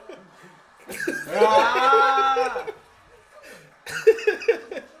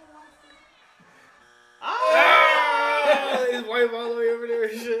 Ah! His wife all the way over there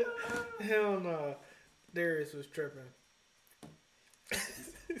and shit. Hell no. Darius was tripping. Hell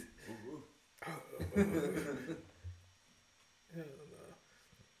no.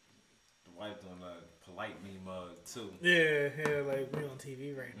 The wife doing a polite me mug too. Yeah, like we on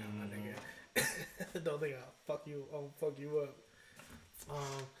TV right now, my nigga. Don't think I'll fuck you up.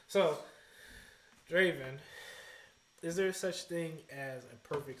 So, Dravin, is there such thing as a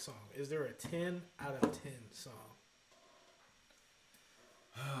perfect song? Is there a 10 out of 10 song?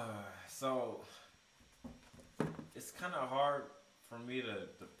 So, it's kind of hard for me to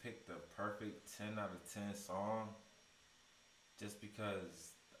pick the perfect 10 out of 10 song just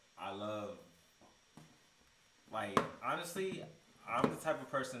because I love, like, honestly, I'm the type of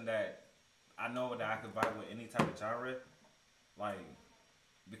person that I know that I could vibe with any type of genre, like,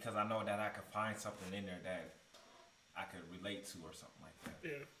 because I know that I could find something in there that I could relate to or something like that.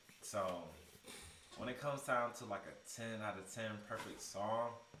 Yeah. So, when it comes down to like a 10 out of 10 perfect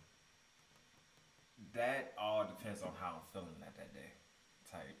song, that all depends on how I'm feeling that day.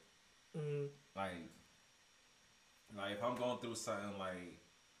 Type. Mm-hmm. Like if I'm going through something like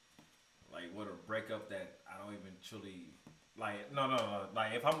with a breakup that I don't even truly like. No.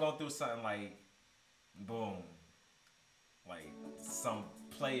 Like if I'm going through something like, boom, like some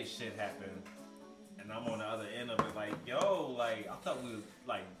play shit happened, and I'm on the other end of it. Like, yo, like I thought we was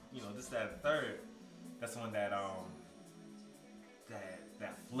like, this, that, and the third. That's when that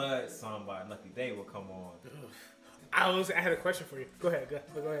that Flood song by Lucky Day will come on. I had a question for you. Go ahead. Go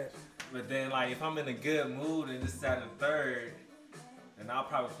ahead. But then, like, if I'm in a good mood and this, that, and the third, then I'll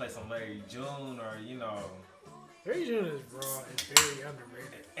probably play some Larry June or, you know. Larry June is raw and very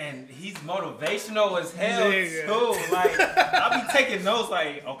underrated. And he's motivational as hell, Yeah. too. Like, I'll be taking notes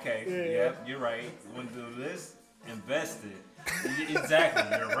like, okay, yeah, you're right. You want to do this? Invest it.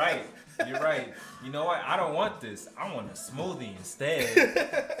 Exactly, you're right. You're right. You know what? I don't want this. I want a smoothie instead.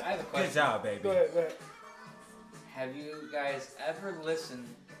 I have a question. Good job, baby. Go ahead. Have you guys ever listened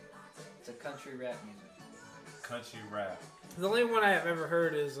to country rap music? Country rap. The only one I have ever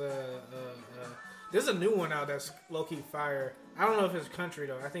heard is there's a new one out that's low key fire. I don't know if it's country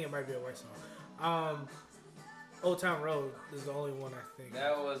though. I think it might be a white song. Old Town Road is the only one I think.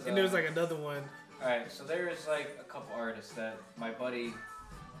 That was. And there's like another one. All right, so there's like a couple artists that my buddy,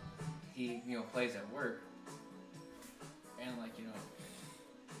 he plays at work, and like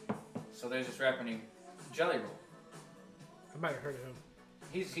so there's this rapper named Jelly Roll. I might have heard of him.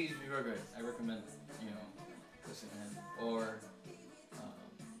 He's real good. I recommend listening to him. Or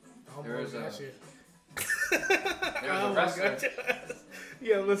there was a wrestler.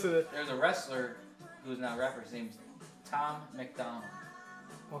 Yeah, listen. There's a wrestler who's not a rapper. His name's Tom McDonald.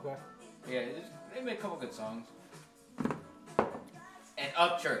 Okay. Yeah, they made a couple good songs. And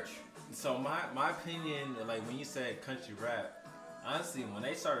Upchurch. So my opinion, like when you said country rap, honestly, when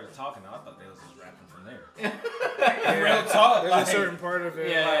they started talking, I thought they was just rapping from there. Real talk. There's Like, a certain part of it.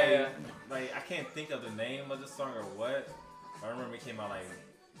 Yeah. like I can't think of the name of the song or what. I remember it came out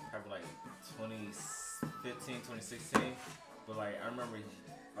probably 2015, 2016. But like I remember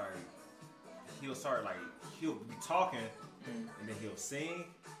he'll be talking and then he'll sing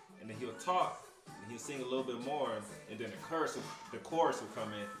and then he'll talk and he'll sing a little bit more and then the chorus will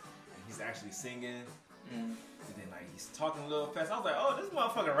come in and he's actually singing. And then he's talking a little fast. I was like, oh, this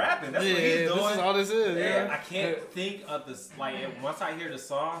motherfucker rapping. That's what he's doing. This is all this is. Yeah. I can't think of this. Like once I hear the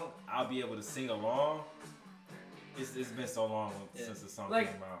song, I'll be able to sing along. It's been so long since the song came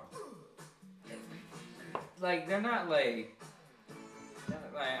out. Like they're not like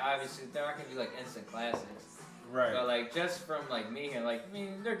obviously they're not gonna be like instant classics. Right. But like just from me here,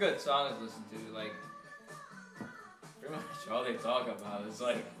 they're good songs to listen to. Like pretty much all they talk about is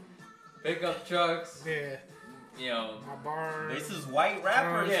like pickup trucks. Yeah. My barn. This is white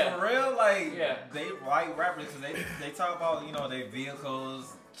rappers for real. They white rappers because they talk about their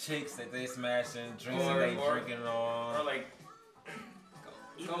vehicles, chicks that they smashing, drinks that they drinking on. Or like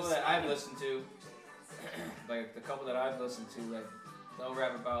a couple that I've listened to, like the couple that I've listened to, like they'll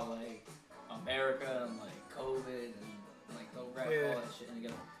rap about like America and like COVID and like they'll rap all that shit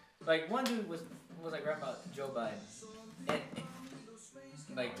together. Like one dude was like rap about Joe Biden and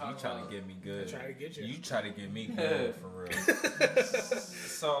like you trying to get me good. Try to get you. You try to get me good for real.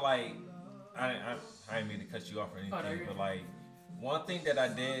 So like, I didn't mean to cut you off or anything, but like, one thing that I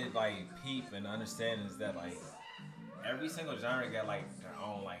did peep and understand is that every single genre got their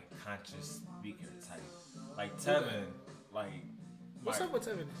own conscious speaker type. Like Tevin, what's up with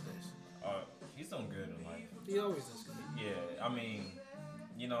Tevin these days? He's doing good in life. He always does good. Yeah, I mean,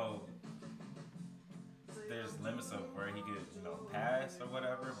 there's limits of where he could, pass or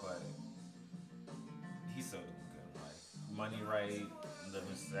whatever, but he's still doing good in life. Money right,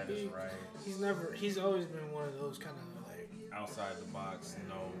 living status right. He's always been one of those kind of outside the box,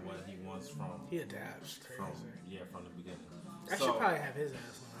 know what he wants from. He adapts crazy. From the beginning. I should probably have his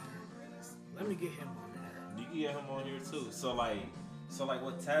ass on here. Let me get him on there. You can get him on here too. So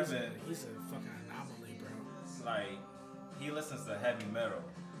with Tevin, he's a fucking anomaly, bro. He listens to heavy metal,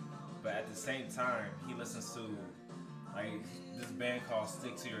 but at the same time he listens to this band called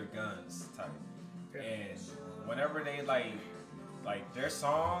Stick to Your Guns type. Yeah. And whenever they their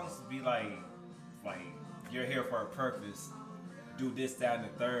songs be like you're here for a purpose, do this, that, and the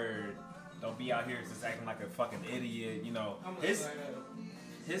third. Don't be out here just acting like a fucking idiot.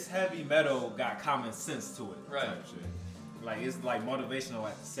 His heavy metal got common sense to it. Right. Type shit. It's motivational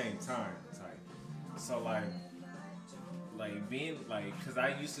at the same time. Type. So being cause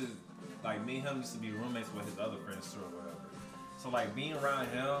I used to me and him used to be roommates with his other friends too or whatever. So being around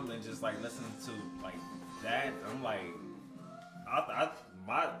him and just listening to that, I'm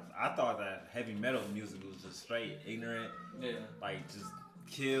I thought that heavy metal music was just straight ignorant. Yeah. Just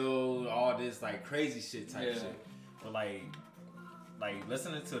kill all this crazy shit type shit. But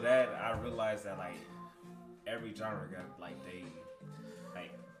listening to that, I realized that every genre got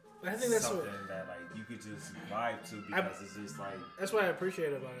I think that's something that you could just vibe to because it's just that's what I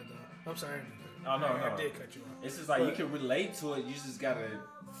appreciate about it though. I'm sorry. Oh no, I did cut you off. It's just you can relate to it. You just gotta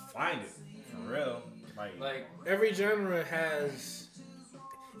find it for real. Like every genre has.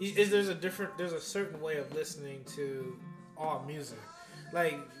 There's a certain way of listening to all music.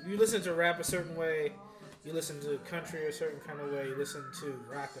 Like you listen to rap a certain way, you listen to country a certain kind of way, you listen to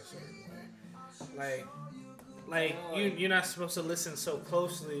rock a certain way. Like you're not supposed to listen so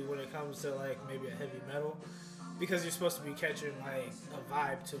closely when it comes to like maybe a heavy metal, because you're supposed to be catching like a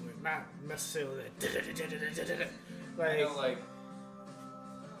vibe to it, not necessarily that. I know, like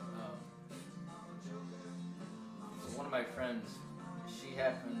so one of my friends, she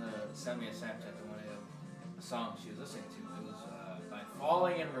happened to send me a Snapchat to one of the songs she was listening to. It was by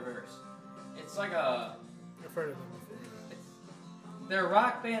Falling in Reverse. It's like a. I've heard of them before. They're a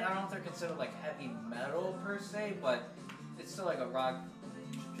rock band. I don't know if they're considered like heavy metal per se, but it's still like a rock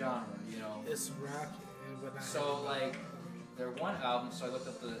genre, you know. It's rock, but not so like their one album. So I looked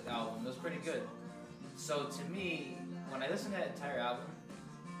up the album. It was pretty good. So to me, when I listened to that entire album,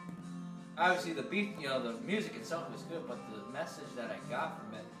 obviously the beat, you know, the music itself was good, but the message that I got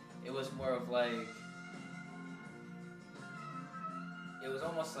from it, it was more of like, it was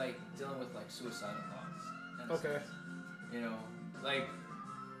almost like dealing with like suicidal thoughts. Okay. Sense. You know, like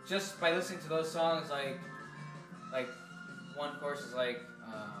just by listening to those songs, like one chorus is like,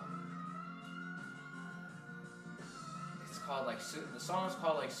 it's called like the song is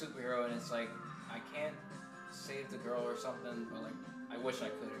called like Superhero, and it's like I can't save the girl or something, or like I wish I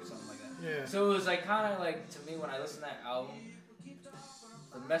could or something like that. Yeah. So it was like kind of like, to me, when I listened to that album,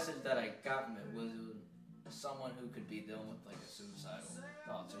 the message that I got from it was someone who could be dealing with like a suicidal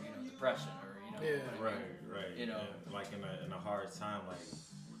thoughts or, you know, depression or, you know. Yeah. Right. You know. Yeah. Like in a hard time, like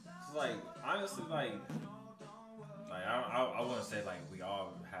it's like honestly, like I wouldn't say like we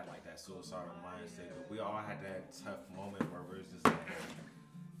all had like that suicidal mindset, but we all had that tough moment where we're just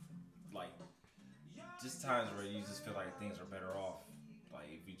like just times where you just feel like things are better off, like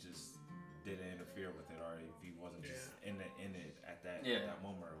if you just didn't interfere with it, or if you wasn't just in it at that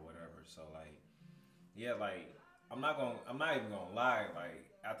moment or whatever. So like, yeah, like I'm not even gonna lie. Like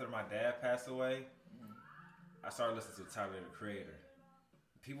after my dad passed away, I started listening to Tyler the Creator.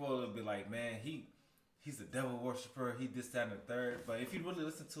 People will be like, man, he's a devil worshiper. He this, that, and the third. But if you really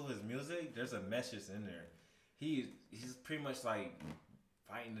listen to his music, there's a message in there. He's pretty much like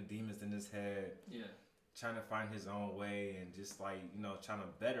fighting the demons in his head. Yeah. Trying to find his own way and just like, you know, trying to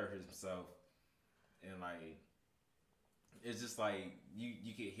better himself. And like, it's just like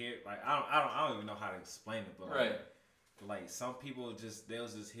you can hear, like I don't even know how to explain it, but like some people they'll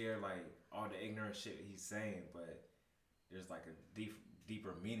just hear like all the ignorant shit he's saying, but there's like a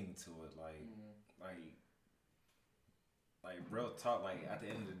deeper meaning to it. Like real talk, like at the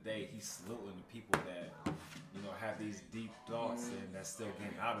end of the day, he's saluting the people that, you know, have these deep thoughts and that's still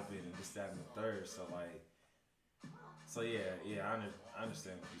getting out of it and this, that, and the third. So like, I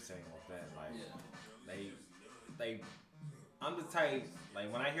understand what you're saying with that. Like, I'm the type,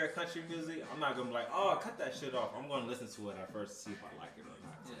 like when I hear country music, I'm not gonna be like, oh, cut that shit off. I'm gonna listen to it at first to see if I like it or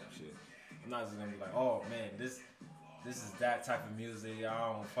not. Shit. I'm not just gonna be like, oh man, this is that type of music.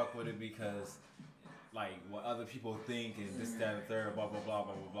 I don't fuck with it because like what other people think and this, that, and the third, blah blah blah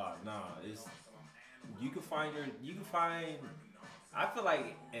blah blah blah. Nah, it's you can find. I feel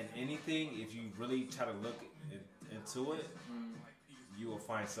like in anything, if you really try to look into it, you will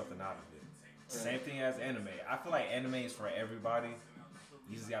find something out of it. Same thing as anime. I feel like anime is for everybody.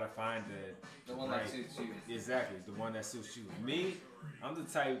 You just gotta find the one that suits you. Exactly, the one that suits you. Me, I'm the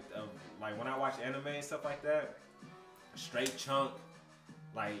type of like when I watch anime and stuff like that, straight chunk.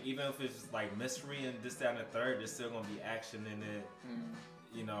 Like even if it's like mystery and this, that, and the third, there's still gonna be action in it.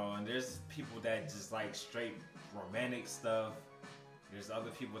 You know, and there's people that just like straight romantic stuff. There's other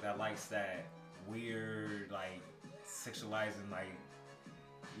people that likes that weird, like sexualizing, like,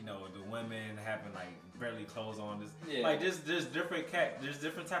 you know, the women having like barely clothes on. Like there's different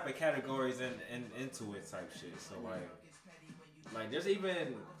type of categories into it type shit. So like there's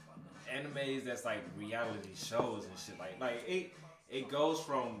even animes that's like reality shows and shit. Like it goes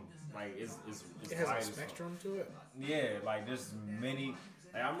from like it's it has a spectrum to it. Yeah, like there's many.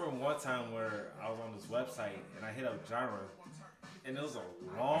 Like, I remember one time where I was on this website and I hit up genre, and it was a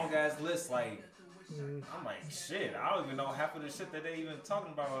long ass list. Like I'm like, shit, I don't even know half of the shit that they even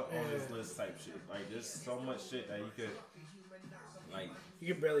talking about on this list type shit. Like there's so much shit that you could like.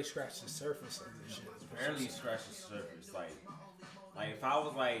 You can barely scratch the surface of this shit. Barely scratch the surface. Like if I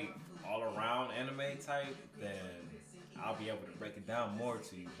was like all around anime type, then I'll be able to break it down more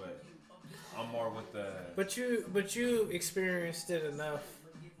to you. But I'm more with the. But you experienced it enough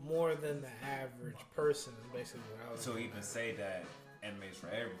more than the average person, is basically what I was. To even say that anime's for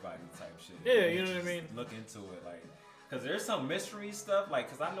everybody type shit. Yeah, you know what I mean. Look into it, like, Because there's some mystery stuff, like,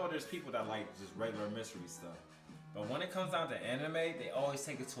 because I know there's people that like just regular mystery stuff. But when it comes down to anime, they always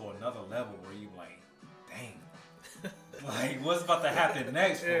take it to another level where you like, dang. Like, what's about to happen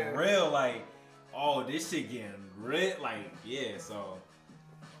next for real? Like, oh, this shit getting rid. Like, yeah, so.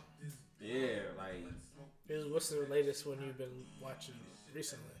 Yeah, like. What's the latest one you've been watching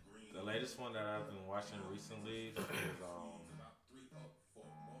recently? The latest one that I've been watching recently is,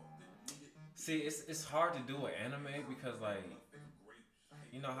 see, it's hard to do with anime because, like,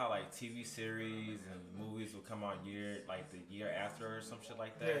 you know how, like, TV series and movies will come out the year after or some shit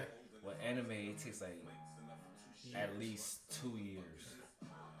like that? Yeah. With anime, it takes, like, at least 2 years.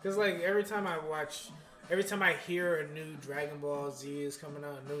 Because, like, every time I hear a new Dragon Ball Z is coming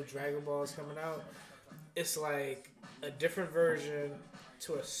out, a new Dragon Ball is coming out, it's, like, a different version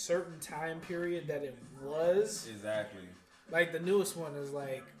to a certain time period that it was. Exactly. Like, the newest one is,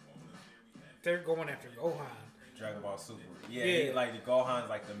 like, they're going after Gohan. Dragon Ball Super. Yeah. He, like, the Gohan's,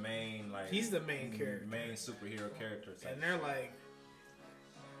 like, the main, like... He's the main character. Main superhero character. And they're, like...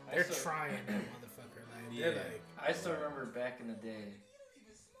 They're trying that motherfucker. Like, they're like... I still remember back in the day,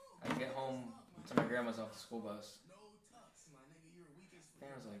 I'd get home to my grandma's off the school bus. I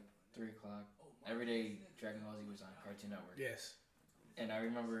think it was, like, 3 o'clock. Every day, Dragon Ball Z was on Cartoon Network. Yes. And I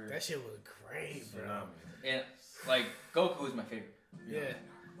remember... That shit was great, bro. And, like, Goku was my favorite. Yeah.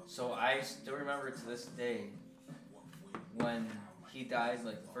 So I still remember to this day when he dies,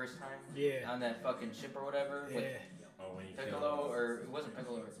 like, the first time. Yeah. On that fucking ship or whatever. Yeah. With When he Piccolo, or it wasn't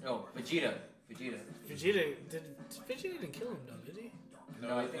Piccolo. No, Vegeta. Vegeta didn't kill him, though, did he?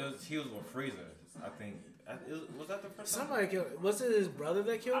 No, he was with Frieza, I think. Was that the first time? Somebody killed him. Was it his brother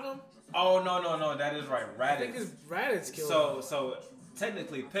that killed him? Oh, no, that is right. Raditz. I think his Raditz killed him. So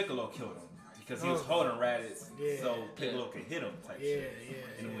technically Piccolo killed him because he was holding Raditz so Piccolo could hit him type shit. Yeah.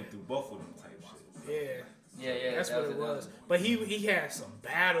 And it went through both of them type shit. Yeah. That's what it was. But he had some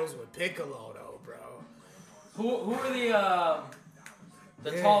battles with Piccolo though, bro. Who are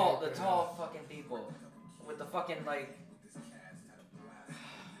the tall fucking people with the fucking like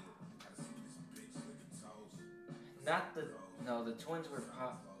the twins were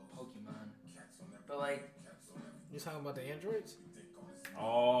Pokemon, but like you talking about the androids?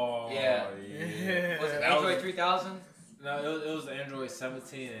 Oh yeah. Was it Android 3000? No, it was Android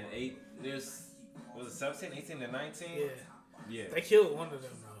 17 and 8. Was it 17, 18, and 19? Yeah. They killed one of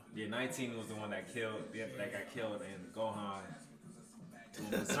them though. Yeah, 19 was the one that got killed, and Gohan was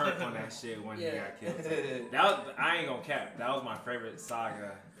berserk on that shit when he got killed. I ain't gonna cap. That was my favorite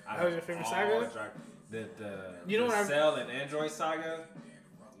saga. That was your favorite saga? The Cell and Android saga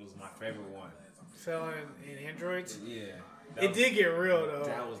was my favorite one. Cell and Androids? Yeah. It did get real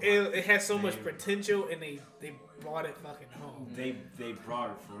though. It had so much potential, and they brought it fucking home. They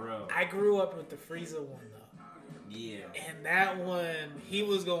brought it for real. I grew up with the Frieza one though. Yeah. And that one, he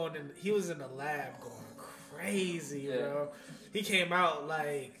was in the lab going crazy, bro. He came out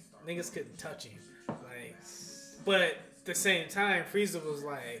like niggas couldn't touch him. Like, but at the same time, Frieza was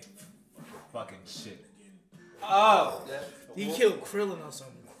like fucking shit. Oh, he killed Krillin on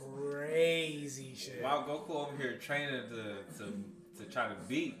some crazy shit. While Goku over here training to try to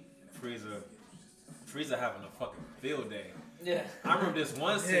beat Frieza having a fucking field day. Yeah. I remember this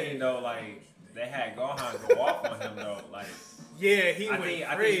one scene though, like they had Gohan go off on him though, like he went crazy.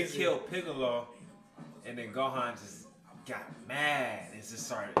 I think he killed Piccolo, and then Gohan just got mad and just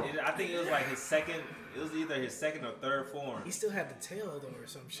started. I think it was like his second. It was either his second or third form. He still had the tail though, or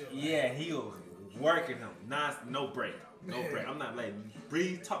some shit. Like yeah, he was working him. No break. No break. I'm not letting you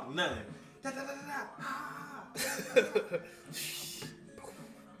breathe, talk, nothing. Da, da, da, da, da.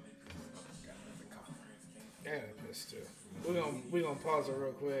 Yeah, that's too. We're gonna pause it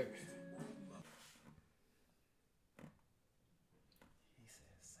real quick. He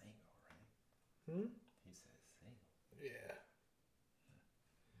said single, right? He said single. Yeah.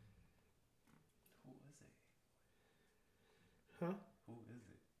 Who is it? Huh? Who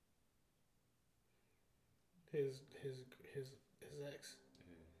is it? His ex.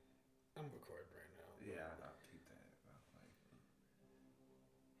 Yeah. I'm recording right now. Yeah, I'll keep that.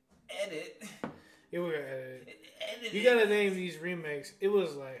 Edit. Yeah, we're gonna edit. You gotta name these remakes. It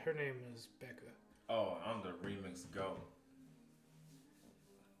was like her name is Becca. Oh, I'm the remix go.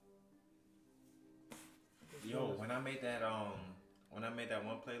 Yo, when I made that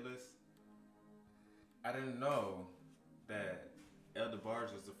one playlist, I didn't know that Elder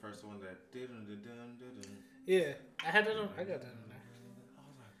Barge was the first one that did. Yeah, I got that on there.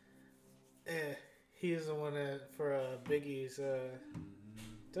 Yeah, he's the one that for Biggie's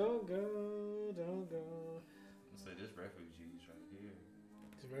Don't Go. So there's refugees right here.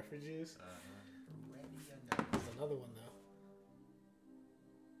 There's refugees? Ready or not. There's another one though.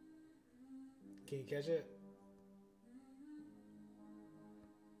 Can you catch it?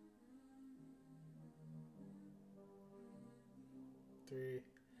 Three,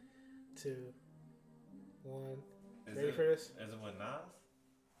 two, one. Ready for this? Is it with Nas?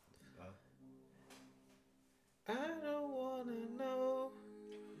 I don't wanna know.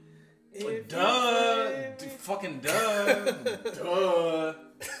 Duh! Fucking duh! Duh!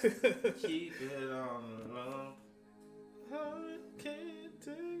 Keep it on the low. I can't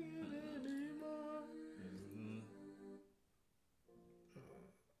take it anymore.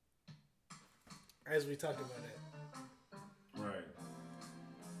 As we talked about it. Right.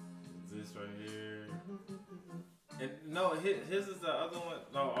 This right here. And no, his is the other one.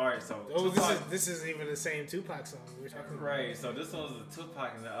 No, alright, so This isn't even the same Tupac song we were talking about. Right, so this one was the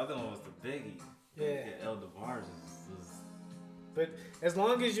Tupac and the other one was the Biggie. Yeah. El DeBarge is But as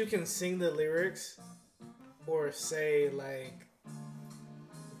long as you can sing the lyrics or say like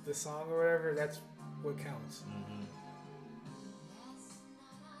the song or whatever, that's what counts. mm-hmm.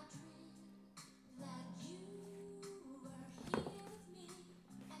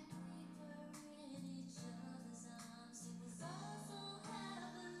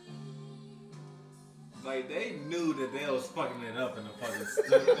 Like they knew that they was fucking it up in the fucking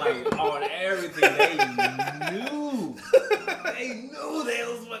like on everything. They knew. They knew they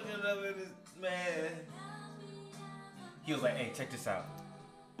was fucking it up in this man. He was like, "Hey, check this out."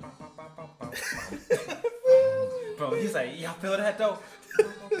 Bro, he's like, "Y'all feel that though?"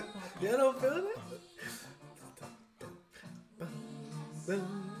 Y'all don't feel that?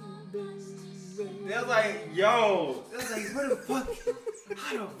 They was like, "Yo," they was like, "Where the fuck?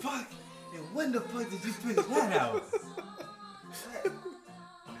 How the fuck? And when the fuck did you figure that out?"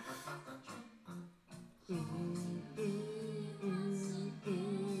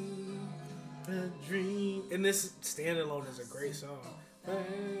 A dream. And this standalone is a great song.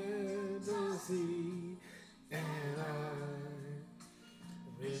 Fantasy, and I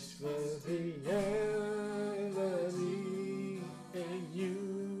wish for reality, and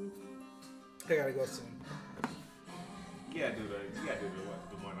you. I gotta go soon. You gotta do the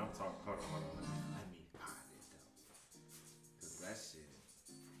one I'm talking. Hold on. Let me find it though, cause that shit.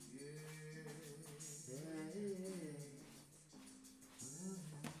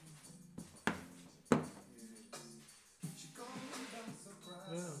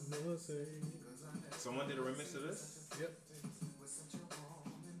 Someone did a remix of this? Yep.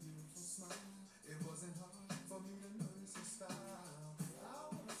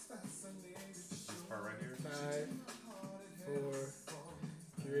 This part right here? 5, 4,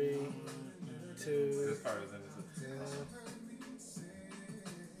 3, 2. This part is in this.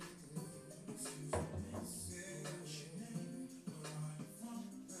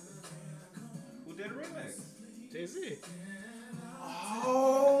 Who did a remix? Jay-Z.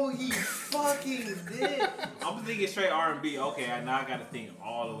 Oh, he fucking did. I'm thinking straight R&B. Okay, now I gotta think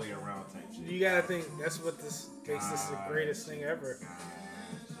all the way around type shit. You gotta think that's what this makes this the greatest thing ever.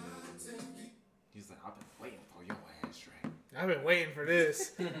 He's like, I've been waiting for your ass track. I've been waiting for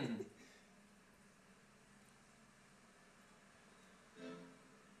this.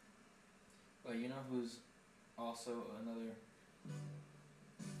 Well, you know who's also another.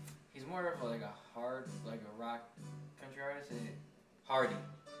 He's more of like a hard, like a rock country artist. Hardy.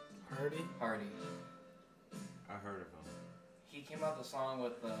 Hardy? I heard of him. He came out the song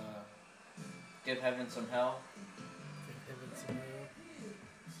with "Give Heaven Some Hell."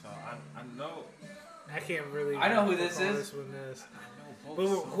 So I know. I can't really. I know who this is. This one is. I know But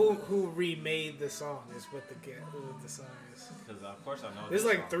both. who remade the song is what the song is. Because of course I know. There's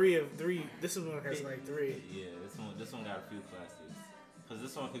this like song. 3 of 3. This one has like 3. Yeah, this one got a few classics. Because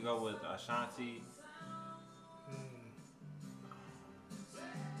this one could go with Ashanti.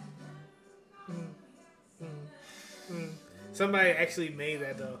 Somebody actually made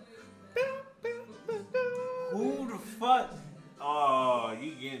that though. Who the fuck? Oh,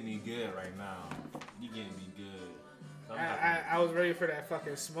 you getting me good right now. You getting me good. I was ready for that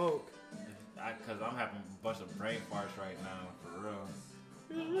fucking smoke. Because I'm having a bunch of brain farts right now, for real.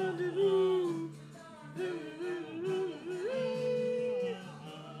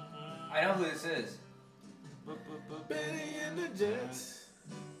 I know who this is. Benny and the Jets.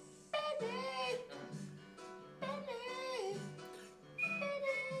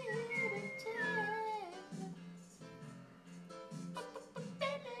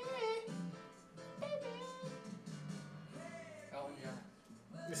 Elton John.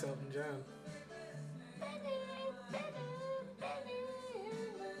 It's Elton John.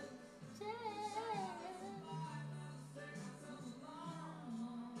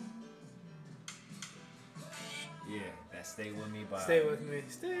 Yeah, that Stay With Me by... Stay with me.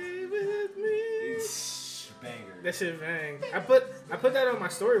 Stay with me. Banger. That shit bang. I put that on my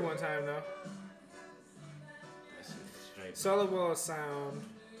story one time though. That shit's straight. Solid wall sound.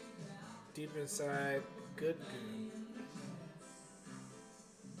 Deep inside. Good.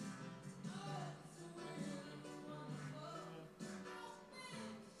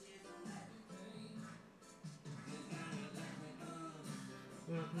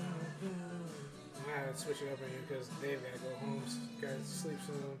 I gotta switch it up on you because Dave gotta go home. Gotta sleep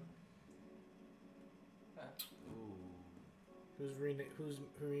soon. Ooh.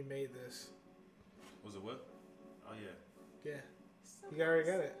 Who remade this? Was it what? Oh yeah. Yeah, you already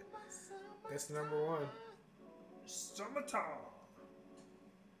got it. That's the number one. Summertime.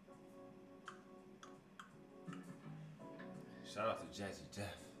 Shout out to Jazzy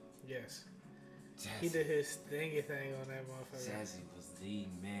Jeff. Yes, Jazzy. he did his thingy thing on that motherfucker. Jazzy was the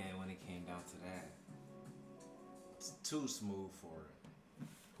man when it came down to that. It's too smooth for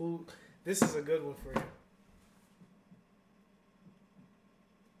it. This is a good one for you.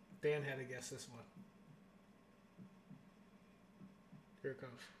 Dan had to guess this one. Here it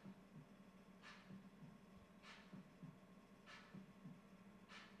comes.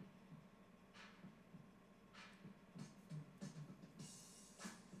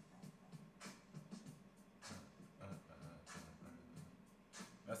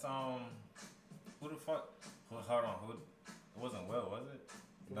 That's who the fuck? Hold on, who? It wasn't Will, was it?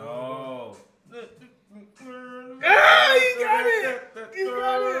 No. Ah, you got it! You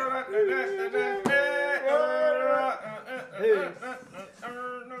got it!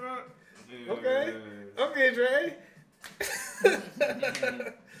 Okay, Dre.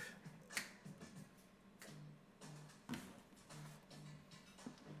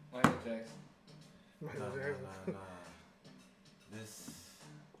 Michael Jackson. Nah. This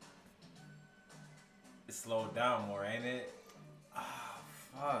it slowed down more, ain't it? Ah,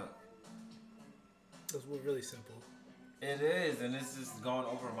 fuck. That's really simple. It is, and it's just going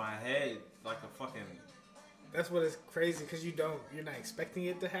over my head like a fucking. That's what is crazy because you're not expecting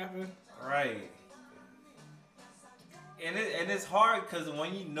it to happen. Right. And it's hard because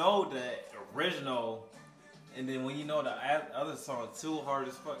when you know the original, and then when you know the other song too, hard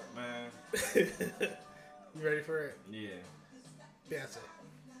as fuck, man. You ready for it? Yeah. Beyonce.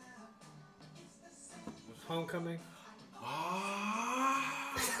 Homecoming.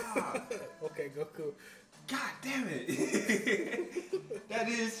 Ah. Okay, go cool. God damn it. That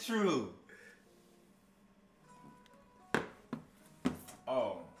is true.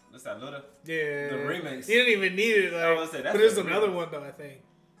 Oh, that's that Luda? Yeah. The remix. You didn't even need it. I was gonna say, that's but there's the another remix. one though. I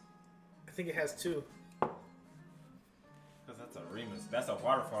think it has two. Because that's a remix. That's a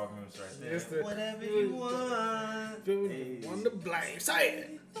waterfall remix right there. It's the- Whatever you want. Hey. One to blame. Say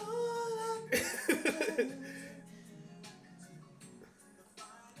it.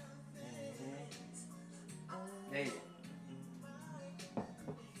 Hey, you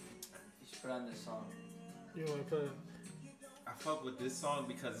should put on this song. You want to put? I fuck with this song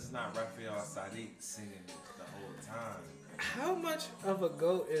because it's not Raphael Sadiq singing it the whole time. How much of a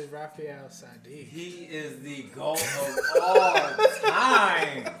goat is Raphael Sadiq? He is the GOAT of all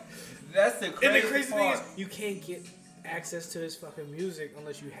time. That's the crazy And the crazy thing part. is, you can't get access to his fucking music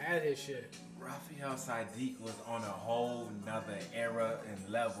unless you had his shit. Raphael Sadiq was on a whole nother era and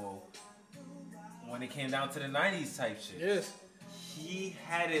level when it came down to the 90s type shit. Yes. He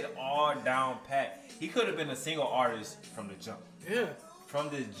had it all down pat. He could have been a single artist from the jump. Yeah. From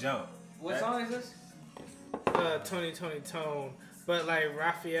the jump. What song is this? Tony Tone. But like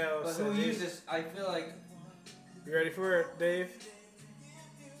Raphael But who Sadiq. uses? I feel like You ready for it, Dave?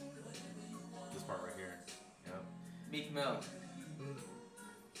 This part right here. Yep. Meek Mill.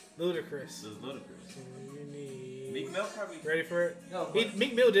 Ludacris. This is ludicrous. You need... Meek Mill probably. Ready for it? No,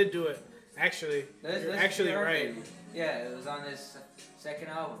 Meek Mill did do it. Actually, Let's you're actually be right. honest. Yeah, it was on his second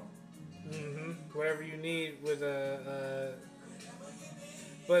album. Whatever you need with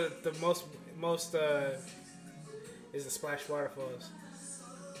but the most is the Splash Waterfalls.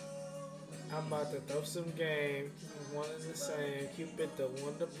 I'm about to throw some game. One and the same. Cupid the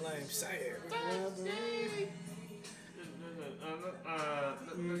one to blame. Say it.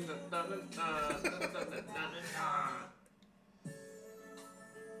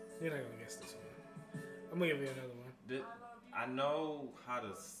 You're not gonna guess this one. I'm gonna give you another one. I know how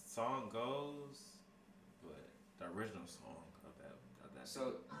the song goes, but the original song of that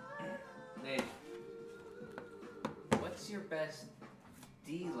So, Nate, what's your best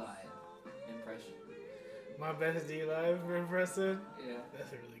D-Live impression? My best D live impression. Yeah,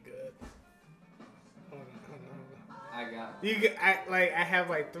 That's really good. Hold on. I got I it. have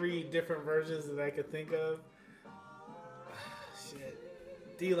like 3 different versions that I could think of.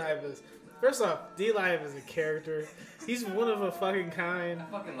 Shit. D live is First off, D-Live is a character. He's one of a fucking kind. I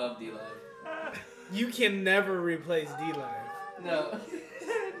fucking love D-Live. You can never replace D-Live. No.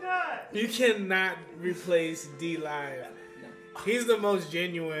 You cannot replace D-Live. No. He's the most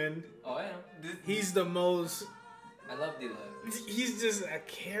genuine. Oh, I know. He's the most... I love D-Live. He's just a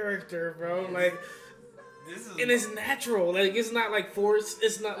character, bro. Yes. Like... This is And it's natural. Like, it's not like forced.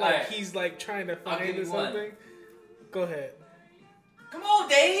 It's not like Alright. he's like trying to I'll find give or you one. something. Go ahead. Come on,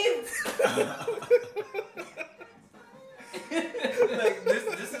 Dave! like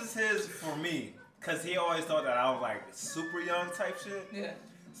this is his for me, cause he always thought that I was like super young type shit. Yeah.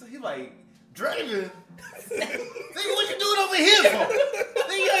 So he like Dravin? Nigga, what you doing over here for?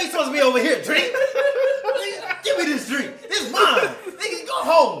 Nigga, you ain't supposed to be over here. Drink. Nigga, give me this drink. It's mine. Nigga, go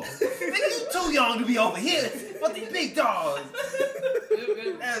home. Nigga, you too young to be over here. But the big dogs.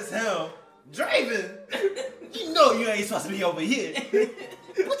 That's him. Dravin, you know you ain't supposed to be over here.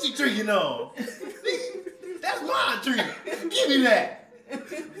 What you drinking on? Nigga, that's my drink. Give me that.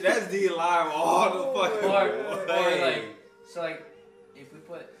 that's D-Live all the fucking Or way. like, so like, if we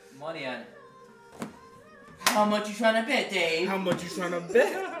put money on it, how much you trying to bet, Dave? How much you trying to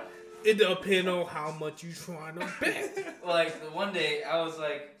bet? It depends on how much you trying to bet. Well, like, the one day, I was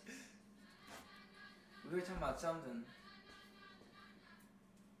like, we were talking about something.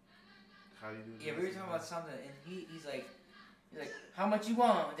 How you do Yeah, this? we were talking about something, and he's like, how much you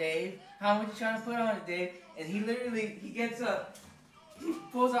want, Dave? How much you trying to put on it, Dave? And he literally, he gets up, he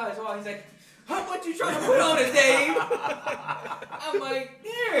pulls out his wallet, he's like, how much you trying to put on it, Dave? I'm like,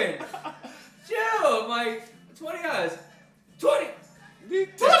 Darren, chill. I'm like, $20. 20. 20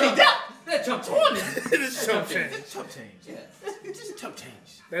 that. That jump 20. It's chump change. Chump change. Yeah. Just chump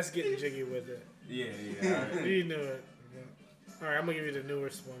change. That's getting jiggy with it. Yeah. Alright. You knew it. Yeah. All right, I'm gonna give you the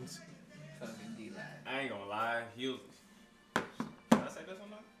newest ones. Fucking D-Live. I ain't gonna lie. He was. Did I say this or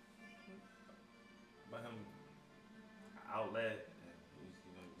not? About him outlet.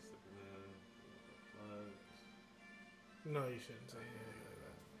 No, you shouldn't say anything like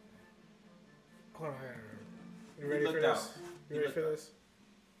that. Hold on, I gotta remember. You ready for looked this? out. You He ready for looked this?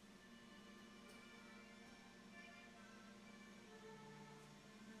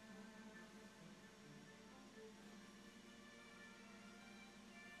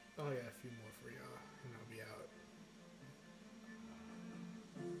 Oh yeah, a few more for y'all, and I'll be out.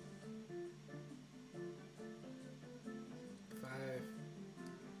 Five,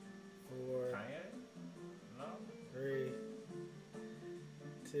 four, Kanye? No. 3,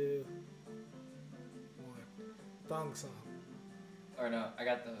 2, 1. Thong song. Or no, I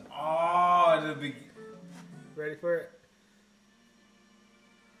got the. Oh, the big. Ready for it?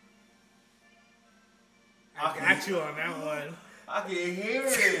 I I got you on that one. I can hear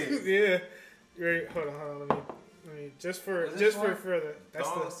it. Yeah. You ready? Hold on. Let me just for Was this one? further. That's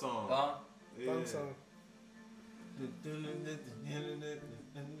Thong the song. Thong? thong song.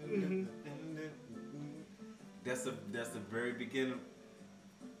 That's the very beginning.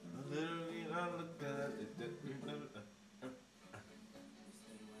 Literally, I look at it.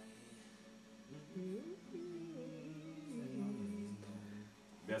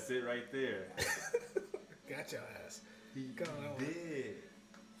 That's it right there. Got your ass. He Go on. did.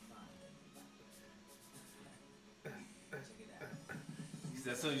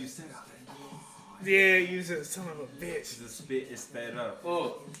 That's what you said. Yeah, you said son of a bitch. The spit is sped up.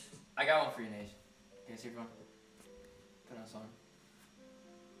 Oh, I got one for you, Nation. You guys hear one? Put on a song.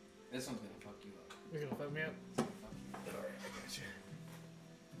 This one's gonna fuck you up. You gonna fuck me up? It's gonna fuck you up. Alright, I got you.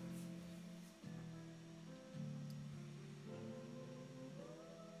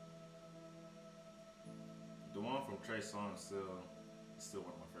 The one from Trey Songz is still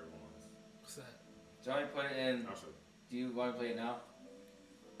one of my favorite ones. What's that? Do you want me to put it in? I'll show you. Do you want to play it now?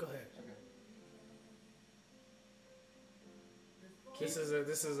 Go ahead. Okay. This is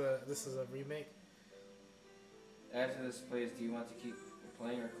a remake. After this plays, do you want to keep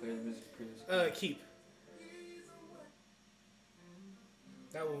playing or clear the music previously? Keep.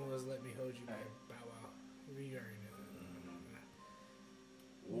 That one was "Let Me Hold You" by Bow Wow. We already knew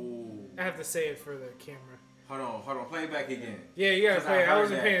that. Ooh. I have to say it for the camera. Hold on. Play it back again. Yeah, you gotta 'Cause play it. I heard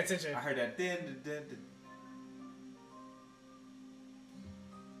wasn't that. paying attention. I heard that. Din.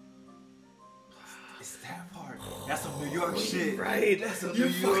 It's that part. That's some New York shit. Right. That's some You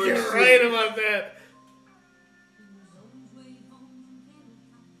New York fucking shit. right about that.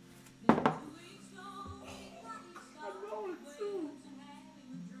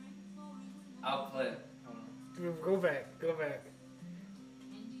 I'll play it. Hold on. Go back.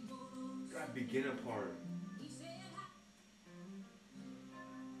 That beginning part.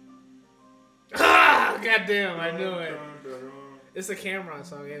 Ah, goddamn! I knew it. It's a Cameron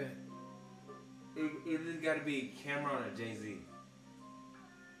song, ain't it? It got to be Cameron or Jay-Z.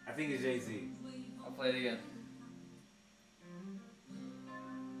 I think it's Jay-Z. I'll play it again.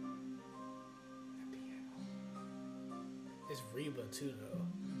 It's Reba too, though.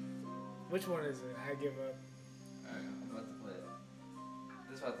 Which one is it? I give up. Alright, I'm about to play it.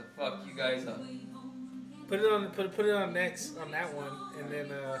 This is about to fuck you guys up. Put it on. Put it on next on that one, and then.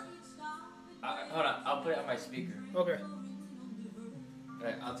 Hold on, I'll put it on my speaker. Okay.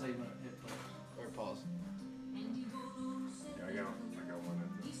 Alright, I'll tell you when I hit play or pause. Yeah, I got one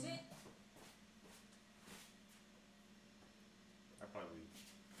of those. I probably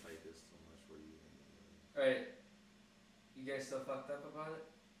played this too much for you. Alright, you guys still fucked up about it?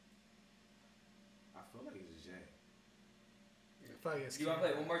 I feel like it's Jay. Fuck it. You want to play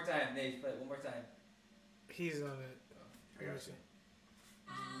it one more time? Nate, play it one more time. He's on it. I got you.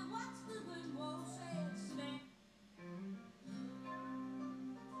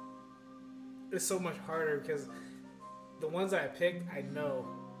 It's so much harder because the ones I picked, I know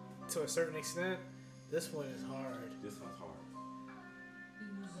to a certain extent. This one is hard. This one's hard.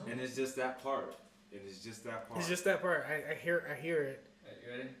 And it's just that part. It is just that part. It's just that part. I hear it. Alright,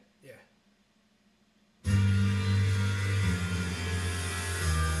 you ready? Yeah.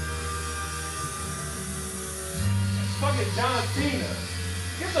 Fucking John Cena.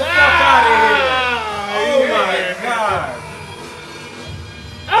 Get the fuck out of here. Oh my god.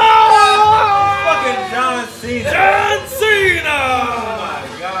 Oh! Fucking John Cena. John Cena! Oh my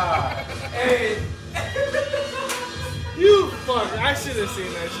god. Hey! You fuck! I should have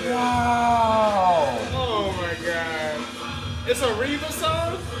seen that shit. Wow. Oh my god! It's a Reba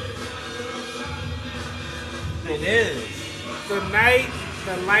song. It is. The night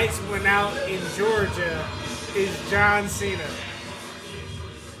the lights went out in Georgia is John Cena.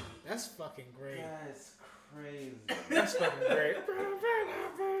 That's fucking great. That's crazy. That's fucking great.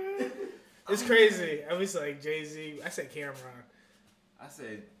 It's crazy. I was like Jay-Z. I said Cameron. I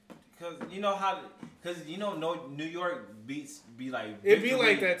said, because no New York beats be like. It'd be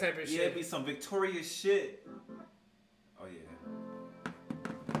like that type of shit. Yeah, it'd be some victorious shit. Oh yeah.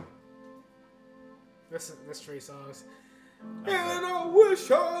 That's Trey Songz. And I wish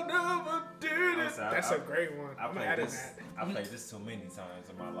I never did it. That's a great one. I I'm played adding this. that. I played this too many times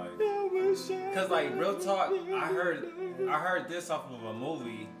in my life. I wish I Cause like real talk, never I heard did it. this off of a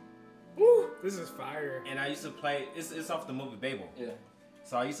movie, Woo, this is fire. and I used to play. It's off the movie Babel. Yeah.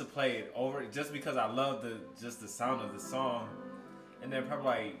 So I used to play it over just because I love the sound of the song. And then probably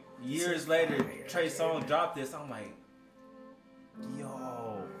like years later, Trey Songz dropped this. I'm like,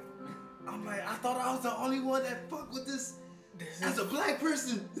 yo. I'm like, I thought I was the only one that fuck with this as a black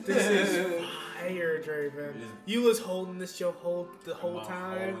person. This is fire, Dravin. You was holding this the whole My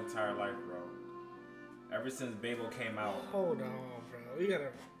time. whole entire life, bro. Ever since Babel came out. Hold on, bro. We gotta.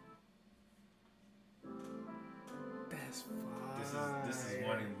 That's fire. This is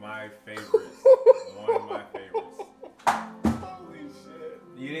one of my favorites. One of my favorites. Holy shit.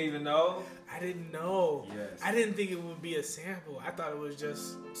 You didn't even know? I didn't know. Yes. I didn't think it would be a sample. I thought it was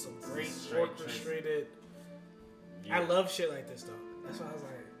just some great Straight orchestrated. Yeah. I love shit like this though. That's why I was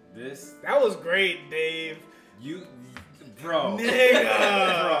like, This, that was great, Dave. bro. Nigga.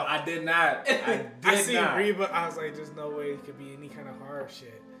 Bro, I did not. I seen not. Reba. I was like, there's no way it could be any kind of horror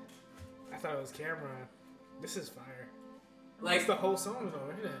shit. I thought it was Cameron. This is fire. Like It's the whole song though,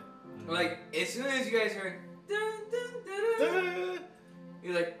 isn't it? Like, as soon as you guys heard, dun, dun, dun, dun, Da-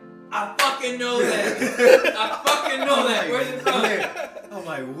 you're like, I fucking know that. I fucking know that. Where's it from? I'm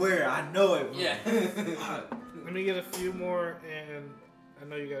like, where? I know it. Bro. Yeah. Let me get a few more, and I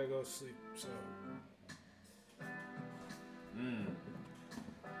know you gotta go to sleep. So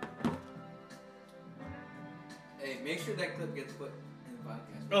Hey, make sure that clip gets put in the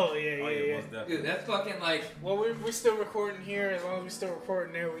podcast. oh yeah, Oh, yeah, yeah. most definitely. Dude, that's fucking like, Well, we're still recording here. As long as we're still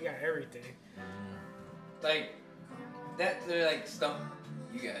recording there, we got everything. that, they're like stump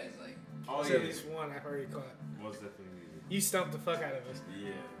you guys, like. Oh, There's yeah. at least one I've already caught. Most definitely needed. You stumped the fuck out of us. Yeah,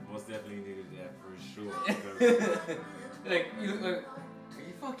 most definitely needed that for sure. Like, you look like, are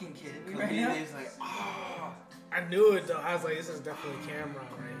you fucking kidding me right now? Comedians like, oh. I knew it though. I was like, this is definitely Cameron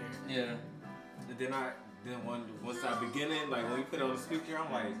right here. Yeah. And then once I beginning, like when we put it on the speaker,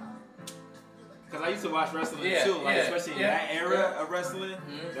 I'm like, cause I used to watch wrestling Yeah, too, like yeah, especially in yeah, that era yeah. of wrestling.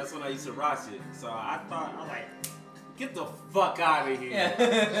 Mhm. That's when I used to watch it. So I was like, get the fuck out of here. Yeah.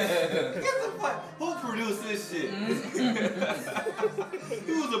 Get the fuck. Who produced this shit? Who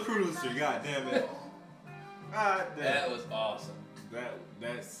was the producer? God damn it. God damn. That was awesome.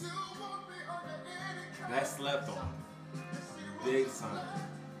 That slept on. Big time.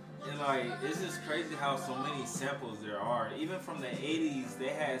 And like, it's just crazy how so many samples there are. Even from the 80s, they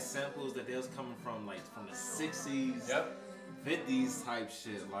had samples that they was coming from like from the 60s, 50s type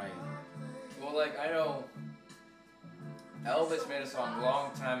shit. Like, well, like I know Elvis made a song a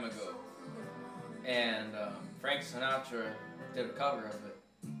long time ago, and Frank Sinatra did a cover of it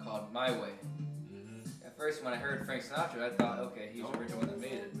called "My Way." At first, when I heard Frank Sinatra, I thought, okay, he's the original one that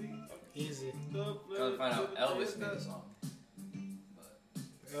made it. Easy. Come to find out, Elvis made the song.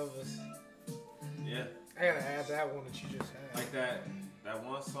 Elvis. yeah, I gotta add that one that you just had. like that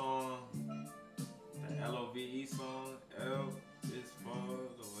one song, the LOVE song, L is for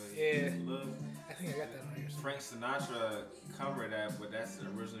the way Yeah. you look. I think I got that on here. Frank Sinatra covered that, but that's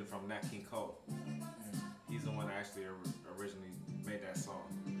originally from Nat King Cole. He's the one that actually originally made that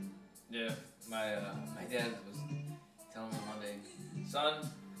song. Yeah, my dad was telling me one day, son,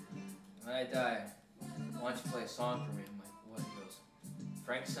 when I die, why don't you play a song for me? I'm like, what? He goes,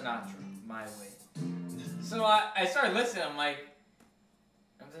 Frank Sinatra, My Way. So I started listening. I'm like,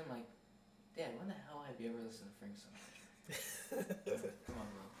 Dad, when the hell have you ever listened to Frank Sinatra? Come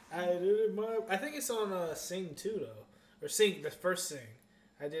on, bro. I think it's on Sing 2 though, or Sing the first Sing.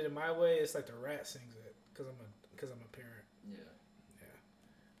 I did it my way. It's like the rat sings it because I'm a parent. Yeah. Yeah,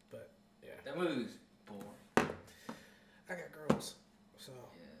 but yeah. That movie's boring. I got girls, so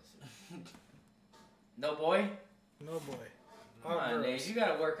Yes. No boy. no boy. Come on, girls. Nate, you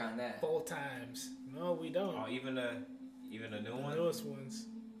gotta work on that. Full times. No, we don't. Oh, even the new The one. newest ones.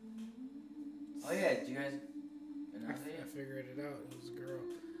 Oh yeah, did you guys? I figured it out. It was a girl.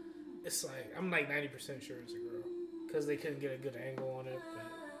 It's like I'm like 90% sure it's a girl because they couldn't get a good angle on it.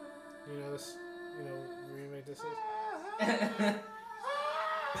 But remake this is.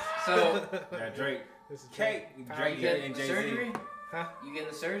 So Yeah, Drake. This is Drake you and getting Jay-Z. surgery? Huh? You getting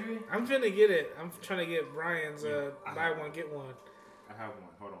the surgery? I'm finna get it. I'm trying to get Brian's buy one get one. I have one.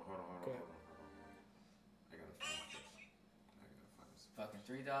 Hold on. Go ahead. I gotta find this. Fucking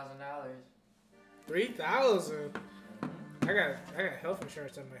 $3,000. 3,000. I got health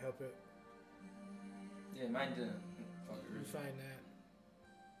insurance that might help it. Yeah, mine didn't. You find that.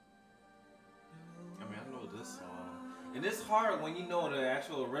 I mean, I know this song, and it's hard when you know the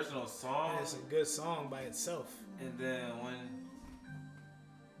actual original song, And it's a good song by itself. and then when.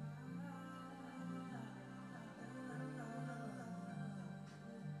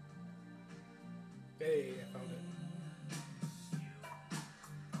 Hey, I found it.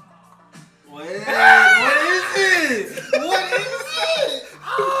 What is it? What is it?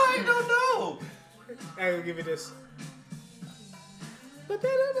 Oh, I don't know. I'm gonna give you this.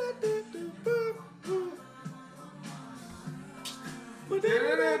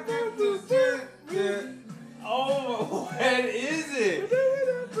 Oh, what is it?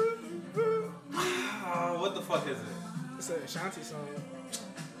 What the fuck is it? It's a Ashanti song.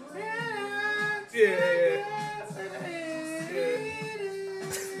 Yeah.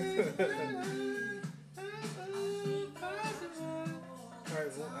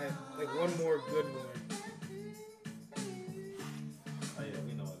 Alright, like one more good one. Oh yeah,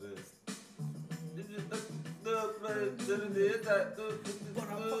 we know what it is.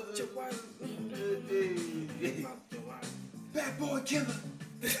 Bad boy killer.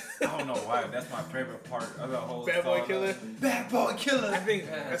 I don't know why. That's my favorite part of the whole Bad Boy song. Killer. Bad boy killer. I think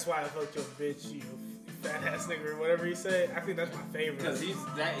that's why I fucked your bitch, you fat ass nigga, or whatever he said. I think that's my favorite. Because he's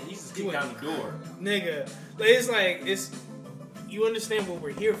just kicking down the door. Nigga, like, it's you understand what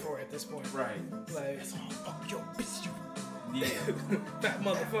we're here for at this point, Right. like That's all fuck your bitch, you Yeah. fat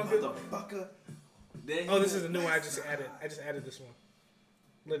motherfucker. motherfucker. Then Oh, this is the new one I just added. I just added this one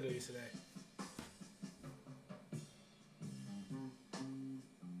literally today.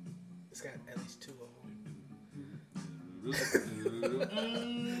 It's got at least 2 of them.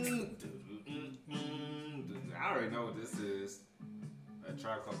 I already know what this is. A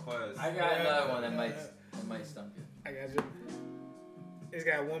Tribe Called Quest. I got another one that might stump you. I got you. It's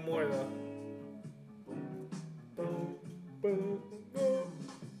got one more though. Boom, boom, boom.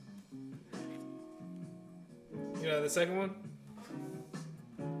 You know the second one?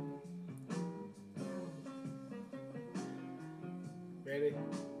 Ready?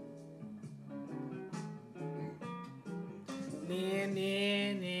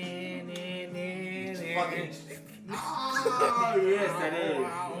 Fucking. Oh, yes, that is.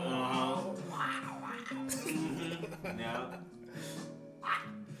 Now,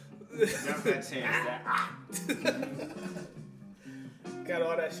 that's that chance. Got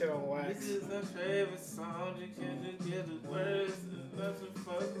all that shit on wax. This is a favorite song. You can't get the words.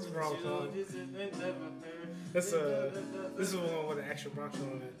 It's wrong song. This is the one with the extra Bronx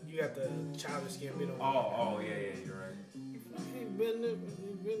on it. You got the Childish Gambino. Oh, yeah, you're right. Hey,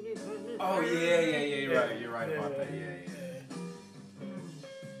 Oh yeah. You're right about that. Yeah.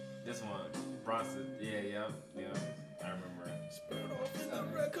 This one, Bronson. Yeah. I remember. Spread off in the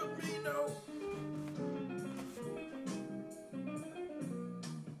red Camino.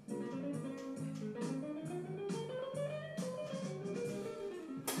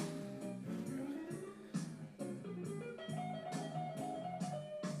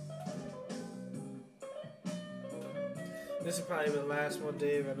 This is probably the last one,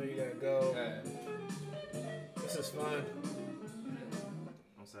 Dave. I know you gotta go. This is fun.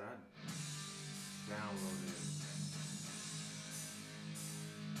 I'm sorry. I downloaded it.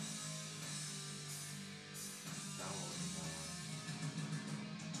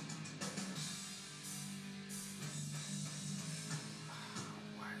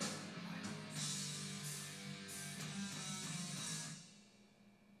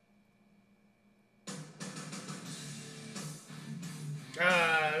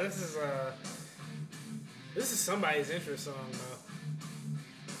 This is somebody's interest song though.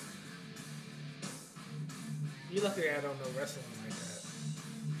 You lucky I don't know wrestling like that.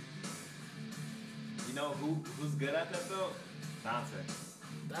 You know who's good at that though? Dante.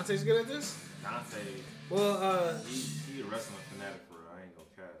 Dante's good at this? Dante. Well, he a wrestling fanatic for real. I ain't gonna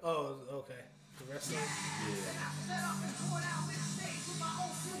cap. Oh, okay. The wrestling.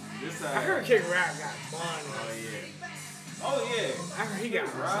 Yeah. I heard King Rap got money. Oh yeah. I heard he got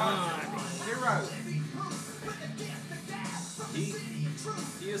money. You're right.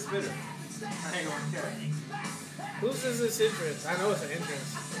 He a spitter. I ain't gonna care. Whose is this entrance? I know it's an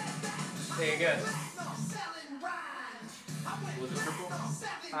entrance. There you go. Was it triple?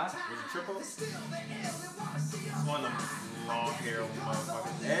 Huh? Was it triple? It's one of them long hair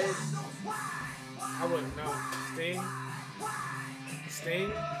motherfuckers. Edge? I wouldn't know.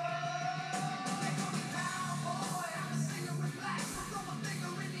 Sting?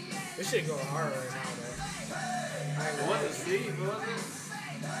 This shit going hard right now, though. It wasn't Steve, was it?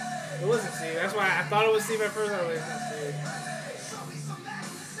 It wasn't Steve. That's why I thought it was Steve at first. I was like, it's not Steve.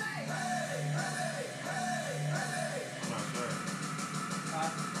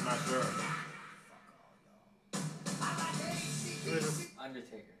 I'm not sure.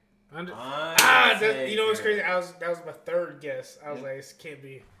 Undertaker. You know what's crazy? That was my third guess. I was like, it can't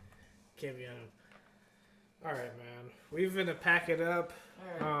be him. All right, man. We've been to pack it up.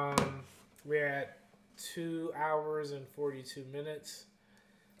 All right. We're at 2 hours and 42 minutes.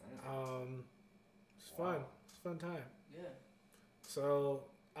 It's fun. It's a fun time. Yeah. So,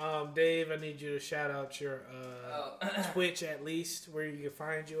 Dave, I need you to shout out your Twitch at least, where you can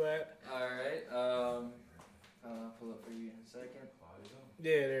find you at. All right. I'll pull up for you in a second.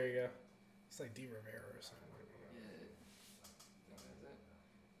 Yeah, there you go. It's like D. Rivera or something.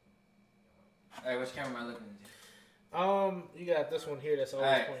 Yeah. All right, which camera am I looking into? You got this one here that's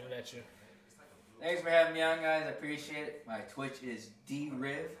always pointed at you. Thanks for having me on, guys. I appreciate it. My Twitch is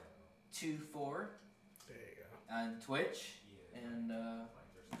driv24 There you go. on Twitch. And,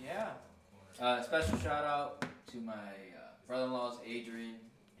 special shout out to my brother-in-laws, Adrian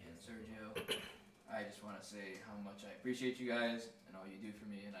and Sergio. I just want to say how much I appreciate you guys and all you do for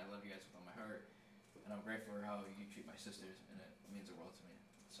me, and I love you guys with all my heart. And I'm grateful for how you treat my sisters, and it means the world to me.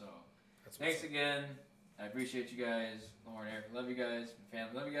 So, thanks again. I appreciate you guys. Lauren, Eric, love you guys. My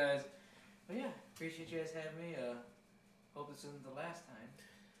family, love you guys. But yeah, appreciate you guys having me. Hope this isn't the last time.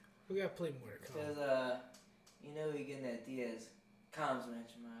 We got plenty more to come. Because, we're getting that Diaz comms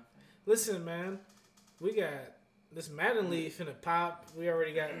match in my office. Listen, man, we got this Madden Leaf in a pop. We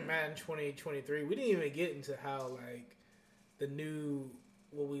already got Madden 2023. We didn't even get into how, like, the new,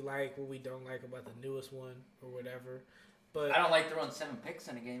 what we like, what we don't like about the newest one or whatever. But I don't like throwing 7 picks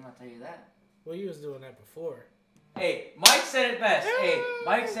in a game, I'll tell you that. Well, you was doing that before. Hey, Mike said it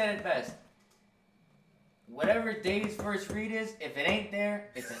best. Whatever Dave's first read is, if it ain't there,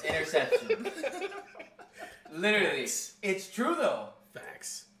 it's an interception. Literally. Facts. It's true, though.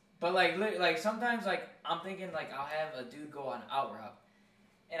 Facts. But, like sometimes, like, I'm thinking, like, I'll have a dude go on out route.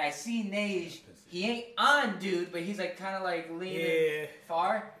 And I see Nage, he ain't on dude, but he's, like, kind of, like, leaning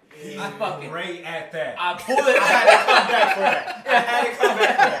far. He's I fucking great at that. I pull it. I had to come back for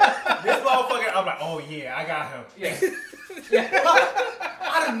that. This motherfucker, I'm like, oh yeah, I got him. Yeah.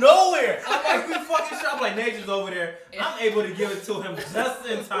 Out of nowhere. I'm like, we fucking shot. I'm like, Nature's over there. I'm able to give it to him just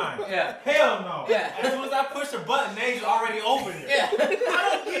in time. Yeah. Hell no. Yeah. As soon as I push the button, Nature's already over there. Yeah. I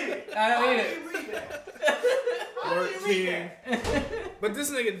don't get it. I don't How get do it. you read that? Work team. But this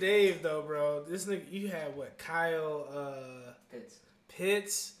nigga Dave, though, bro, this nigga, you had what? Kyle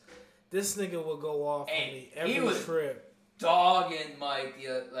Pitts. This nigga will go off on me every trip. Dogging Mike,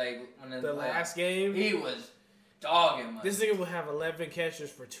 when the last game. He was dogging. This nigga would have 11 catches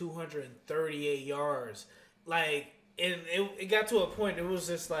for 238 yards. Like, and it got to a point, it was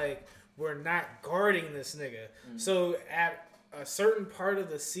just like, we're not guarding this nigga. So at a certain part of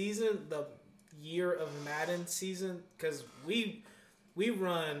the season, the year of Madden season, because we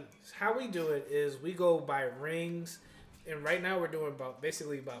run, how we do it is we go by rings, and right now we're doing about 5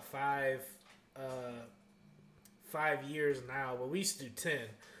 years now, but we used to do 10.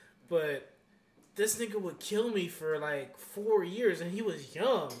 But this nigga would kill me for like 4 years, and he was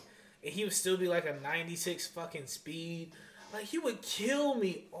young, and he would still be like a 96 fucking speed. Like, he would kill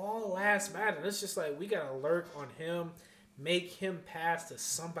me all last Madden. It's just like, we gotta lurk on him, make him pass to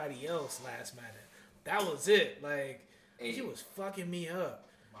somebody else last Madden. That was it. Like, he was fucking me up.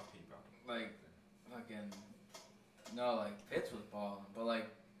 My people. Like, fucking, no, like, Pitts was balling, but like,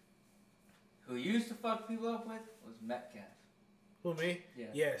 who used to fuck people up with was Metcalf. Who, me? Yeah.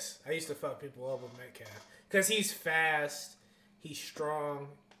 Yes, I used to fuck people up with Metcalf. Because he's fast, he's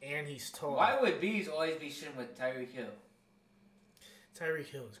strong, and he's tall. Why would Bees always be shitting with Tyreek Hill? Tyreek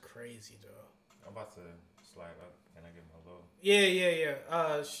Hill is crazy, though. I'm about to slide up. Can I get my low? Yeah.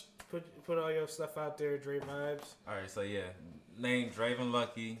 Put all your stuff out there, Dre Vibes. All right, so yeah, name Dravin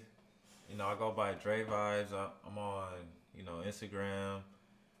Lucky. You know, I go by Dre Vibes. I'm on, Instagram.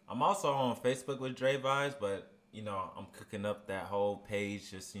 I'm also on Facebook with Dre Vibes, but I'm cooking up that whole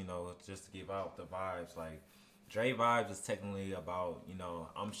page just to give out the vibes. Like, Dre Vibes is technically about,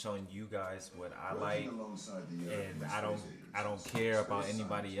 I'm showing you guys what I like, and I don't care about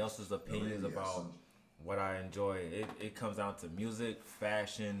anybody else's opinions about what I enjoy. It comes down to music,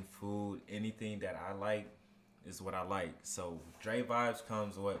 fashion, food, anything that I like is what I like. So Dre Vibes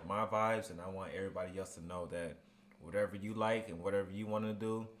comes with my vibes, and I want everybody else to know that whatever you like and whatever you want to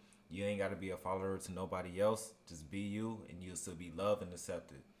do, you ain't got to be a follower to nobody else. Just be you, and you'll still be loved and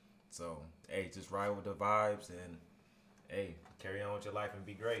accepted. So, hey, just ride with the vibes, and, hey, carry on with your life and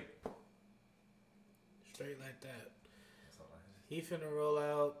be great. Straight like that. He finna roll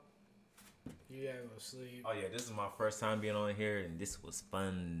out. You gotta go sleep. Oh, yeah, this is my first time being on here, and this was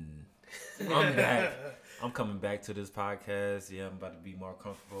fun. I'm back. I'm coming back to this podcast. Yeah, I'm about to be more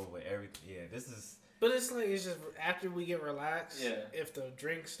comfortable with everything. Yeah, this is... But it's just after we get relaxed, yeah. If the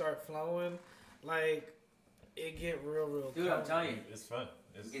drinks start flowing, like, it get real Dude, I'm telling you. It's fun.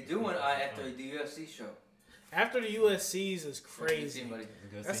 You can do one after the UFC show. After the USC's is crazy.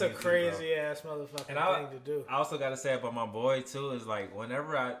 That's a crazy ass motherfucking thing to do. I also gotta say about my boy too is like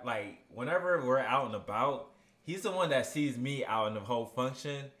whenever we're out and about, he's the one that sees me out in the whole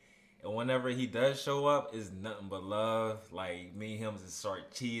function, and whenever he does show up, it's nothing but love. Like, me and him just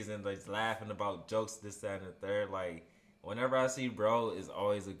start cheesing, like laughing about jokes, this, that, and the third. Like, whenever I see bro, it's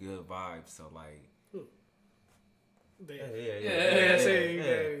always a good vibe. So like. Yeah.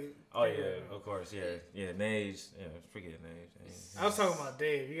 Oh yeah, of course, yeah. Nage, forget Nage. I was talking about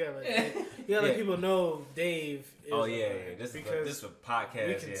Dave. You gotta let people know Dave. Is This is a podcast.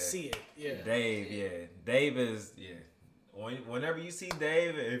 We can see it. Yeah. Dave is Whenever you see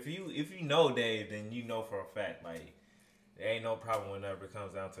Dave, if you know Dave, then you know for a fact like there ain't no problem whenever it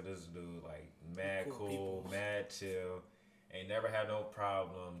comes down to this dude. Like, mad cool, mad chill, ain't never had no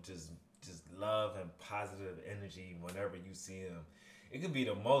problem. Just love and positive energy whenever you see him. It could be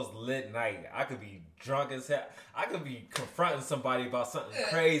the most lit night. I could be drunk as hell. I could be confronting somebody about something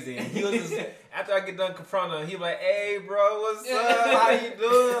crazy. And he was just, after I get done confronting him, he like, hey, bro, what's up? How you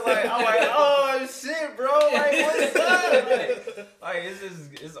doing? Like, I'm like, oh, shit, bro. Like, what's up? Like,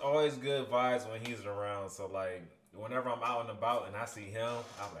 it's always good vibes when he's around. So, like, whenever I'm out and about and I see him,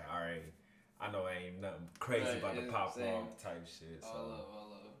 I'm like, all right, I know ain't nothing crazy about to pop off type shit. So. All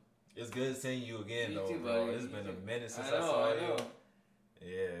love. It's good seeing you again, though, too, bro. buddy. It's been a minute since I saw you.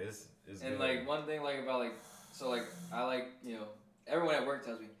 Yeah, it's and good. like one thing like about like so like I like everyone at work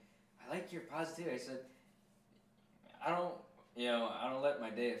tells me I like your positivity. I said I don't let my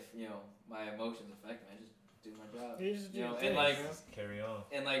day my emotions affect me. I just do my job. And like just carry on.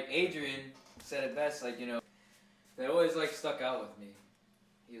 And like Adrian said it best. Like that always like stuck out with me.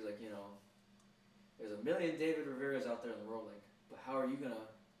 He was like there's a million David Riveras out there in the world. Like, but how are you gonna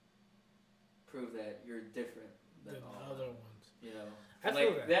prove that you're different than all other ones? I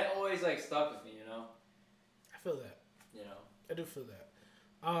feel like that always like stuck with me, I feel that. I do feel that.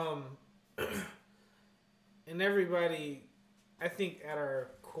 And everybody, I think at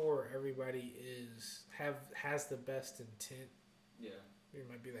our core, everybody has the best intent. Yeah. There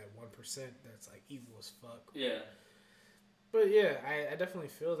might be that 1% that's like evil as fuck. Yeah. But yeah, I definitely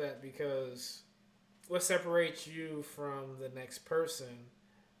feel that because what separates you from the next person?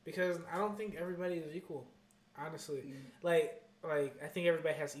 Because I don't think everybody is equal, honestly. Like I think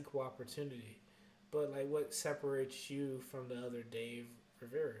everybody has equal opportunity. but like what separates you from the other Dave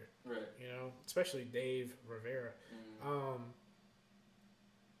Rivera? Right. You know, especially Dave Rivera.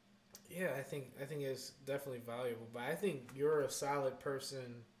 Yeah, I think it's definitely valuable, but I think you're a solid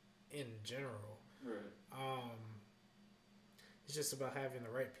person in general. Right. It's just about having the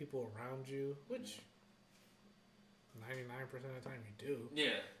right people around you, which 99% of the time you do.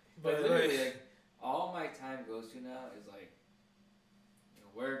 Yeah. But literally, like, all my time goes to now is like, you know,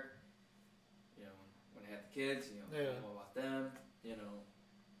 work. You know, when I have the kids, you know, all about them. You know,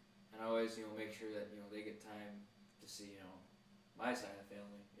 and I always, you know, make sure that, you know, they get time to see, you know, my side of the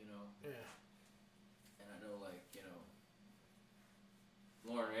family. You know. Yeah. And I know, like, you know,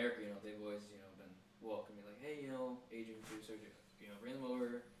 Lauren and Eric, you know, they've always, you know, been welcoming, like, hey, you know, Adrian, producer, you know, bring them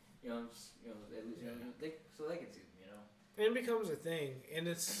over. You know, just, you know, at least, you know, so they can see them. You know. And it becomes a thing, and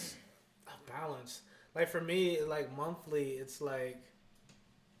it's a balance. Like for me, like monthly, it's like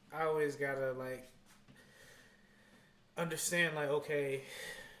I always gotta like understand, like, okay,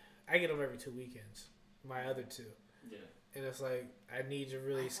 I get them every 2 weekends. My other two. Yeah. And it's like I need to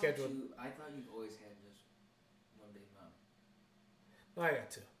really schedule. I thought you've always had just one big mom. No, I got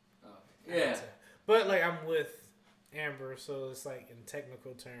two. Oh, okay. Yeah. But like I'm with Amber, so it's like in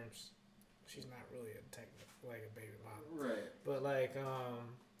technical terms, she's not really a technical like a baby mom. Right. But like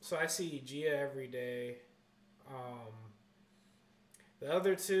so I see Gia every day. The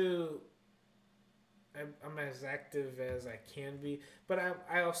other two, I'm as active as I can be, but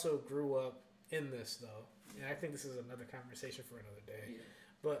I also grew up in this though, and I think this is another conversation for another day. Yeah.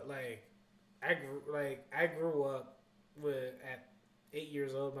 But like I grew up with at 8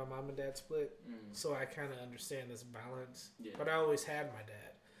 years old, my mom and dad split, so I kind of understand this balance. Yeah. But I always had my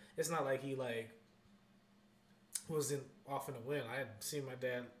dad. It's not like he like wasn't often to win. I had seen my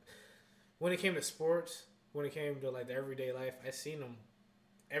dad when it came to sports, when it came to like the everyday life. I seen him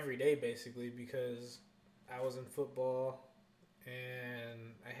every day basically because I was in football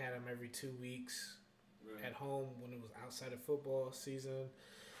and I had him every 2 weeks at home when it was outside of football season.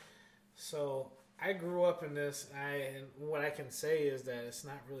 So I grew up in this, and what I can say is that it's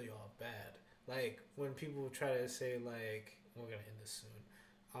not really all bad. Like when people try to say like, we're gonna end this soon.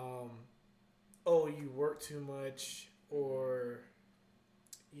 Oh, you work too much, or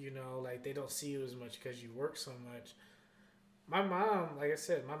you know, like they don't see you as much because you work so much. My mom, like I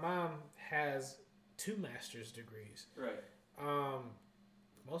said, my mom has 2 master's degrees. Right.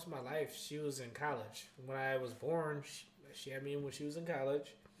 Most of my life, she was in college. When I was born, she had me when she was in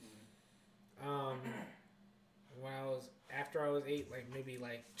college. When after I was 8, like maybe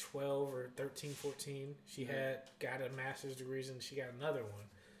like 12 or 13, 14, she had got a master's degree and she got another one.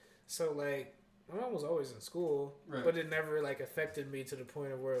 So like, my mom was always in school, but it never like affected me to the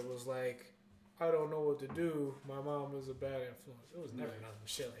point of where it was like, I don't know what to do. My mom is a bad influence. It was never nothing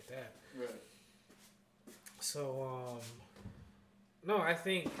shit like that. Right. So no, I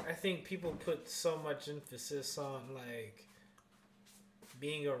think people put so much emphasis on like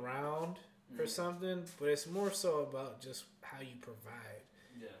being around for something, but it's more so about just how you provide.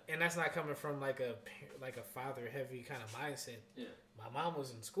 Yeah. And that's not coming from like a father heavy kind of mindset. Yeah. My mom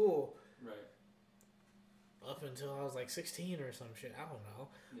was in school. Right. Up until I was like 16 or some shit. I don't know.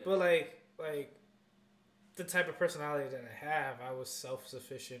 Yeah. But like the type of personality that I have, I was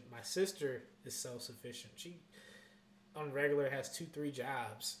self-sufficient. My sister is self-sufficient. She on regular has 2-3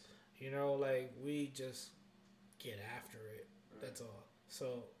 jobs. You know, like we just get after it. Right. That's all.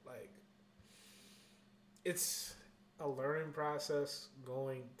 So like it's a learning process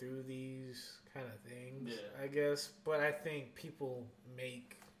going through these kind of things, I guess. But I think people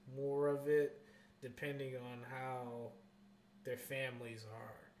make more of it depending on how their families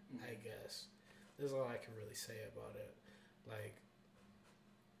are, I guess. That's all I can really say about it. Like,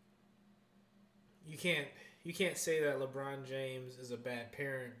 you can't say that LeBron James is a bad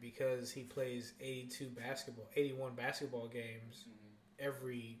parent because he plays 81 basketball games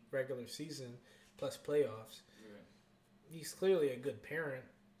every regular season plus playoffs. Right. He's clearly a good parent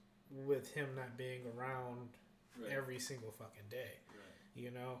with him not being around every single fucking day. Right.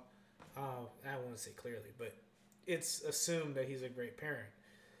 You know? I won't say clearly, but it's assumed that he's a great parent.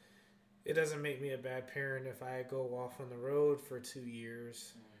 It doesn't make me a bad parent if I go off on the road for 2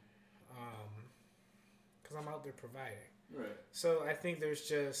 years, because I'm out there providing. Right. So I think there's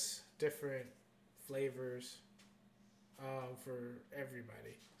just different flavors for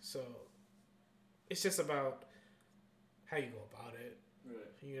everybody. So it's just about how you go about it. Right.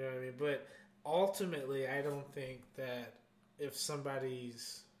 You know what I mean? But ultimately, I don't think that if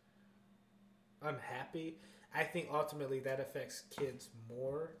somebody's unhappy, I think ultimately that affects kids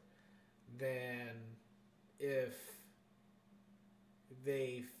more than if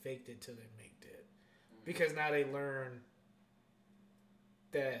they faked it till they maked it. Because now they learn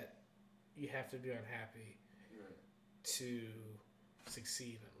that you have to be unhappy to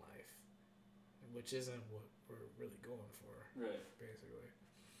succeed in life, which isn't what we're really going for, basically.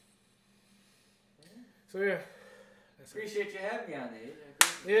 So yeah, Appreciate you having me on there.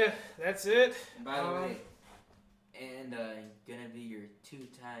 Yeah, that's it. And by the way, gonna be your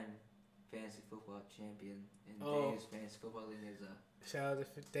 2-time fantasy football champion in Dave's fantasy football league is shout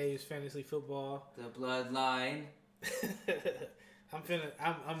out to Dave's fantasy football. The Bloodline.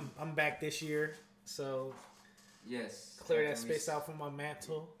 I'm back this year, so yes. Clear that space out from my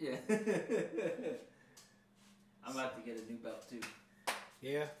mantle. Yeah. I'm about to get a new belt too.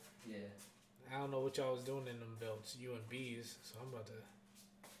 Yeah. Yeah. I don't know what y'all was doing in them belts, you and B's, so I'm about to.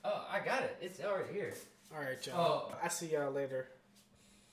 Oh, I got it. It's already here. All right, y'all. Oh. I see y'all later.